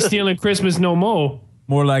 He ain't stealing Christmas no more.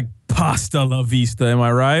 More like pasta la vista, am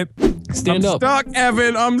I right? Stand up. I'm stuck,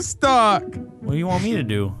 Evan. I'm stuck. What do you want me to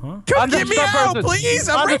do, huh? Come get me out, please.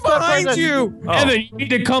 I'm right behind you. Evan, you need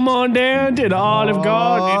to come on down to the Olive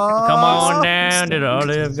Garden. Come on down to the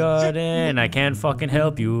Olive Garden. I can't fucking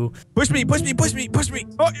help you. Push me. Push him. Push him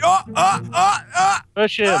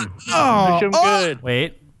good.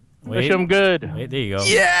 Wait. Push him good. Wait, there you go.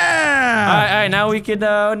 Yeah. All right. Now we could.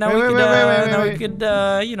 You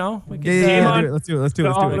know, we could. Yeah. Let's do it.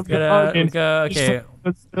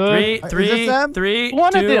 Okay. Three,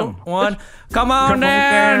 one of two, them. one. Come on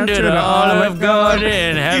down to the Olive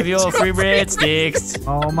Garden. Have your free breadsticks.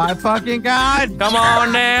 Oh my fucking god! Come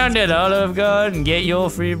on down to the Olive Garden. Get your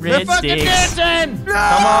free breadsticks. They're fucking dancing! No!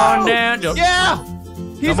 Come on down. Yeah!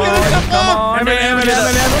 He's gonna come on down.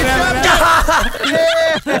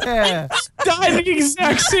 Yeah! Died the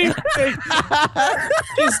exact same thing.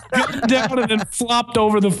 Just got down and then flopped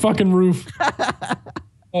over the fucking roof.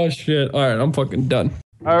 Oh shit. Alright, I'm fucking done.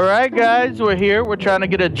 Alright guys, we're here. We're trying to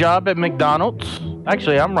get a job at McDonald's.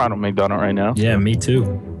 Actually, I'm Ronald McDonald right now. Yeah, me too.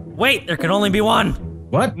 Wait, there can only be one.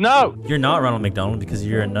 What? No. You're not Ronald McDonald because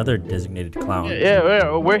you're another designated clown.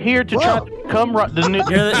 Yeah, we're here to try to become the new.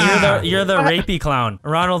 You're the rapey clown,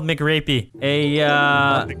 Ronald McRapey.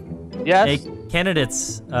 Yes.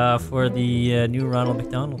 Candidates for the new Ronald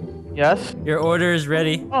McDonald. Yes. Your order is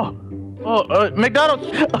ready. McDonald's.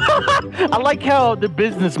 I like how the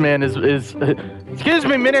businessman is. Excuse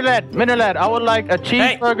me, minute lad. I would like a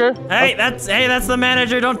cheeseburger. Hey, that's the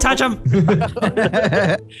manager. Don't touch him.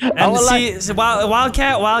 And see,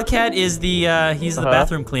 Wildcat is the he's the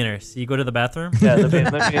bathroom cleaner. So you go to the bathroom. Yeah, let me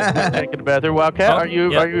take the bathroom. Wildcat, are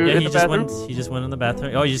you in the bathroom? He just went in the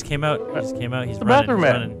bathroom. Oh, he just came out. He's the bathroom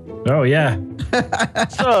man. Oh yeah.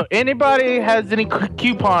 So anybody has any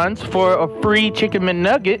coupons for a free chicken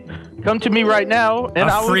McNugget? Come to me right now, and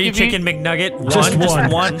I will free give chicken you McNugget. Just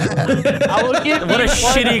one. I will give what a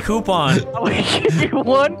shitty coupon. I will give you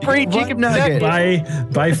one free chicken nugget.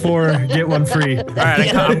 Buy 4, get 1 free. All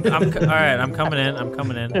right, I'm coming in.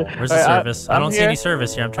 Where's the service? I don't see any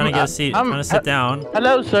service here. I'm trying to get a seat. I'm trying to sit down.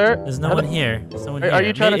 Hello, sir. There's no one here. Are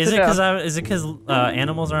you trying to sit down? Is it because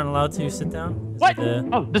animals aren't allowed to sit down? What?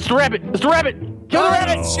 Oh, this is the rabbit. It's the rabbit. Kill the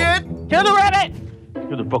rabbit. Shit. Kill the rabbit.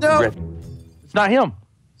 Kill the fucking rabbit. It's not him.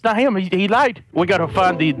 It's not him. He lied. We gotta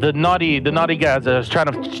find the naughty guys that was trying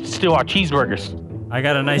to steal our cheeseburgers. I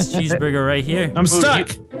got a nice cheeseburger right here. I'm stuck.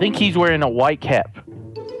 I think he's wearing a white cap.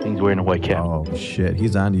 Oh shit,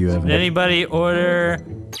 he's on to you, Evan. Did anybody order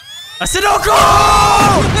a Sudoku?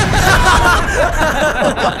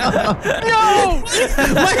 No!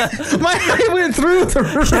 My eye went through the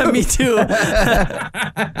roof. Yeah, me too.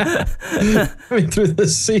 Went through the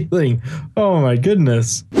ceiling. Oh my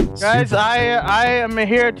goodness. Guys, I am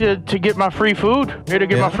here to get my free food.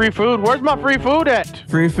 My free food. Where's my free food at?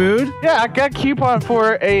 Free food? Yeah, I got a coupon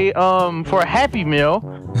for a Happy Meal.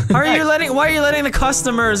 Why are you letting the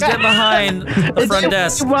customers get behind the front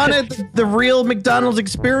desk? You wanted the real McDonald's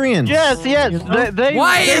experience. Yes.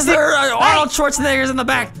 Why is there Arnold Schwarzenegger's in the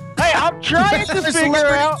back? Hey, I'm trying to figure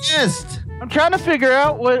out. trying to figure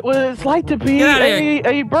out what it's like to be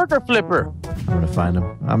a burger flipper. I'm gonna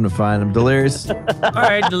find him. Delirious. All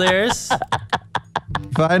right, Delirious.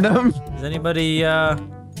 Find him. Does anybody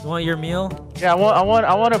want your meal? Yeah, I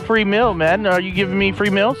want a free meal, man. Are you giving me free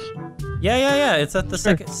meals? Yeah. It's at the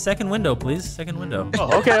second window, please. Second window.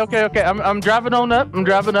 Oh, okay. I'm driving on up.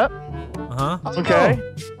 Okay.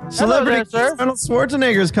 Celebrity sir. Arnold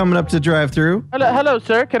Schwarzenegger's coming up to drive through. Hello,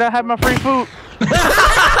 sir. Can I have my free food?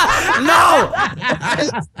 No!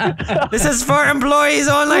 This is for employees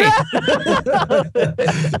only.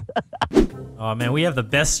 Oh man, we have the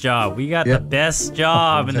best job. We got the best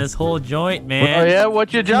job in this whole joint, man. Oh yeah,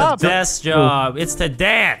 what's your job? The best job. It's to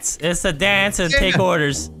dance. It's to dance and take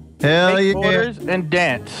orders. Hell take orders and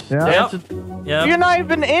dance. Yep. You're not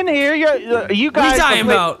even in here. You guys. What are you talking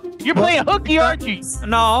about? You're playing hooky, aren't you?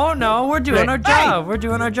 No, we're doing our job. We're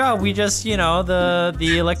doing our job. We just,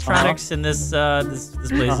 the electronics in this place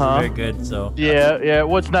is very good. So yeah.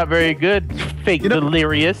 What's not very good? Fake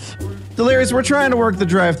Delirious. Delirious, we're trying to work the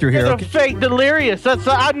drive-through here. Okay? Fake Delirious.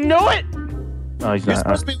 I knew it. No, he's not.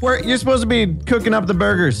 You're supposed to be cooking up the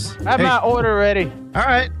burgers. I have my order ready. All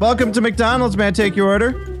right. Welcome to McDonald's. May I take your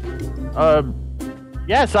order?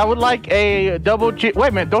 Yes, I would like a double cheese. Wait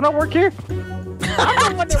a minute, don't I work here?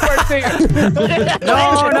 I'm the one that works here.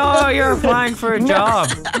 No, you're applying for a job.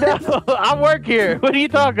 No, I work here. What are you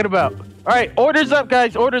talking about? All right, orders up,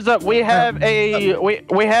 guys. Orders up. We have a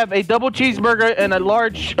we have a double cheeseburger and a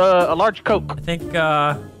large Coke. I think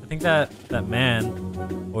that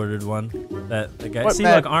man ordered one. The guy. What See,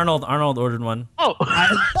 man? look, Arnold ordered one. Oh.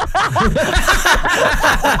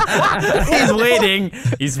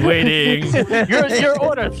 He's waiting. Your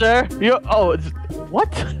order, sir.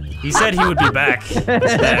 What? He said he would be back. He's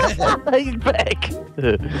back.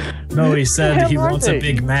 No, he said he wants a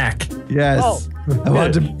Big Mac. Yes. I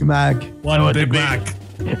want a Big Mac. One Big Mac.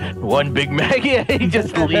 One Big Mac. Yeah, he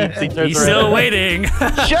just leaves. He's still waiting.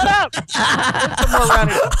 Shut up! There's some more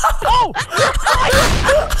around here. Oh!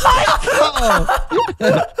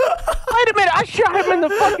 Wait a minute! I shot him in the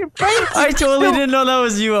fucking face. I totally didn't know that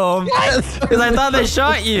was you, Ohm. Because I thought they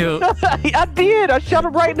shot you. I did. I shot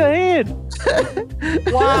him right in the head.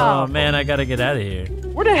 Wow. Oh man, I gotta get out of here.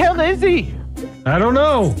 Where the hell is he? I don't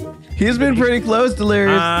know. He's been pretty close,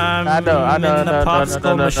 Delirious. I know. In the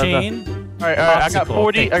popsicle machine. All right. I got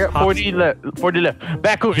 40. I got 40 left. 40 left.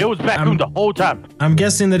 Bakun. It was Bakun the whole time. I'm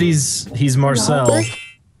guessing that he's Marcel,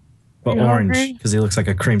 but orange because he looks like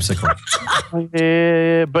a creamsicle.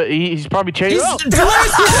 Yeah, but he's probably changed.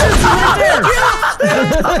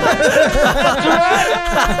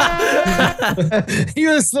 He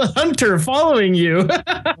was the hunter following you.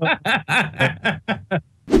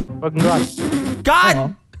 Fucking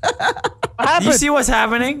God. You see what's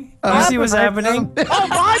happening? You see what's happening? Oh,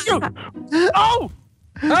 behind you! Oh!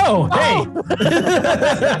 Oh, hey!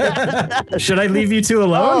 Should I leave you two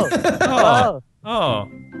alone?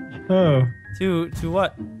 Oh. To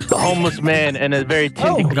what? The homeless man and a very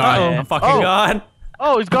tinted guy. I'm fucking gone.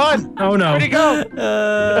 Oh, he's gone. Oh no. Where'd he go?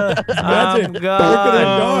 I'm gone.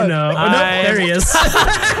 Oh no. There he is.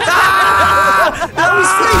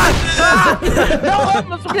 No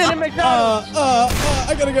homeless man in McDonald's.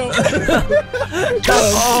 I gotta go.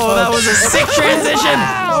 Oh, that was a sick transition.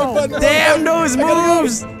 Damn, those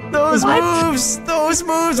moves. Those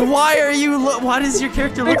moves. Why are you? Why does your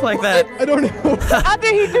character look like that? I don't know. How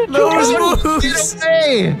did he do those moves?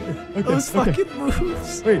 Those fucking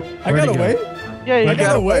moves. Wait, I got away. Yeah, you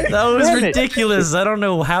got away. That was ridiculous. I don't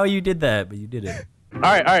know how you did that, but you did it. All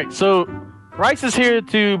right. So, Rice is here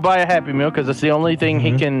to buy a Happy Meal because it's the only thing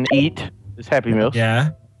he can eat is Happy Meals.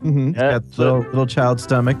 Yeah. Mm-hmm. Yeah, got little child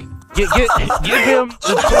stomach. Give him.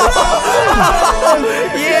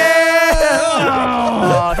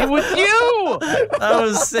 Yeah! It was you! That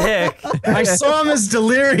was sick. I saw him as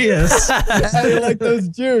Delirious. I like those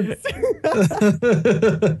jukes.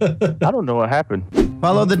 I don't know what happened.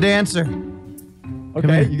 Follow the dancer.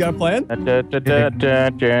 Okay, you got a plan?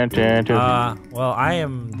 Well, I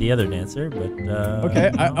am the other dancer, but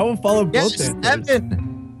okay, I will follow both dancers.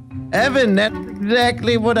 Evan, that's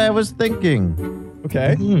exactly what I was thinking.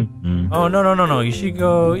 Okay. Oh no! You should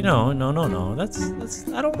go. No. That's.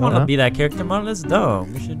 I don't want to be that character model. That's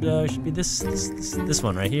dumb. We should be this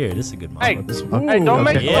one right here. This is a good model. Hey, don't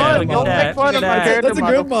make fun. Don't make fun of my character That's a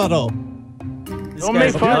good model. This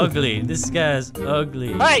guy's ugly. This guy's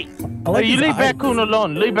ugly. Hey, you leave Bakun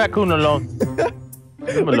alone. Leave Bakun alone.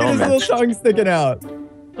 Look at his little tongue sticking out.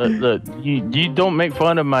 Look, you don't make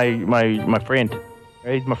fun of my friend.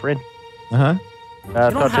 Right, he's my friend. Uh-huh. You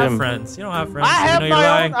don't have friends. You don't have friends. I have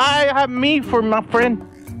my own. I have me for my friend.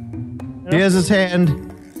 He has his hand.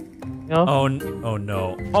 know? Oh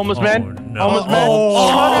no. Homeless man. No. Homeless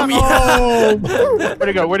man. Where'd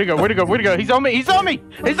he go? Where'd he go? Where'd he go? Where'd he go? He's on me. He's on me.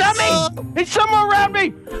 He's on me. He's somewhere around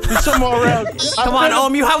me. He's somewhere around. Come on,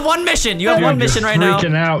 Ohm. You have one mission. You have one mission right now.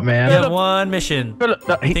 Freaking out, man. You have one mission.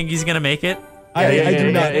 You think he's gonna make it? I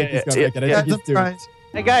do not think he's gonna make it. I think he's doing.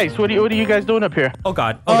 Hey guys, what are you guys doing up here? Oh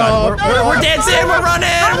God. Oh God. We're dancing. We're running.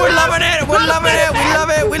 We're loving it. We're loving it. We love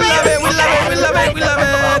it. We love it. We love it. We love it. We love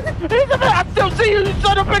it. I'm still seeing you,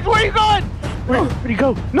 son of a bitch. Where are you going? Where'd he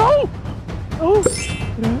go? No. Oh.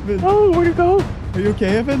 No. Where'd he go? Are you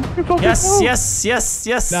okay, Evan? Yes. No. Yes. Yes.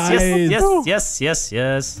 Yes. Nice. Yes. Yes. Yes. Yes.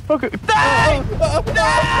 Yes. Okay. Die!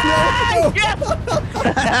 Die! Yes!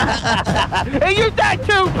 Hey, you die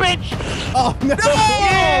too, bitch! Oh no!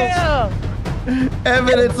 Yeah!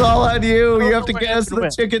 Evan, it's all on you. You have to get us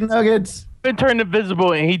the chicken nuggets. Been turned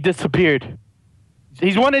invisible and he disappeared.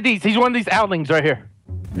 He's one of these. He's one of these outlings right here.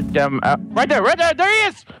 Damn, right there. Right there. There he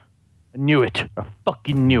is. I knew it. I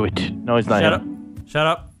fucking knew it. No, he's not. Shut up. Shut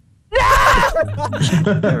up. He's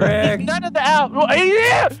none of the out.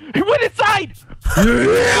 Yeah! He went inside.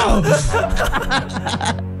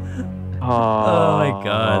 Oh my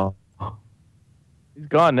God. He's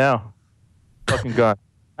gone now. Fucking gone.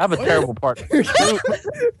 I have a terrible partner.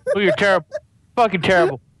 You're terrible. Fucking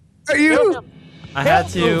terrible. Are you? I had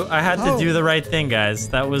to do the right thing, guys.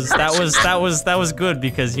 That was good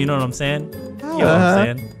because you know what I'm saying? You know what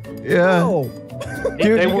I'm saying? Yeah.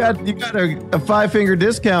 Dude, you got a 5-finger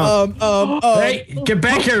discount. Hey, get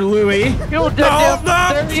back here, Louie. No,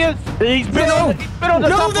 there he is. He's been on the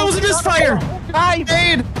top. That was a misfire. Guys.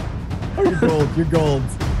 Oh, you're gold. You're gold.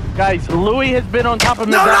 Guys, Louis has been on top of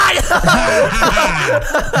me. No,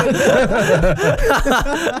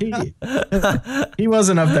 He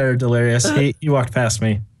wasn't up there, Delirious. He walked past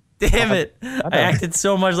me. Damn it. I acted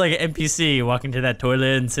so much like an NPC walking to that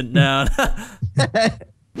toilet and sitting down.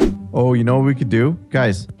 Oh, you know what we could do?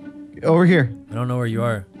 Guys, over here. I don't know where you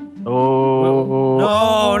are. Oh.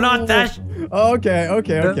 No, not that.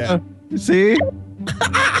 Okay. See?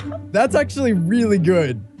 That's actually really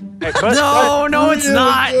good. No, it's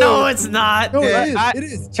not. No, it's not. No, it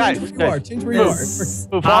is. Change where you are. Change where you are.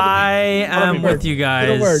 I am with you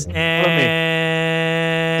guys.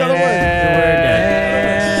 And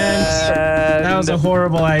that was a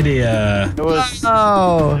horrible idea. It was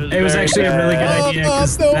actually a really good idea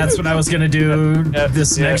because that's what I was gonna do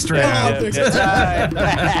this next round.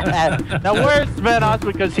 Now where's Vanoss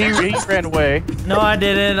because he ran away? No, I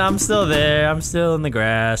didn't. I'm still there. I'm still in the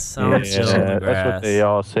grass. I'm still in the grass. That's what they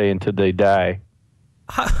all say until they die.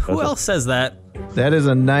 Who else says that? That is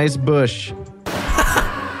a nice bush.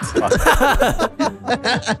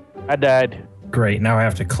 I died. Great. Now I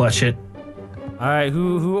have to clutch it. All right.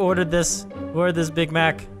 Who ordered this? Who ordered this Big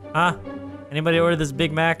Mac? Huh? Anybody order this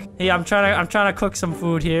Big Mac? Hey, I'm trying to cook some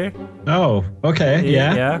food here. Oh, okay.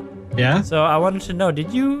 Yeah. So I wanted to know,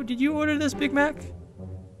 did you order this Big Mac?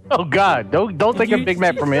 Oh God! Don't take a Big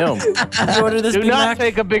Mac from him. Did you order this Do Big not Mac?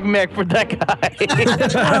 take a Big Mac for that guy.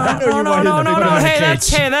 No. Hey,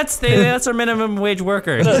 that's our minimum wage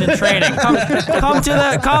worker. He's in training. Come to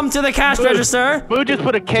the cash register. We'll just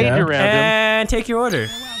put a cage around him and take your order.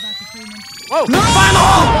 Whoa! No!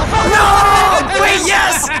 Wait,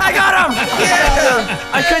 yes! I got him!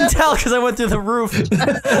 Yeah! I couldn't tell because I went through the roof.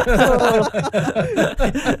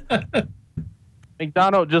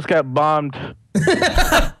 McDonald just got bombed.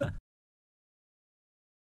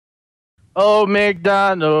 Oh,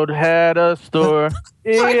 McDonald had a store.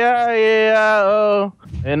 E-I-E-I-O.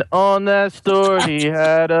 And on that store he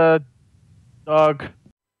had a dog.